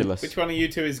by Gwen. Oculus. Which one of you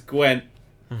two is Gwen?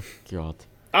 Oh, God.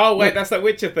 Oh wait, that's that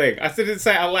Witcher thing. I still didn't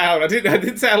say it out loud. I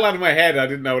didn't say it out loud in my head. I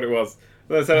didn't know what it was.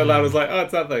 But I said it out loud. I was like, oh,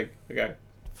 it's that thing. Okay.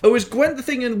 Oh, is Gwent the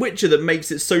thing in Witcher that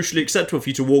makes it socially acceptable for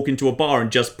you to walk into a bar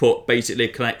and just put basically a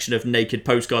collection of naked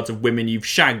postcards of women you've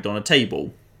shagged on a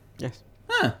table? Yes.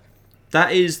 Huh.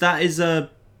 That is a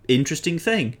interesting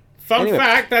thing. Fun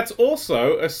fact, that's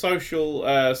also a social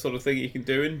sort of thing you can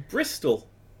do in Bristol.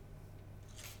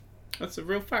 That's a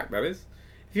real fact, that is.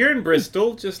 If you're in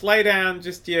Bristol, just lay down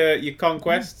just your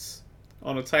conquests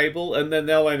on a table, and then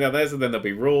they'll lay down theirs, and then there'll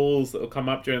be rules that'll come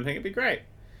up during the thing. It'd be great.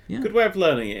 Yeah. Good way of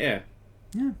learning it, yeah.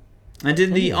 Yeah. And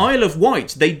in the Isle of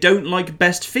Wight, they don't like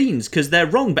Best Fiends because they're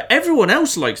wrong, but everyone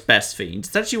else likes Best Fiends.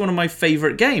 It's actually one of my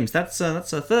favourite games. That's a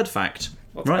third fact.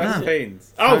 What's right Best there.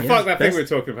 Fiends? Oh, fuck that thing we were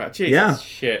talking about. Jesus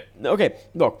shit. Okay,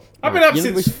 look. I've been up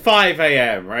since 5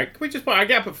 a.m., right? Can we just... I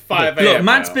get up at 5 a.m. Look,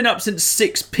 Matt's been up since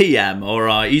 6 p.m.,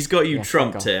 alright? He's got you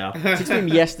trumped here. 6 p.m.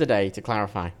 yesterday, to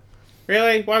clarify.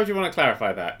 Really? Why would you want to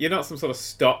clarify that? You're not some sort of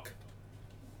stock.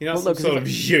 You're not some sort of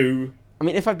you. I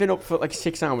mean, if I've been up for like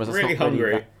 6 hours, I'm really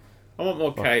hungry. I want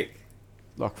more cake.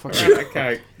 Look, fuck you.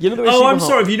 Cake. I'm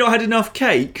sorry, have you not had enough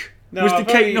cake? No, was the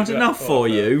cake not enough for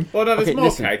you? Well, no, there's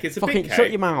more cake. It's a big cake. Shut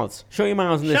your mouths. Shut your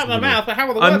mouths and listen. Shut my mouth, but how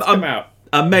will the words come out?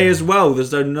 I may as well.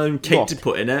 There's no cake to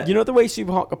put in it. You know the way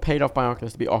Super Hot got paid off by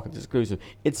Oculus to be Oculus exclusive?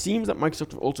 It seems that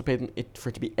Microsoft have also paid it for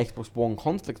it to be Xbox One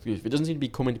console exclusive. It doesn't seem to be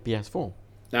coming to PS4.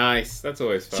 Nice. That's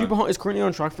always fun. Super Hot is currently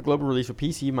on track for global release for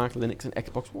PC, Mac, Linux, and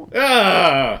Xbox One.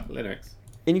 Linux.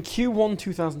 in Q1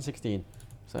 2016.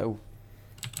 So,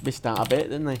 missed out a bit,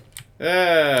 didn't they?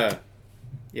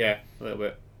 Yeah, a little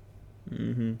bit.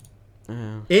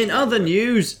 In other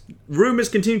news, rumours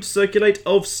continue to circulate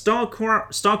of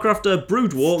StarCraft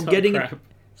Brood War getting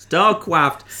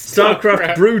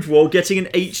StarCraft Brood War getting an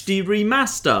HD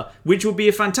remaster, which will be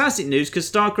a fantastic news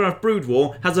because StarCraft Brood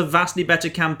War has a vastly better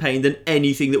campaign than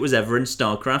anything that was ever in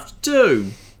StarCraft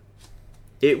 2.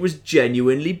 It was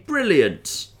genuinely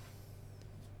brilliant.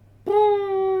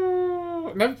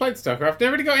 Never played StarCraft.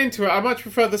 Never really got into it. I much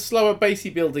prefer the slower,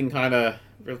 basey building kind of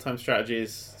real-time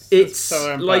strategies. It's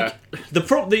so like the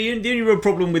only real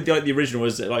problem with the original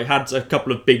was it had a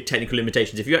couple of big technical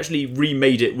limitations. If you actually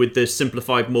remade it with the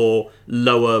simplified, more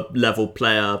lower level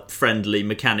player friendly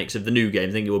mechanics of the new game,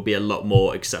 I think it would be a lot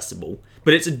more accessible.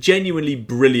 But it's a genuinely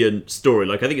brilliant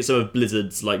story. I think it's some of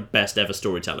Blizzard's best ever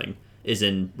storytelling is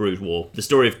in Brood War. The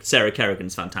story of Sarah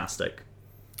Kerrigan's fantastic.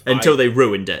 Until they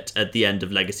ruined it at the end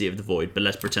of Legacy of the Void, but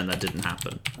let's pretend that didn't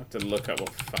happen. I have to look up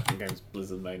what fucking games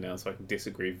Blizzard made now so I can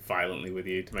disagree violently with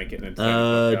you to make it an entertaining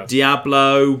podcast.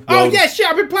 Diablo. Oh yeah, shit,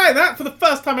 I've been playing that for the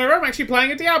first time ever. I'm actually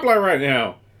playing a Diablo right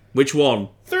now. Which one?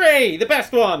 3, the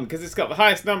best one, because it's got the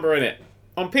highest number in it.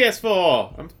 On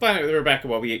PS4. I'm playing it with Rebecca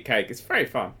while we eat cake. It's very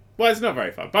fun. Well, it's not very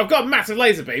fun, but I've got a massive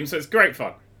laser beam, so it's great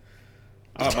fun.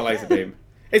 I like my laser beam.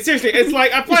 It's seriously, it's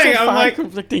like, I'm playing it, I'm like...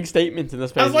 conflicting statements in the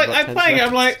space. I was like, I'm playing it,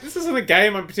 I'm like, this isn't a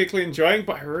game I'm particularly enjoying,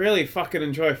 but I really fucking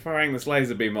enjoy firing this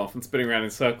laser beam off and spinning around in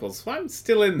circles, so I'm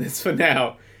still in this for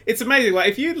now. It's amazing,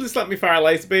 if you just let me fire a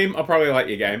laser beam, I'll probably like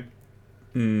your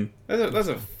game. That's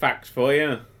a fact for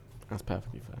you. That's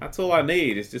perfectly fair. That's all I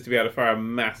need, is just to be able to fire a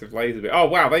massive laser beam. Oh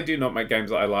wow, they do not make games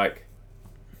that I like.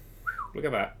 Look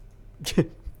at that.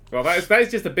 Well, that is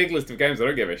just a big list of games I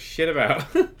don't give a shit about.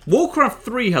 Warcraft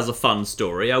 3 has a fun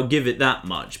story, I'll give it that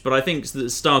much, but I think that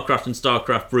StarCraft and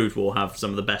StarCraft Brood War have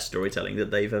some of the best storytelling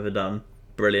that they've ever done.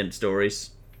 Brilliant stories.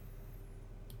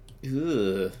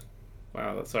 Ugh.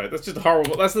 Wow, that's just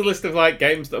horrible. That's the list of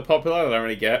games that are popular that I don't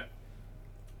really get.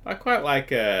 I quite like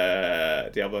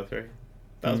Diablo 3.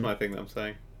 That was my thing that I'm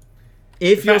saying.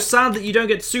 If you're sad that you don't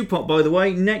get Supot, by the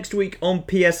way, next week on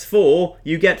PS4,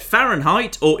 you get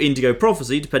Fahrenheit, or Indigo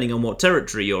Prophecy, depending on what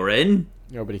territory you're in.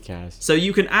 Nobody cares. So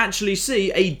you can actually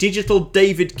see a digital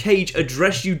David Cage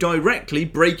address you directly,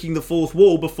 breaking the fourth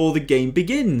wall before the game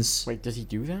begins. Wait, does he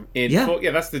do that?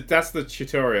 Yeah, that's the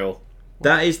tutorial.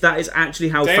 That is actually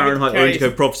how Fahrenheit or Indigo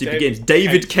Prophecy begins.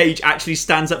 David Cage actually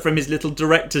stands up from his little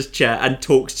director's chair and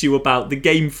talks to you about the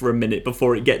game for a minute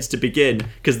before it gets to begin,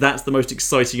 because that's the most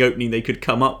exciting opening they could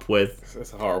come up with. It's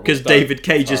horrible. Because David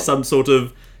Cage is some sort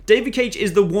of... David Cage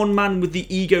is the one man with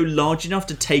the ego large enough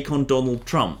to take on Donald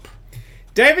Trump.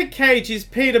 David Cage is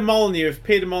Peter Molyneux if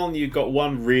Peter Molyneux got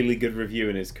one really good review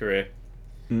in his career.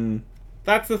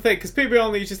 That's the thing, because Peter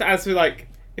Molyneux just adds to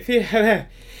if he had...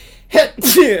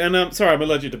 and sorry, I'm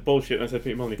allergic to bullshit. And I said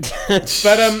Peter Molyneux, but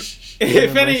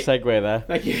if any nice segue there.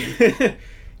 Thank you.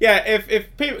 Yeah,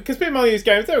 because Peter Molyneux's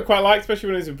games they were quite liked, especially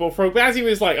when he was in Bullfrog. But as he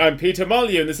was I'm Peter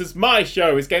Molyneux and this is my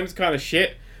show, his game's kind of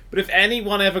shit. But if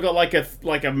anyone ever got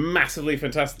a massively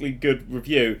fantastically good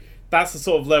review, that's the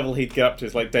sort of level he'd get up to,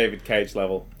 is David Cage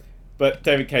level. But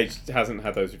David Cage hasn't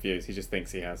had those reviews. He just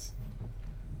thinks he has.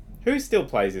 Who still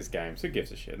plays his games? Who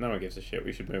gives a shit? No one gives a shit.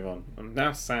 We should move on. I'm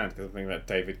now sad because I'm thinking about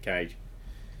David Cage.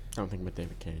 Don't think about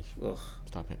David Cage. Ugh.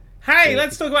 Stop it. Hey,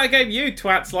 let's talk about a game you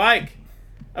twats like.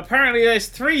 Apparently there's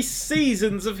 3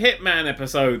 seasons of Hitman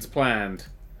episodes planned.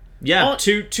 Yeah,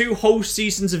 two whole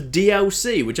seasons of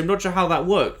DLC, which I'm not sure how that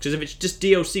works. Because if it's just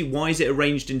DLC, why is it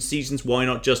arranged in seasons? Why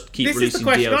not just keep releasing DLC? This is the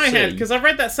question I had, because I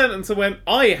read that sentence and went,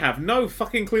 I have no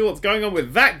fucking clue what's going on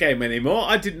with that game anymore.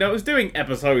 I didn't know it was doing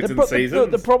episodes and seasons.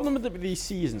 The problem with these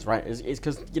seasons, right, is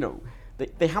because,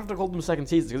 they have to call them second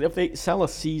seasons, because if they sell a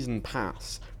season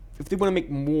pass, if they want to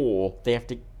make more, they have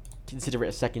to consider it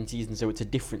a second season, so it's a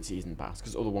different season pass,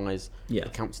 because otherwise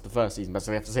it counts the first season pass,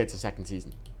 so they have to say it's a second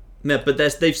season. Yeah, but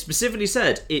they've specifically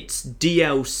said it's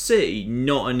DLC,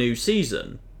 not a new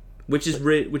season, which is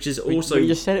also. We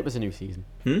just said it was a new season.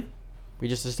 We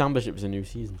just established it was a new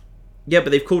season. Yeah, but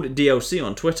they've called it DLC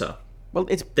on Twitter. Well,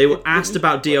 they were asked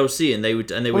about DLC, and they were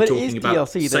talking about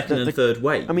DLC, second and third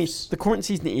waves. I mean, the current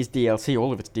season is DLC.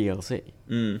 All of it's DLC.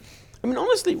 I mean,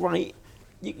 honestly, right?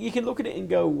 You can look at it and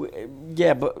go,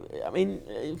 yeah, but I mean,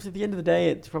 at the end of the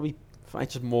day, it's probably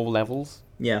just more levels.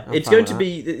 Yeah, it's going to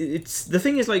be. It's the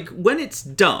thing is, when it's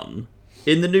done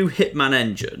in the new Hitman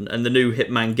engine and the new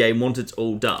Hitman game, once it's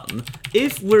all done,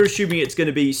 if we're assuming it's going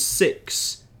to be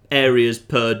 6 areas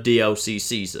per DLC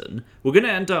season, we're going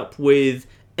to end up with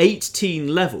 18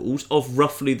 levels of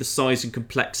roughly the size and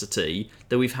complexity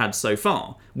that we've had so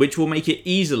far, which will make it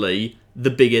easily the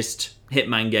biggest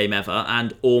Hitman game ever,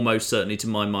 and almost certainly, to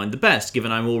my mind, the best,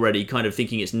 given I'm already kind of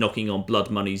thinking it's knocking on Blood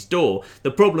Money's door.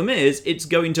 The problem is, it's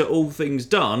going to, all things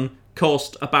done,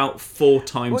 cost about 4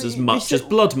 times as much as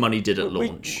Blood Money did at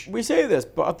launch. We say this,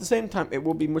 but at the same time, it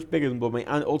will be much bigger than Blood Money,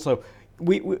 and also,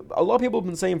 a lot of people have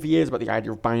been saying for years about the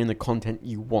idea of buying the content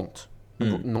you want.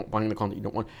 Not buying the content you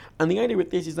don't want. And the idea with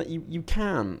this is that you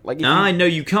can. No,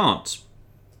 you can't.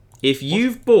 If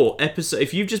you've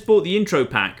just bought the intro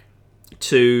pack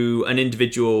to an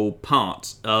individual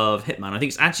part of Hitman, I think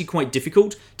it's actually quite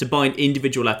difficult to buy an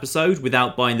individual episode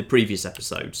without buying the previous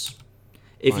episodes.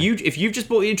 If you've just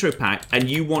bought the intro pack and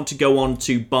you want to go on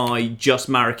to buy just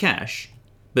Marrakesh,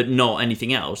 but not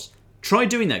anything else, try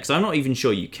doing that, because I'm not even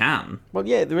sure you can. Well,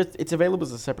 yeah, it's available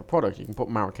as a separate product. You can put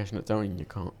Marrakesh on its own, and you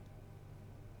can't.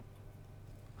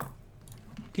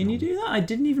 Can you do that? I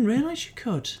didn't even realise you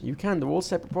could. You can. They're all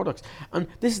separate products. And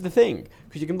this is the thing,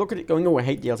 because you can look at it going, oh, I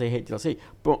hate DLC, I hate DLC.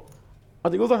 But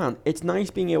on the other hand, it's nice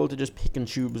being able to just pick and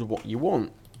choose what you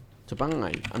want to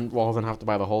buy, and rather than have to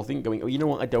buy the whole thing, going, oh, you know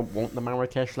what, I don't want the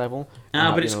Marrakesh level.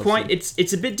 But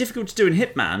it's a bit difficult to do in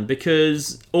Hitman,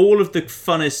 because all of the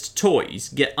funnest toys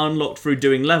get unlocked through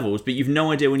doing levels, but you've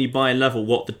no idea when you buy a level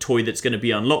what the toy that's going to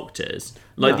be unlocked is.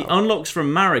 The unlocks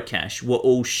from Marrakesh were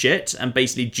all shit, and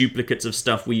basically duplicates of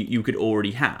stuff you could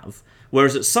already have.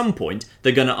 Whereas at some point,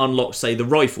 they're going to unlock, say, the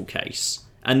rifle case,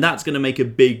 and that's going to make a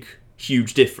big,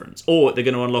 huge difference. Or they're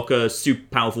going to unlock a super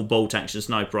powerful bolt-action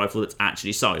sniper rifle that's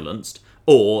actually silenced,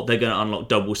 or they're going to unlock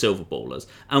double silver ballers.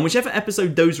 And whichever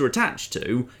episode those are attached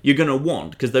to, you're going to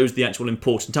want, because those are the actual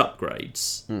important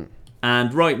upgrades.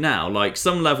 And right now,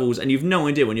 some levels, and you've no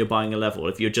idea when you're buying a level,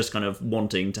 if you're just kind of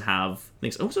wanting to have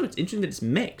things. Also, it's interesting that it's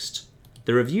mixed.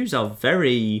 The reviews are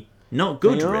very not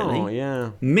good, really.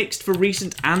 Yeah. Mixed for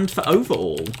recent and for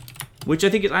overall, which I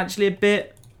think is actually a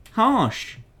bit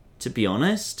harsh, to be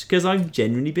honest, because I've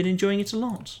genuinely been enjoying it a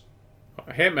lot.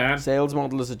 Hitman. Sales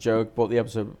model is a joke, bought the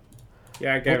episode.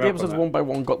 Yeah, I gave up the episodes on one by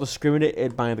one, got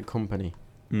discriminated by the company.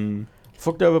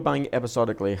 Fucked over buying it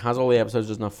episodically, has all the episodes,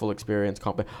 doesn't have full experience,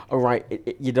 can't play. Oh,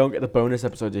 right, you don't get the bonus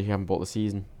episodes if you haven't bought the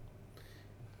season.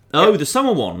 Oh, the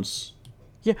summer ones.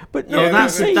 Yeah, but no,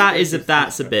 that's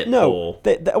a bit poor.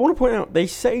 I want to point out, they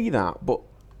say that, but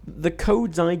the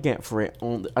codes I get for it,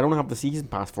 I don't have the season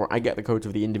pass for it, I get the codes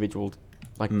of the individual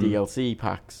DLC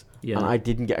packs, and I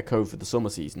didn't get a code for the summer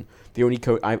season. The only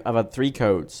code, I've had 3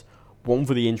 codes, one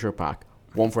for the intro pack,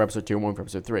 one for episode 2, and one for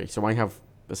episode 3, so I have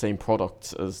the same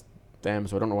products as them,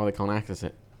 so I don't know why they can't access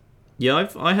it. Yeah,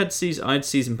 I had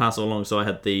season pass all along, so I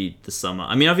had the summer.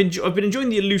 I mean, I've been enjoying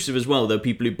the elusive as well, though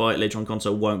people who buy it later on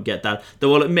console won't get that.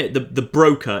 Though I'll admit the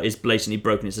broker is blatantly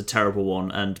broken. It's a terrible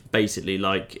one, and basically,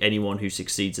 anyone who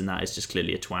succeeds in that is just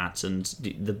clearly a twat, and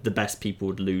the best people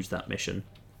would lose that mission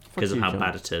because of how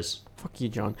bad it is. Fuck you,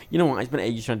 John. You know what? I spent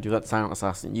ages trying to do that Silent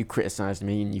Assassin. You criticised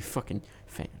me, and you fucking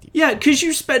failed. Yeah, because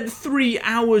you spent 3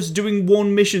 hours doing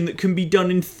one mission that can be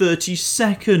done in 30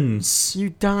 seconds.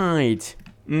 You died.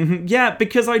 Yeah,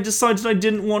 because I decided I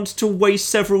didn't want to waste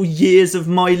several years of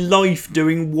my life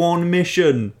doing one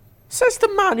mission. Says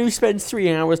the man who spends 3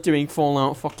 hours doing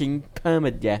Fallout fucking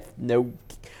permadeath.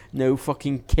 No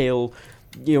fucking kill.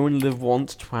 You only live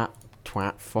once, twat,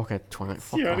 fuck it, twat,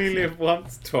 fuck You off. only live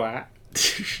once, twat.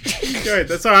 Good.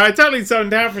 That's alright. I totally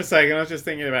zoned out for a second. I was just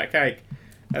thinking about cake.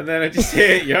 And then I just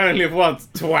hear, you only live once,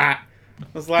 twat. I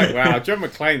was like, wow, John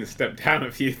McClane has stepped down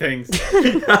a few things.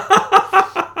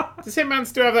 Does Hitman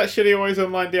still have that shitty always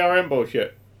online DRM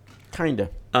bullshit?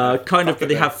 Kinda. But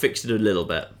they have fixed it a little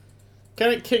bit. Can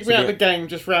it kick me out of the game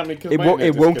just randomly?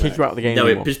 It won't kick you out of the game No,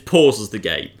 anymore. it just pauses the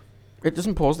game. It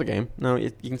doesn't pause the game. No, you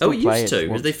can still it play used to,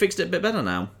 because they fixed it a bit better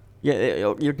now.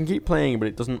 Yeah, you can keep playing, but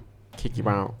it doesn't kick you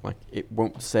out. It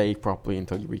won't save properly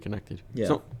until you're reconnected. Yeah. It's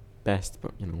not best,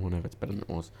 but whatever. It's better than it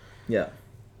was. Yeah.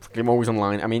 I'm always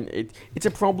online. I mean, it's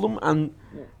a problem, and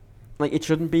it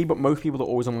shouldn't be, but most people are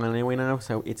always online anyway now,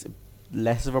 so it's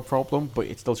less of a problem, but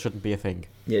it still shouldn't be a thing.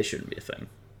 Yeah, it shouldn't be a thing.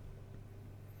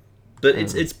 But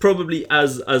it's probably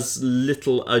as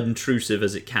little intrusive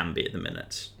as it can be at the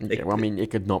minute. Okay, well, I mean, it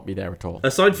could not be there at all.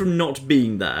 Aside from not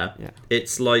being there,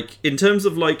 it's in terms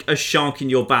of a shark in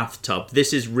your bathtub,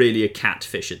 this is really a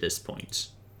catfish at this point.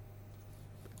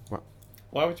 Well,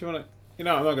 why would you want to... I'm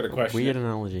not going to question weird it.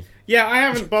 analogy. Yeah, I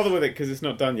haven't bothered with it because it's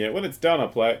not done yet. When it's done, I'll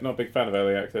play it. Not a big fan of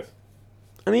early access.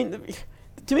 I mean,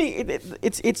 to me,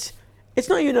 it's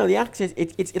not even early access.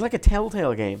 It's like a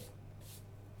Telltale game.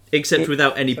 Except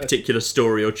without any particular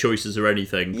story or choices or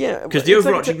anything. Yeah. Because the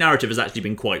overarching narrative has actually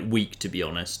been quite weak, to be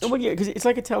honest. Well, yeah, because it's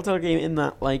like a Telltale game in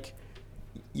that,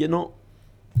 you're not...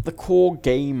 The core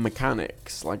game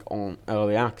mechanics, on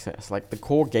early access, the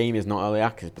core game is not early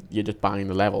access, but you're just buying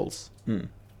the levels.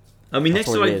 I mean,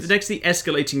 next to the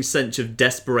escalating sense of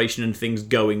desperation and things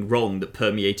going wrong that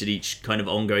permeated each kind of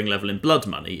ongoing level in Blood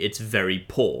Money, it's very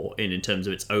poor in terms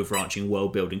of its overarching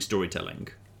world-building storytelling.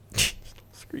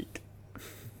 Squeak.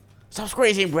 Stop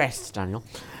squeezing breasts, Daniel.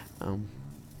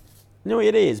 No,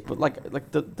 it is, but like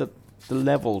the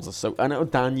levels are so... I know,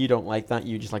 Dan, you don't like that.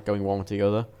 You just like going one with the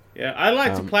other. Yeah, I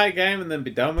like to play a game and then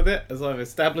be done with it, as I've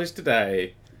established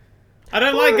today. I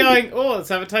don't like going, let's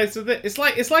have a taste of it. It's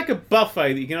like a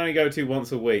buffet that you can only go to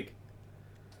once a week.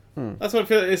 That's what I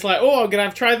feel. It's like, I'm going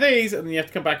to try these, and then you have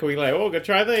to come back a week later. I'm going to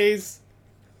try these.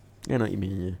 I know what you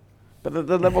mean, yeah. But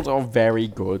the levels are very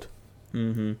good.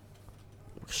 Mm-hmm.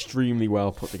 Extremely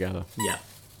well put together. Yeah.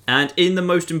 And in the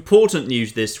most important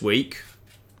news this week,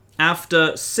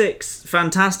 after 6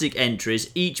 fantastic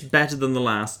entries, each better than the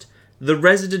last, the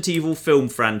Resident Evil film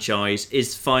franchise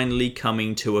is finally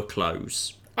coming to a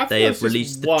close. They have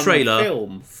released the trailer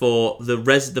for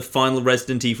the final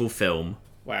Resident Evil film.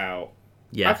 Wow.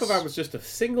 Yes. I thought that was just a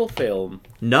single film.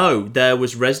 No, there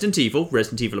was Resident Evil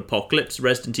Apocalypse,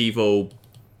 Resident Evil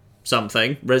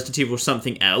something, Resident Evil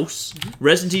something else.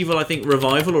 Resident Evil, I think,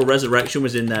 Revival or Resurrection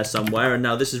was in there somewhere, and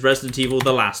now this is Resident Evil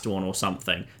the last one or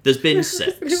something. There's been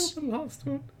 6. The last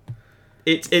one.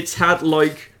 It's had,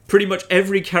 like, pretty much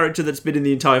every character that's been in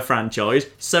the entire franchise,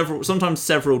 sometimes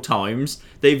several times.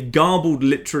 They've garbled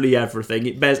literally everything.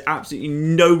 It bears absolutely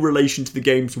no relation to the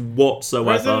games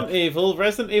whatsoever.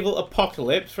 Resident Evil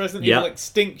Apocalypse, Resident Evil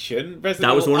Extinction,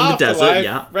 Resident Evil Afterlife, in the desert,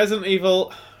 yeah. Resident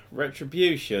Evil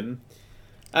Retribution,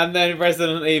 and then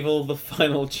Resident Evil The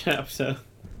Final Chapter.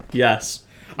 Yes.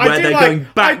 Where they're going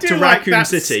back to Raccoon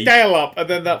City. Scale up, and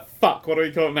then what do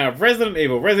we call it now? Resident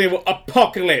Evil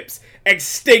Apocalypse,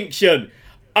 Extinction,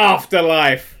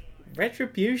 Afterlife,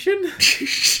 Retribution?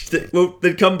 Well,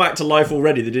 they'd come back to life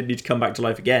already. They didn't need to come back to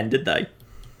life again, did they?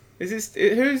 Who is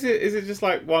it? Is it just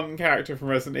like one character from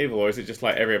Resident Evil, or is it just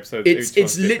like every episode?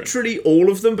 It's literally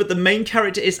all of them, but the main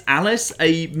character is Alice,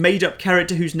 a made-up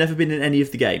character who's never been in any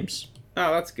of the games.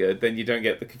 Oh, that's good. Then you don't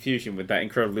get the confusion with that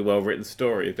incredibly well-written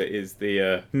story that is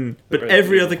the... But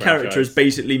every other character has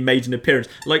basically made an appearance.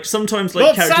 Like, sometimes, like,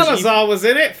 Lord Salazar was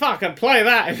in it? Fuck, I'd play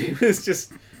that if he was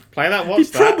just... Play that, watch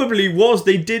that. He probably was.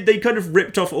 They kind of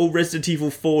ripped off all Resident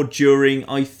Evil 4 during,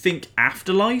 I think,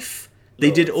 Afterlife. They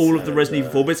did all of the Resident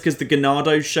Evil 4 bits because the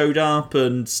Ganados showed up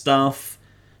and stuff.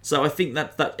 So I think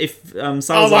that if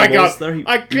Salazar was there,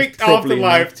 I clicked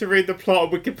Afterlife to read the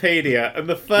plot on Wikipedia, and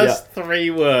the first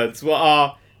 3 words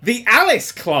are the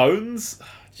Alice clones.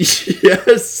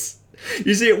 Yes.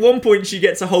 You see, at one point she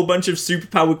gets a whole bunch of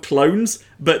superpowered clones,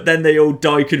 but then they all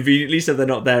die conveniently, so they're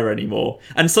not there anymore.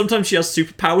 And sometimes she has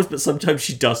superpowers, but sometimes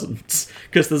she doesn't,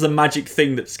 because there's a magic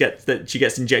thing that she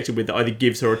gets injected with that either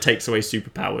gives her or takes away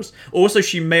superpowers. Also,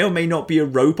 she may or may not be a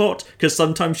robot, because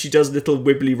sometimes she does little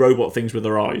wibbly robot things with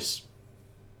her eyes.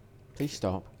 Please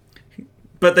stop.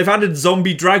 But they've added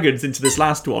zombie dragons into this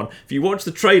last one. If you watch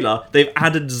the trailer, they've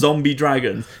added zombie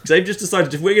dragons. Because they've just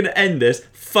decided, if we're going to end this,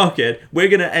 fuck it. We're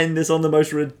going to end this on the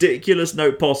most ridiculous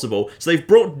note possible. So they've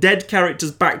brought dead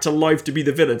characters back to life to be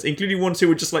the villains, including ones who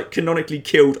were just, like, canonically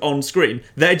killed on screen.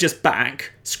 They're just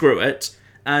back. Screw it.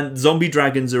 And zombie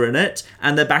dragons are in it.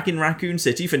 And they're back in Raccoon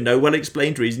City for no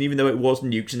well-explained reason, even though it was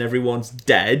nuked and everyone's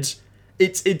dead.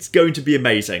 It's going to be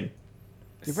amazing.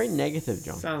 You're very negative,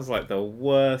 John. Sounds like the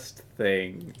worst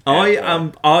thing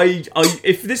ever.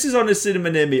 If this is on a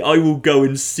cinema near me, I will go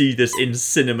and see this in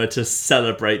cinema to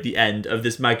celebrate the end of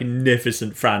this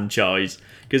magnificent franchise.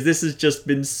 Because this has just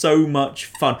been so much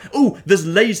fun. Oh, there's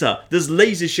laser. There's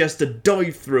lasers she has to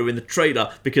dive through in the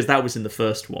trailer, because that was in the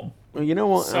first one. Well, you know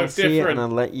what? So I'll see it and I'll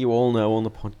let you all know on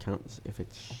the podcast if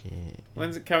it's shit.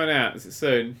 When's it coming out? Is it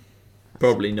soon?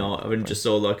 Probably not. I only just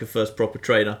saw like a first proper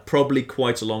trailer. Probably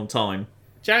quite a long time.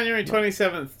 January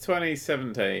 27th,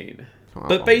 2017.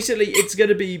 But basically, it's going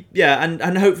to be,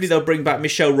 and hopefully they'll bring back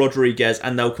Michelle Rodriguez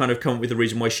and they'll kind of come up with a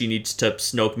reason why she needs to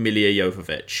snog Milla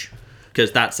Jovovich.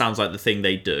 Because that sounds like the thing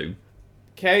they do.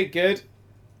 Okay, good.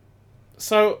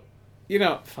 So,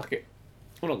 fuck it.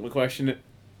 I'm not going to question it.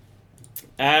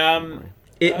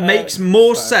 It makes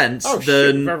more sense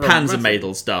than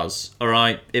Panzermädels does,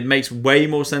 alright? It makes way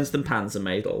more sense than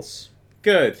Panzermädels.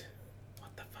 Good.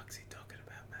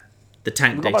 The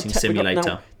tank dating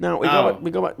simulator.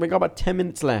 We got about 10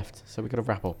 minutes left, so we got to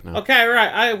wrap up now. Okay,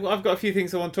 right. I've got a few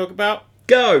things I want to talk about.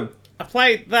 Go! I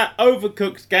played that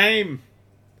Overcooked game.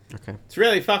 Okay. It's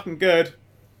really fucking good.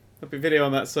 There'll be a video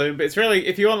on that soon. But it's really,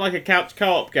 if you want like a couch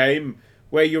co-op game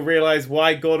where you'll realise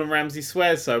why Gordon Ramsay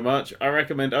swears so much, I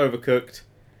recommend Overcooked.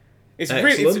 It's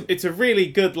really, it's a really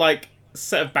good like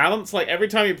set of balance. Like every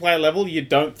time you play a level, you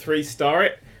don't 3-star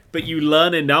it. but you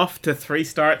learn enough to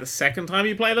 3-star it the second time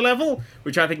you play the level,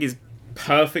 which I think is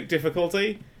perfect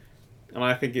difficulty. And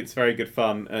I think it's very good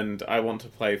fun, and I want to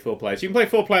play 4 players. You can play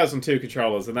 4 players on 2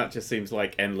 controllers, and that just seems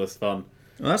like endless fun.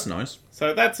 Well, that's nice.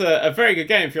 So that's a very good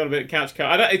game if you want a bit of couch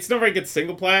co-op. It's not very good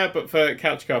single player, but for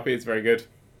couch co-op, it's very good.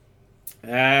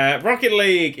 Rocket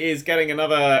League is getting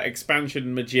another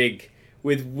expansion majig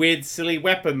with weird, silly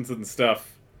weapons and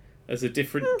stuff as a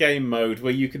different game mode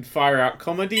where you can fire out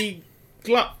comedy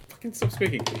gloves. Fucking stop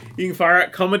speaking. You can fire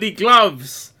out comedy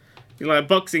gloves. You know, like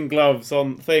boxing gloves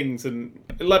on things, and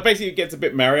like basically it gets a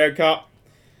bit Mario Kart,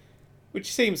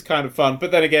 which seems kind of fun.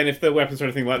 But then again, if the weapons are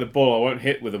anything like the ball, I won't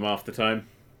hit with them half the time.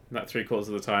 Not 3/4 of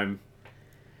the time.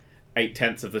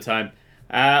 8/10 of the time.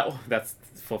 That's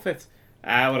 4/5.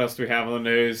 What else do we have on the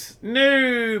news?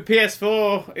 New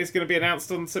PS4 is going to be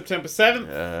announced on September 7th.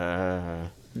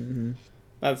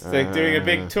 They're doing a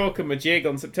big talk and majig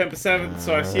on September 7th,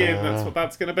 so I assume that's what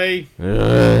that's going to be.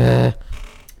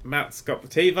 Matt's got the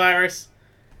T-virus.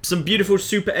 Some beautiful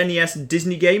Super NES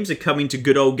Disney games are coming to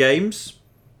good old games.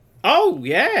 Oh,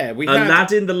 yeah. We had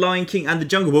Aladdin, The Lion King, and The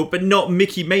Jungle Book, but not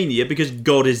Mickey Mania because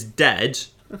God is dead.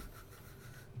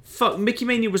 Fuck, Mickey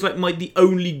Mania was like the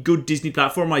only good Disney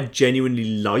platform I genuinely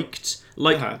liked.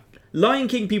 Like, Lion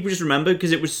King people just remember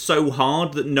because it was so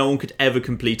hard that no one could ever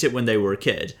complete it when they were a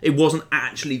kid. It wasn't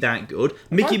actually that good.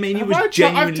 Mickey Mania was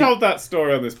genuinely... I've told that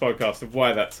story on this podcast of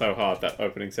why that's so hard, that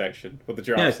opening section. Or the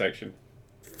giraffe section.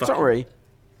 Sorry.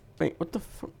 Wait, what the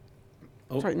fuck?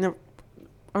 Oh. Sorry, no.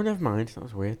 Oh, never mind. That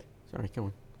was weird. Sorry, go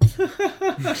on. I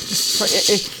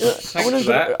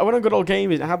went on Good Old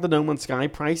Games. It had the No Man's Sky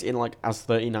price in like as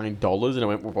 $39, and I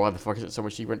went, well, why the fuck is it so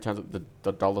much cheaper? It turns out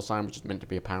the dollar sign was just meant to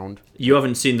be £1. You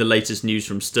haven't seen the latest news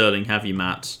from Sterling, have you,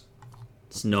 Matt?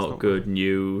 It's not good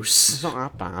news. It's not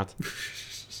that bad.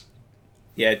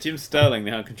 Yeah, Jim Sterling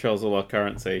now controls all our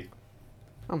currency.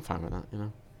 I'm fine with that, you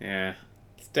know. Yeah,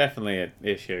 it's definitely an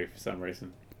issue for some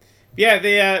reason. Yeah,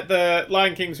 the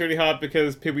Lion King's really hard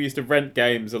because people used to rent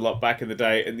games a lot back in the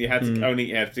day, and you had to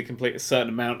only have to complete a certain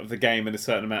amount of the game in a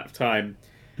certain amount of time.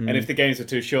 And if the games were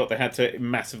too short, they had to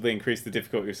massively increase the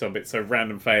difficulty of some bits, so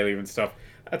random failure and stuff.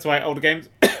 That's why older games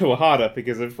were harder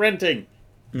because of renting.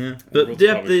 Yeah, but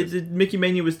the Mickey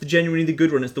Mania was genuinely the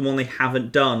good one. It's the one they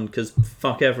haven't done because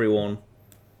fuck everyone.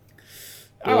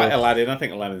 I like Aladdin. I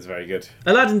think Aladdin's very good.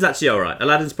 Aladdin's actually alright.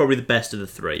 Aladdin's probably the best of the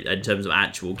 3 in terms of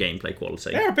actual gameplay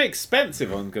quality. They're a bit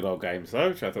expensive on Good Old Games, though,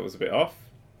 which I thought was a bit off.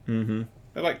 Mm-hmm.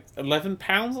 They're like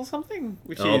 £11 or something?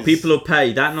 Which is people will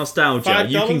pay. That nostalgia,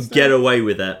 you can get away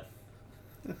with it.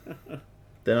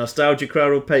 The nostalgia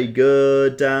crowd will pay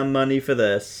good damn money for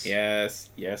this. Yes,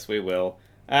 we will.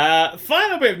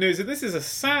 Final bit of news, and this is a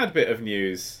sad bit of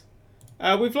news.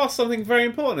 We've lost something very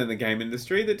important in the game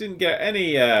industry that didn't get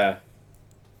any...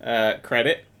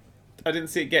 credit. I didn't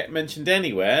see it get mentioned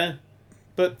anywhere,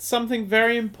 but something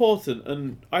very important,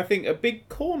 and I think a big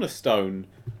cornerstone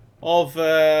of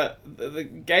the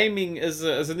gaming as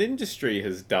an industry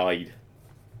has died.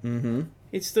 Mm-hmm.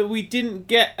 It's that we didn't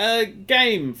get a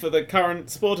game for the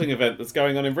current sporting event that's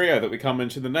going on in Rio that we can't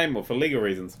mention the name of for legal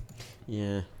reasons.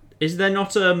 Yeah. Is there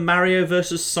not a Mario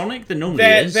versus Sonic? There normally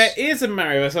is. There is a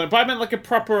Mario vs. Sonic, but I meant like a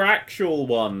proper actual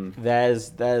one.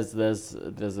 There's a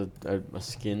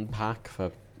skin pack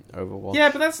for Overwatch.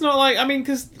 Yeah, but that's not like, I mean,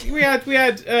 because we had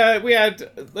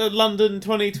the London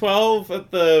 2012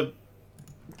 at the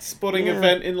sporting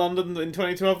event in London in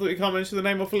 2012 that we can't mention the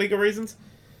name of for legal reasons.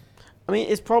 I mean,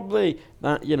 it's probably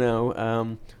that, you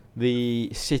know, the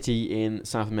city in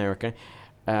South America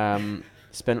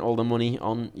spent all the money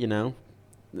on, you know,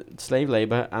 slave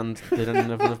labor, and they didn't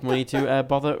have enough money to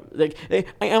bother. Like, I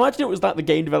imagine it was that the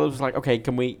game developers was like, okay,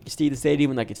 can we see the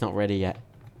stadium? And like, it's not ready yet.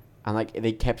 And like,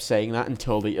 they kept saying that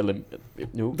until the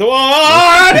no.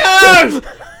 Oh no!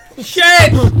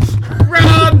 Shit!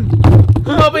 Run!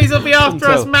 Bobbies will be after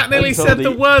us. Matt nearly said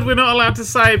the word we're not allowed to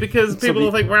say because people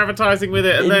will think we're advertising with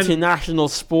it. And international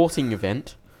sporting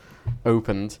event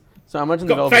opened. So I imagine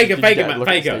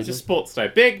Vega, just sports day,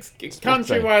 big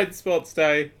countrywide sports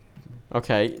day.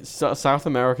 Okay, so South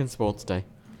American Sports Day.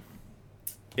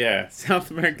 Yeah, South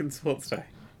American Sports Day.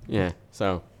 Yeah,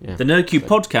 so, yeah. The NerdCube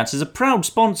Podcast is a proud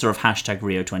sponsor of hashtag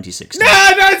Rio 2016.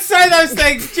 No, don't say those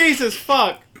things! Jesus,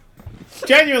 fuck!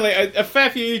 Genuinely, a fair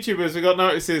few YouTubers have got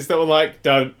notices that were like,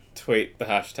 don't tweet the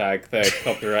hashtag, they're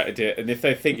copyrighted it, and if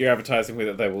they think you're advertising with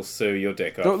it, they will sue your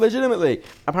dick off. No, legitimately,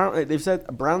 apparently, they've said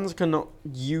brands cannot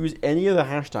use any of the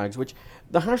hashtags, which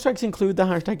The hashtags include the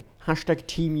hashtag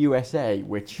Team USA,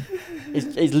 which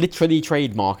is literally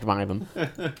trademarked by them.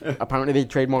 Apparently they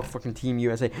trademarked fucking Team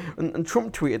USA. And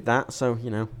Trump tweeted that, so, you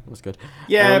know, it was good.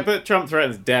 Yeah, but Trump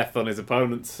threatens death on his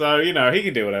opponents, so, you know, he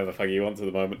can do whatever the fuck he wants at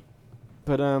the moment.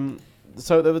 But,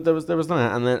 so there was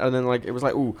that, and then like, it was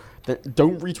like, ooh,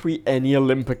 don't retweet any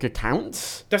Olympic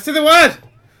accounts. Just say the word!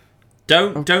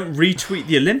 Don't retweet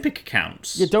the Olympic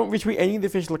accounts. Yeah, don't retweet any of the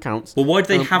official accounts. Well, why do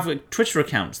they have Twitter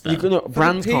accounts then?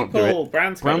 Brands can't do it.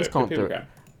 Brands can't do it.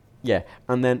 Yeah,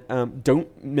 and then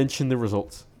don't mention the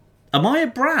results. Am I a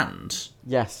brand?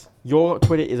 Yes, your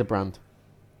Twitter is a brand.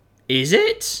 Is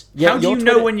it? Yeah, how do you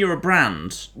know when you're a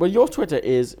brand? Well, your Twitter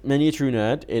is Many a True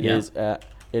Nerd.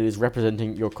 It is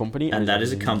representing your company, and that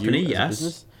is a company, yes.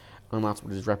 Business, and that's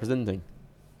what it is representing.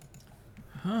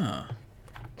 Huh.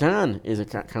 Dan is a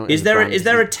account. Is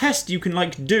there a test you can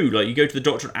do? Like you go to the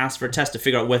doctor and ask for a test to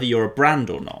figure out whether you're a brand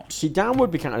or not. See, Dan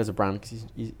would be counted as a brand because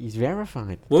he's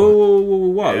verified.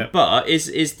 Whoa! Yeah. But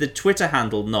is the Twitter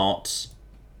handle not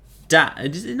Dan?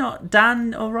 Is it not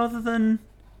Dan, or rather than?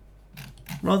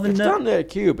 It's Dan the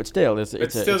Q, but still, it's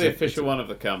still the official one of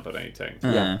the company thing.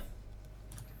 Yeah.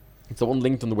 It's the one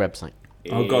linked on the website.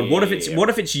 Oh god! What if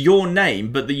it's your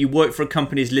name, but that you work for a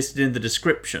company is listed in the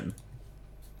description?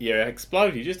 Yeah,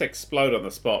 explode. You just explode on the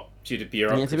spot due to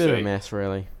bureaucracy. Yeah, it's a bit of a mess,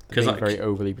 really. Because I'm very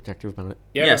overly protective about it.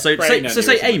 Yeah, so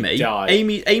say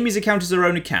Amy's account is her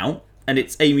own account, and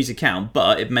it's Amy's account,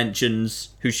 but it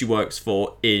mentions who she works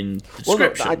for in the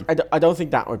description. Well, no, I don't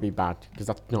think that would be bad, because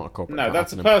that's not a corporate account. No,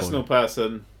 that's a personal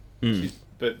person.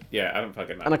 But yeah, I don't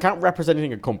fucking know. An account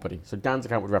representing a company. So Dan's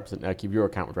account would represent Nike, your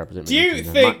account would represent Do you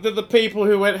think that the people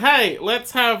who went, hey, let's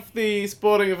have the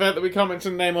sporting event that we can't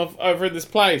mention the name of over in this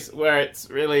place where it's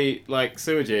really like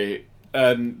sewagey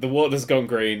and the water's gone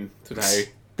green today?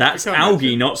 That's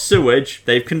algae, not sewage.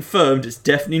 They've confirmed it's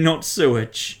definitely not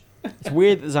sewage. It's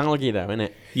weird there's algae though, isn't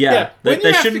it? Yeah,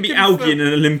 there shouldn't be algae in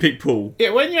an Olympic pool. Yeah,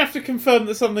 when you have to confirm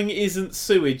that something isn't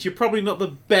sewage, you're probably not the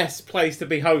best place to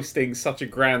be hosting such a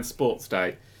grand sports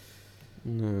day.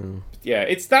 No.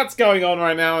 Yeah, that's going on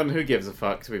right now, and who gives a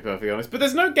fuck, to be perfectly honest. But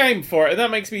there's no game for it, and that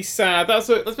makes me sad. That's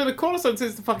been a cornerstone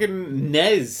since the fucking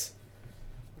NES.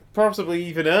 Possibly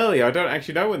even earlier. I don't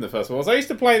actually know when the first one was. I used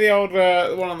to play the old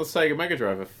one on the Sega Mega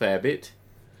Drive a fair bit.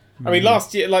 I mean,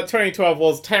 last year, 2012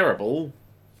 was terrible.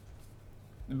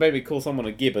 It made me call someone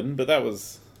a gibbon, but that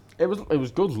was... It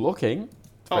was good looking.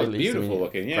 Oh, it was beautiful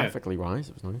looking, yeah. Graphically wise,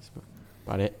 it was nice, but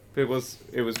about it. It was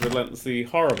relentlessly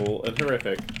horrible and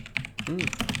horrific.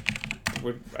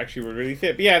 Would really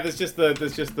fit. But yeah, there's just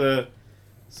the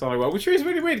Sonic World, which is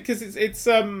really weird because it's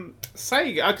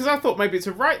Sega. Because I thought maybe it's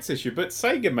a rights issue, but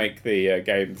Sega make the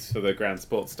games for the Grand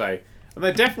Sports Day, and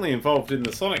they're definitely involved in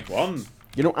the Sonic one.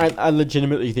 You know, I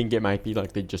legitimately think it might be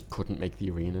like they just couldn't make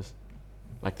the arenas.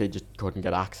 Like they just couldn't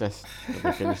get access.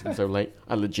 They finished them so late.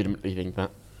 I legitimately think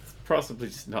that. It's possibly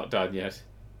just not done yet.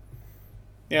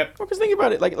 Yep. Well, because think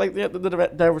about it. Like the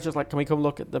there was just like, can we come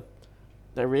look at the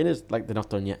arenas? Like they're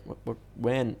not done yet.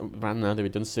 When? Right now, they'll be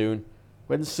done soon.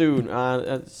 When soon?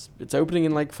 It's opening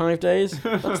in like 5 days.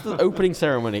 That's the opening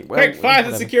ceremony. Quick, fire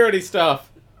the security stuff.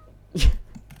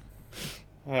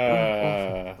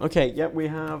 Okay, yeah, we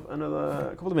have another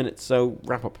couple of minutes, so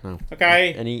wrap up now.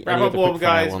 Okay, wrap up warm,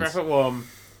 guys. Wrap up warm.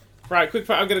 Right, quick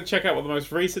fire. I'm going to check out what the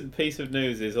most recent piece of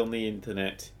news is on the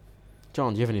internet.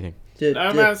 John, do you have anything?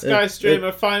 No Man's Sky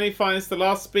streamer finally finds the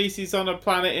last species on a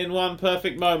planet in one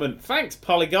perfect moment. Thanks,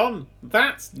 Polygon.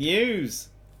 That's news.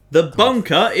 The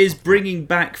Bunker is bringing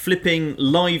back flipping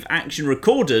live action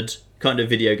recorded kind of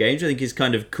video games. I think is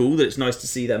kind of cool that it's nice to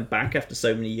see them back after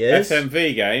so many years.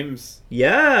 SMV games.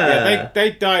 Yeah,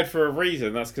 they died for a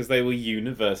reason. That's because they were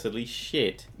universally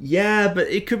shit. Yeah, but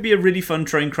it could be a really fun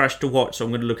train crash to watch, so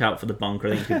I'm going to look out for The Bunker.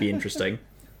 I think it could be interesting.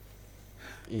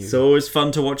 It's always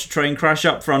fun to watch a train crash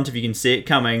up front if you can see it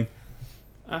coming.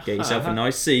 Get yourself a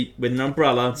nice seat with an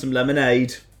umbrella and some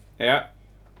lemonade. Yeah.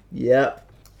 Yep.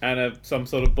 And some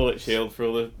sort of bullet shield for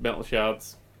all the metal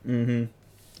shards. Mm-hmm.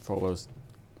 For all those...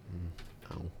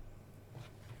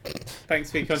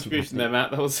 Thanks for your contribution there,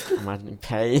 Matt. That was... Imagining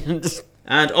pain.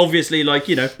 And obviously,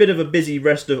 bit of a busy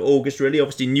rest of August, really.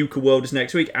 Obviously, Nuka World is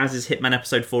next week, as is Hitman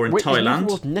Episode 4 in Thailand. Nuka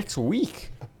World next week?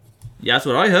 Yeah, that's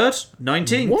what I heard.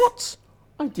 19th. What?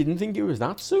 I didn't think it was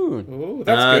that soon. Ooh,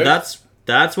 that's good.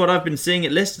 That's what I've been seeing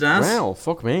it listed as. Well,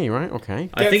 fuck me, right? Okay.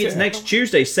 I think it's next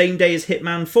Tuesday, same day as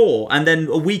Hitman 4, and then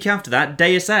a week after that,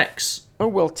 Deus Ex. Oh,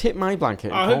 well, tip my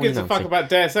blanket. Oh, who gives a fuck about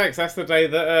Deus Ex? That's the day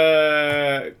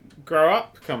that Grow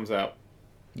Up comes out.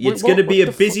 It's going to be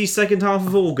a busy second half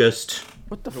of August.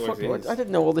 What the fuck? I didn't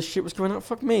know all this shit was coming out.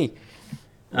 Fuck me.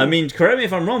 I mean, correct me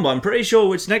if I'm wrong, but I'm pretty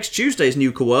sure it's next Tuesday's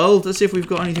Nuka World. Let's see if we've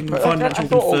got anything to find an actual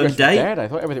confirmed date. I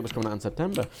thought everything was coming out in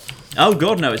September. Oh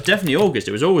god, no, it's definitely August.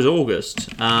 It was always August.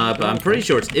 But I'm pretty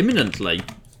sure it's imminently.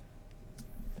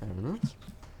 Fair enough.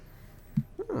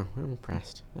 Oh, I'm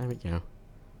impressed. There we go.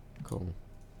 Cool.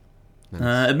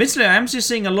 Nice. Admittedly, I am just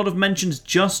seeing a lot of mentions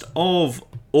just of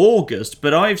August,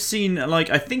 but I've seen, like,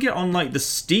 I think on, like, the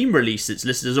Steam release it's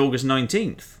listed as August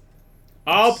 19th.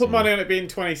 I'll put money on it being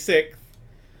 26th,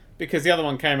 because the other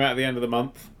one came out at the end of the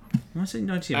month. Am I saying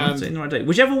 19th? I'm saying the right date.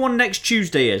 Whichever one next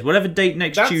Tuesday is, whatever date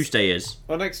next Tuesday is.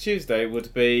 Well, next Tuesday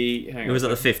would be... It was at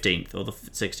the 15th or the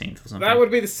 16th or something. That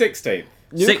would be the 16th.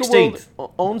 16th.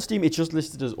 On Steam, it's just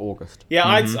listed as August. Yeah,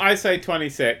 I'd say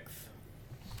 26th.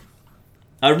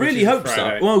 I really hope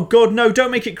so. Oh god, no!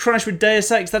 Don't make it crash with Deus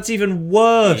Ex. That's even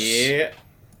worse. Yeah.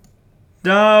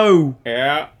 No.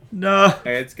 Yeah. No.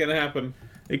 It's gonna happen.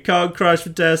 It can't crash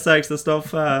with Deus Ex. That's not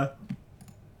fair.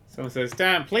 Someone says,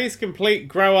 "Dan, please complete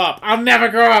Grow Up." I'll never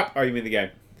grow up. Oh, you mean the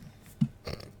game?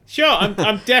 Sure,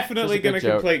 I'm definitely gonna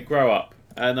complete Grow Up,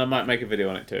 and I might make a video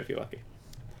on it too if you're lucky.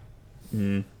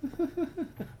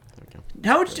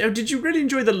 How did you really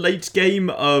enjoy the late game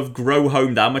of Grow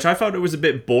Home that much? I found it was a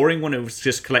bit boring when it was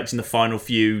just collecting the final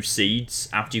few seeds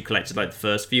after you collected like the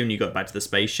first few and you got back to the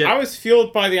spaceship. I was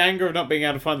fueled by the anger of not being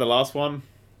able to find the last one.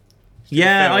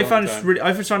 Yeah, I found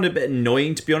it a bit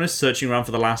annoying, to be honest, searching around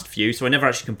for the last few, so I never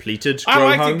actually completed Grow Home.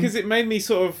 I liked it because it made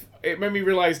me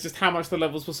realise just how much the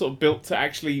levels were sort of built to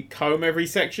actually comb every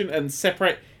section and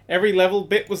separate. Every level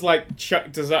bit was like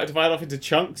divided off into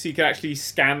chunks, so you could actually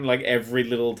scan like every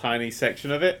little tiny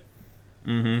section of it.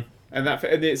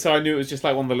 Mm-hmm. So I knew it was just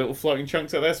like one of the little floating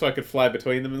chunks out there, so I could fly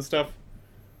between them and stuff,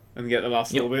 and get the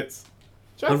last little bits.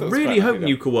 I really hope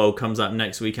Nuka World comes out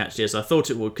next week, actually, as I thought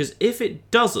it would, because if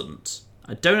it doesn't,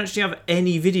 I don't actually have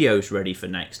any videos ready for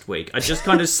next week. I just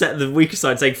kind of set the week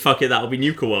aside saying, fuck it, that'll be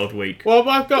Nuka World week. Well,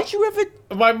 I've got... Did you ever...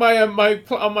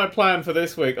 my plan for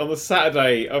this week, on the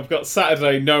Saturday, I've got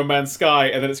Saturday No Man's Sky,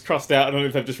 and then it's crossed out, and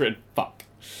underneath I've just written, fuck.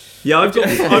 Yeah, I've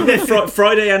got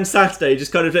Friday and Saturday,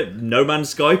 just kind of like, No Man's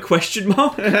Sky, question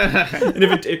mark? And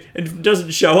if it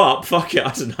doesn't show up, fuck it,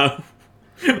 I don't know.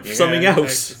 Something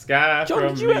else.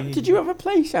 John, did you ever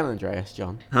play San Andreas,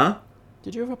 John? Huh?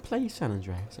 Did you ever play San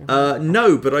Andreas?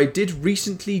 No, but I did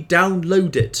recently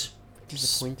download it.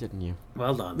 Disappointed in you.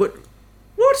 Well done. What?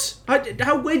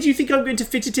 Where do you think I'm going to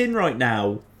fit it in right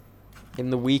now?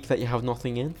 In the week that you have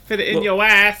nothing in? Fit it in your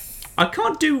ass. I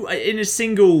can't do in a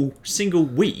single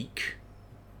week.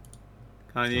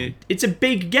 Can you? It's a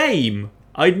big game.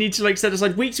 I'd need to set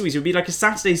aside weeks and weeks. It would be like a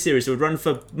Saturday series that would run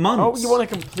for months. Oh, you want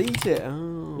to complete it?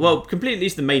 Oh. Well, complete at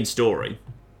least the main story.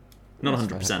 Not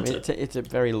 100% it. It's a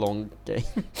very long game.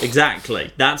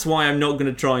 Exactly. That's why I'm not going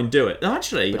to try and do it.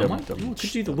 Actually, I could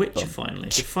do The Witcher finally.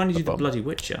 I could finally do the bloody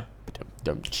Witcher.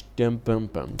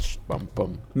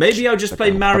 Maybe I'll just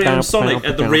play Mario and Sonic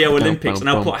at the Rio Olympics and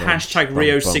I'll put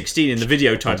 #Rio16 in the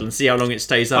video title and see how long it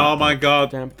stays up. Oh my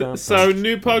god. So,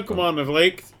 new Pokemon have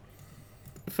leaked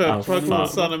for Pokemon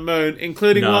Sun and Moon,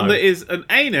 including one that is an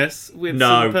anus with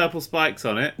some purple spikes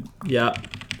on it. Yeah,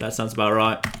 that sounds about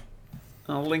right.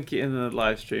 I'll link it in the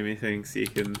live streaming thing so you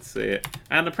can see it.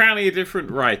 And apparently a different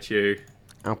Raichu.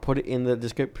 I'll put it in the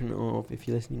description of if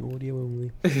you're listening audio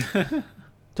only.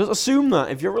 Just assume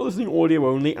that if you're listening audio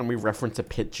only and we reference a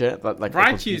picture that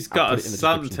Raichu's got a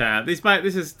suntan.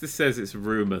 This says it's a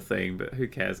rumor thing, but who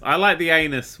cares? I like the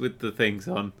anus with the things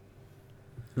on.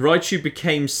 Raichu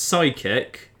became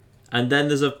psychic, and then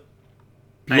there's a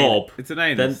blob. It's an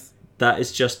anus. Then that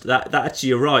is just that. Actually,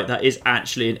 you're right. That is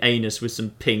actually an anus with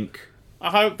some pink. I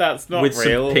hope that's not with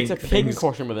real. Some pink it's a pink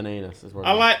caution with an anus. Is what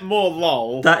I like more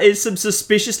lol. That is some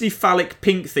suspiciously phallic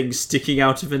pink things sticking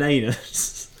out of an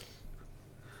anus.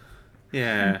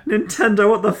 Yeah. Nintendo,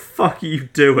 what the fuck are you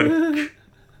doing?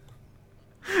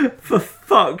 For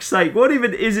fuck's sake, what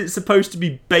even is it supposed to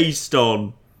be based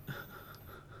on?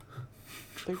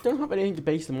 They don't have anything to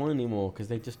base them on anymore because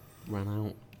they just ran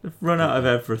out. They've run out of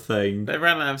everything. They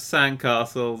ran out of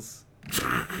sandcastles.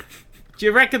 Do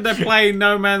you reckon they're playing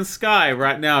No Man's Sky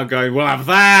right now going, we'll have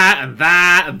that and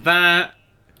that and that?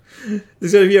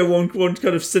 There's going to be one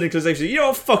kind of cynicalization. You know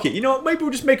what, fuck it. You know what, maybe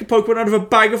we'll just make a Pokemon out of a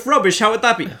bag of rubbish. How would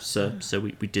that be? Sir,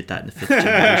 we did that in the 5th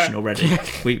generation already.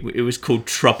 It was called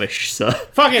Trubbish, sir.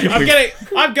 Fuck it,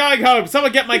 I'm going home.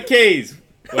 Someone get my keys.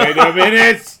 Wait a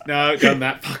minute. No, done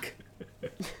that. Fuck.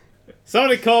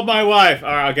 Somebody called my wife.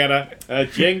 Alright, I'll get her.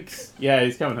 Jinx. Yeah,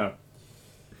 he's coming home.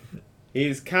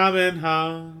 He's coming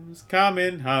home. He's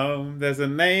coming home. There's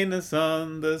an anus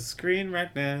on the screen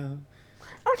right now.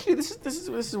 Actually, this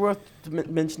is worth to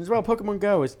mention as well. Pokemon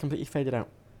Go is completely faded out.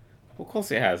 Well, of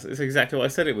course it has. It's exactly what I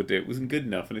said it would do. It wasn't good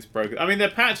enough and it's broken. I mean, they're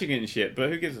patching it and shit, but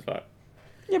who gives a fuck?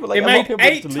 Yeah, but like, it a lot of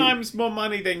made people 8 times more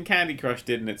money than Candy Crush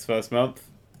did in its first month.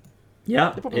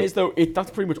 Yeah. The problem is, though, that's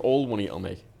pretty much all money it'll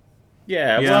make.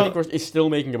 Yeah, Yeah. Candy Crush is still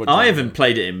making about. I haven't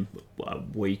played it in a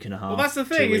week and a half. well, that's the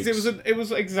thing. 2 Is weeks. it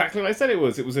was exactly what I said it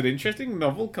was. It was an interesting,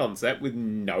 novel concept with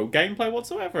no gameplay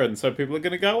whatsoever, and so people are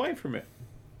going to go away from it.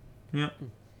 Yeah.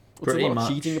 It's Pretty a lot much.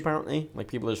 of cheating, apparently. Like,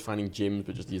 people are just finding gyms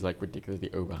with just these, like,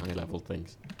 ridiculously over high level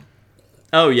things.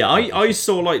 Oh yeah, I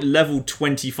saw like level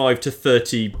 25 to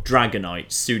 30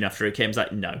 Dragonites soon after it came. I was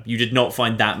like, no, you did not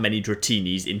find that many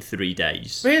Dratinis in 3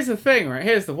 days. But here's the thing, right?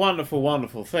 Here's the wonderful,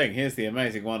 wonderful thing. Here's the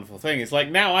amazing, wonderful thing. It's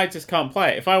like, now I just can't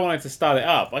play it. If I wanted to start it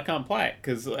up, I can't play it,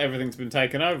 because everything's been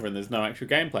taken over and there's no actual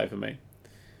gameplay for me.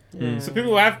 So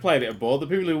people who have played it are bored. The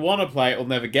people who want to play it will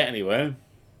never get anywhere.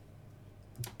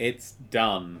 It's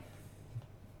done.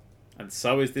 And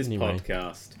so is this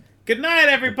podcast. Good night,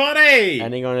 everybody!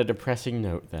 Ending on a depressing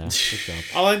note there. Good job.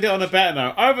 I'll end it on a better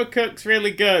note. Overcooked's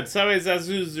really good. So is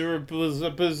Abzu.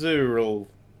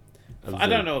 I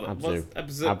don't know what Abzu.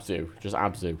 Abzu. Just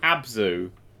Abzu. Abzu.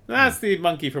 That's the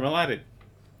monkey from Aladdin.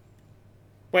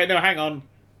 Wait, no, hang on.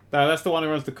 No, that's the one who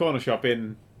runs the corner shop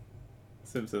in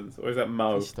Simpsons. Or is that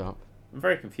Mo? Please stop. I'm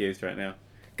very confused right now.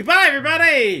 Goodbye,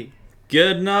 everybody!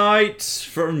 Good night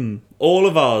from all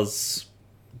of us,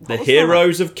 the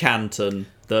heroes of Canton,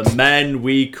 the men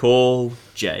we call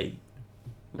Jane.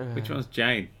 Which one's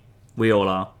Jane? We all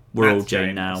are. We're all That's Jane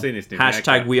Jane. now. I've seen this new Hashtag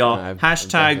haircut. we are. I've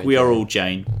Hashtag definitely we are Jane. all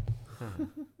Jane.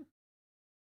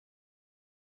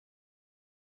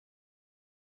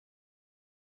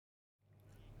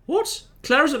 What?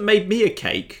 Claire hasn't made me a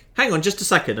cake. Hang on, just a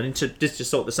second. I need to just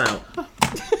sort this out.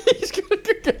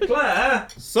 Claire,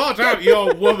 Sort out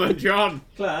your woman, John!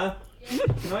 Claire,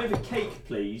 can I have a cake,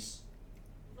 please?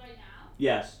 Right now?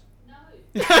 Yes. No.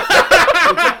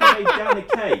 Rebecca made Dan a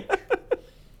cake.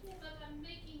 Yeah, but I'm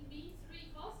making me 3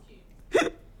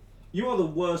 costumes. You are the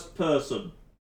worst person.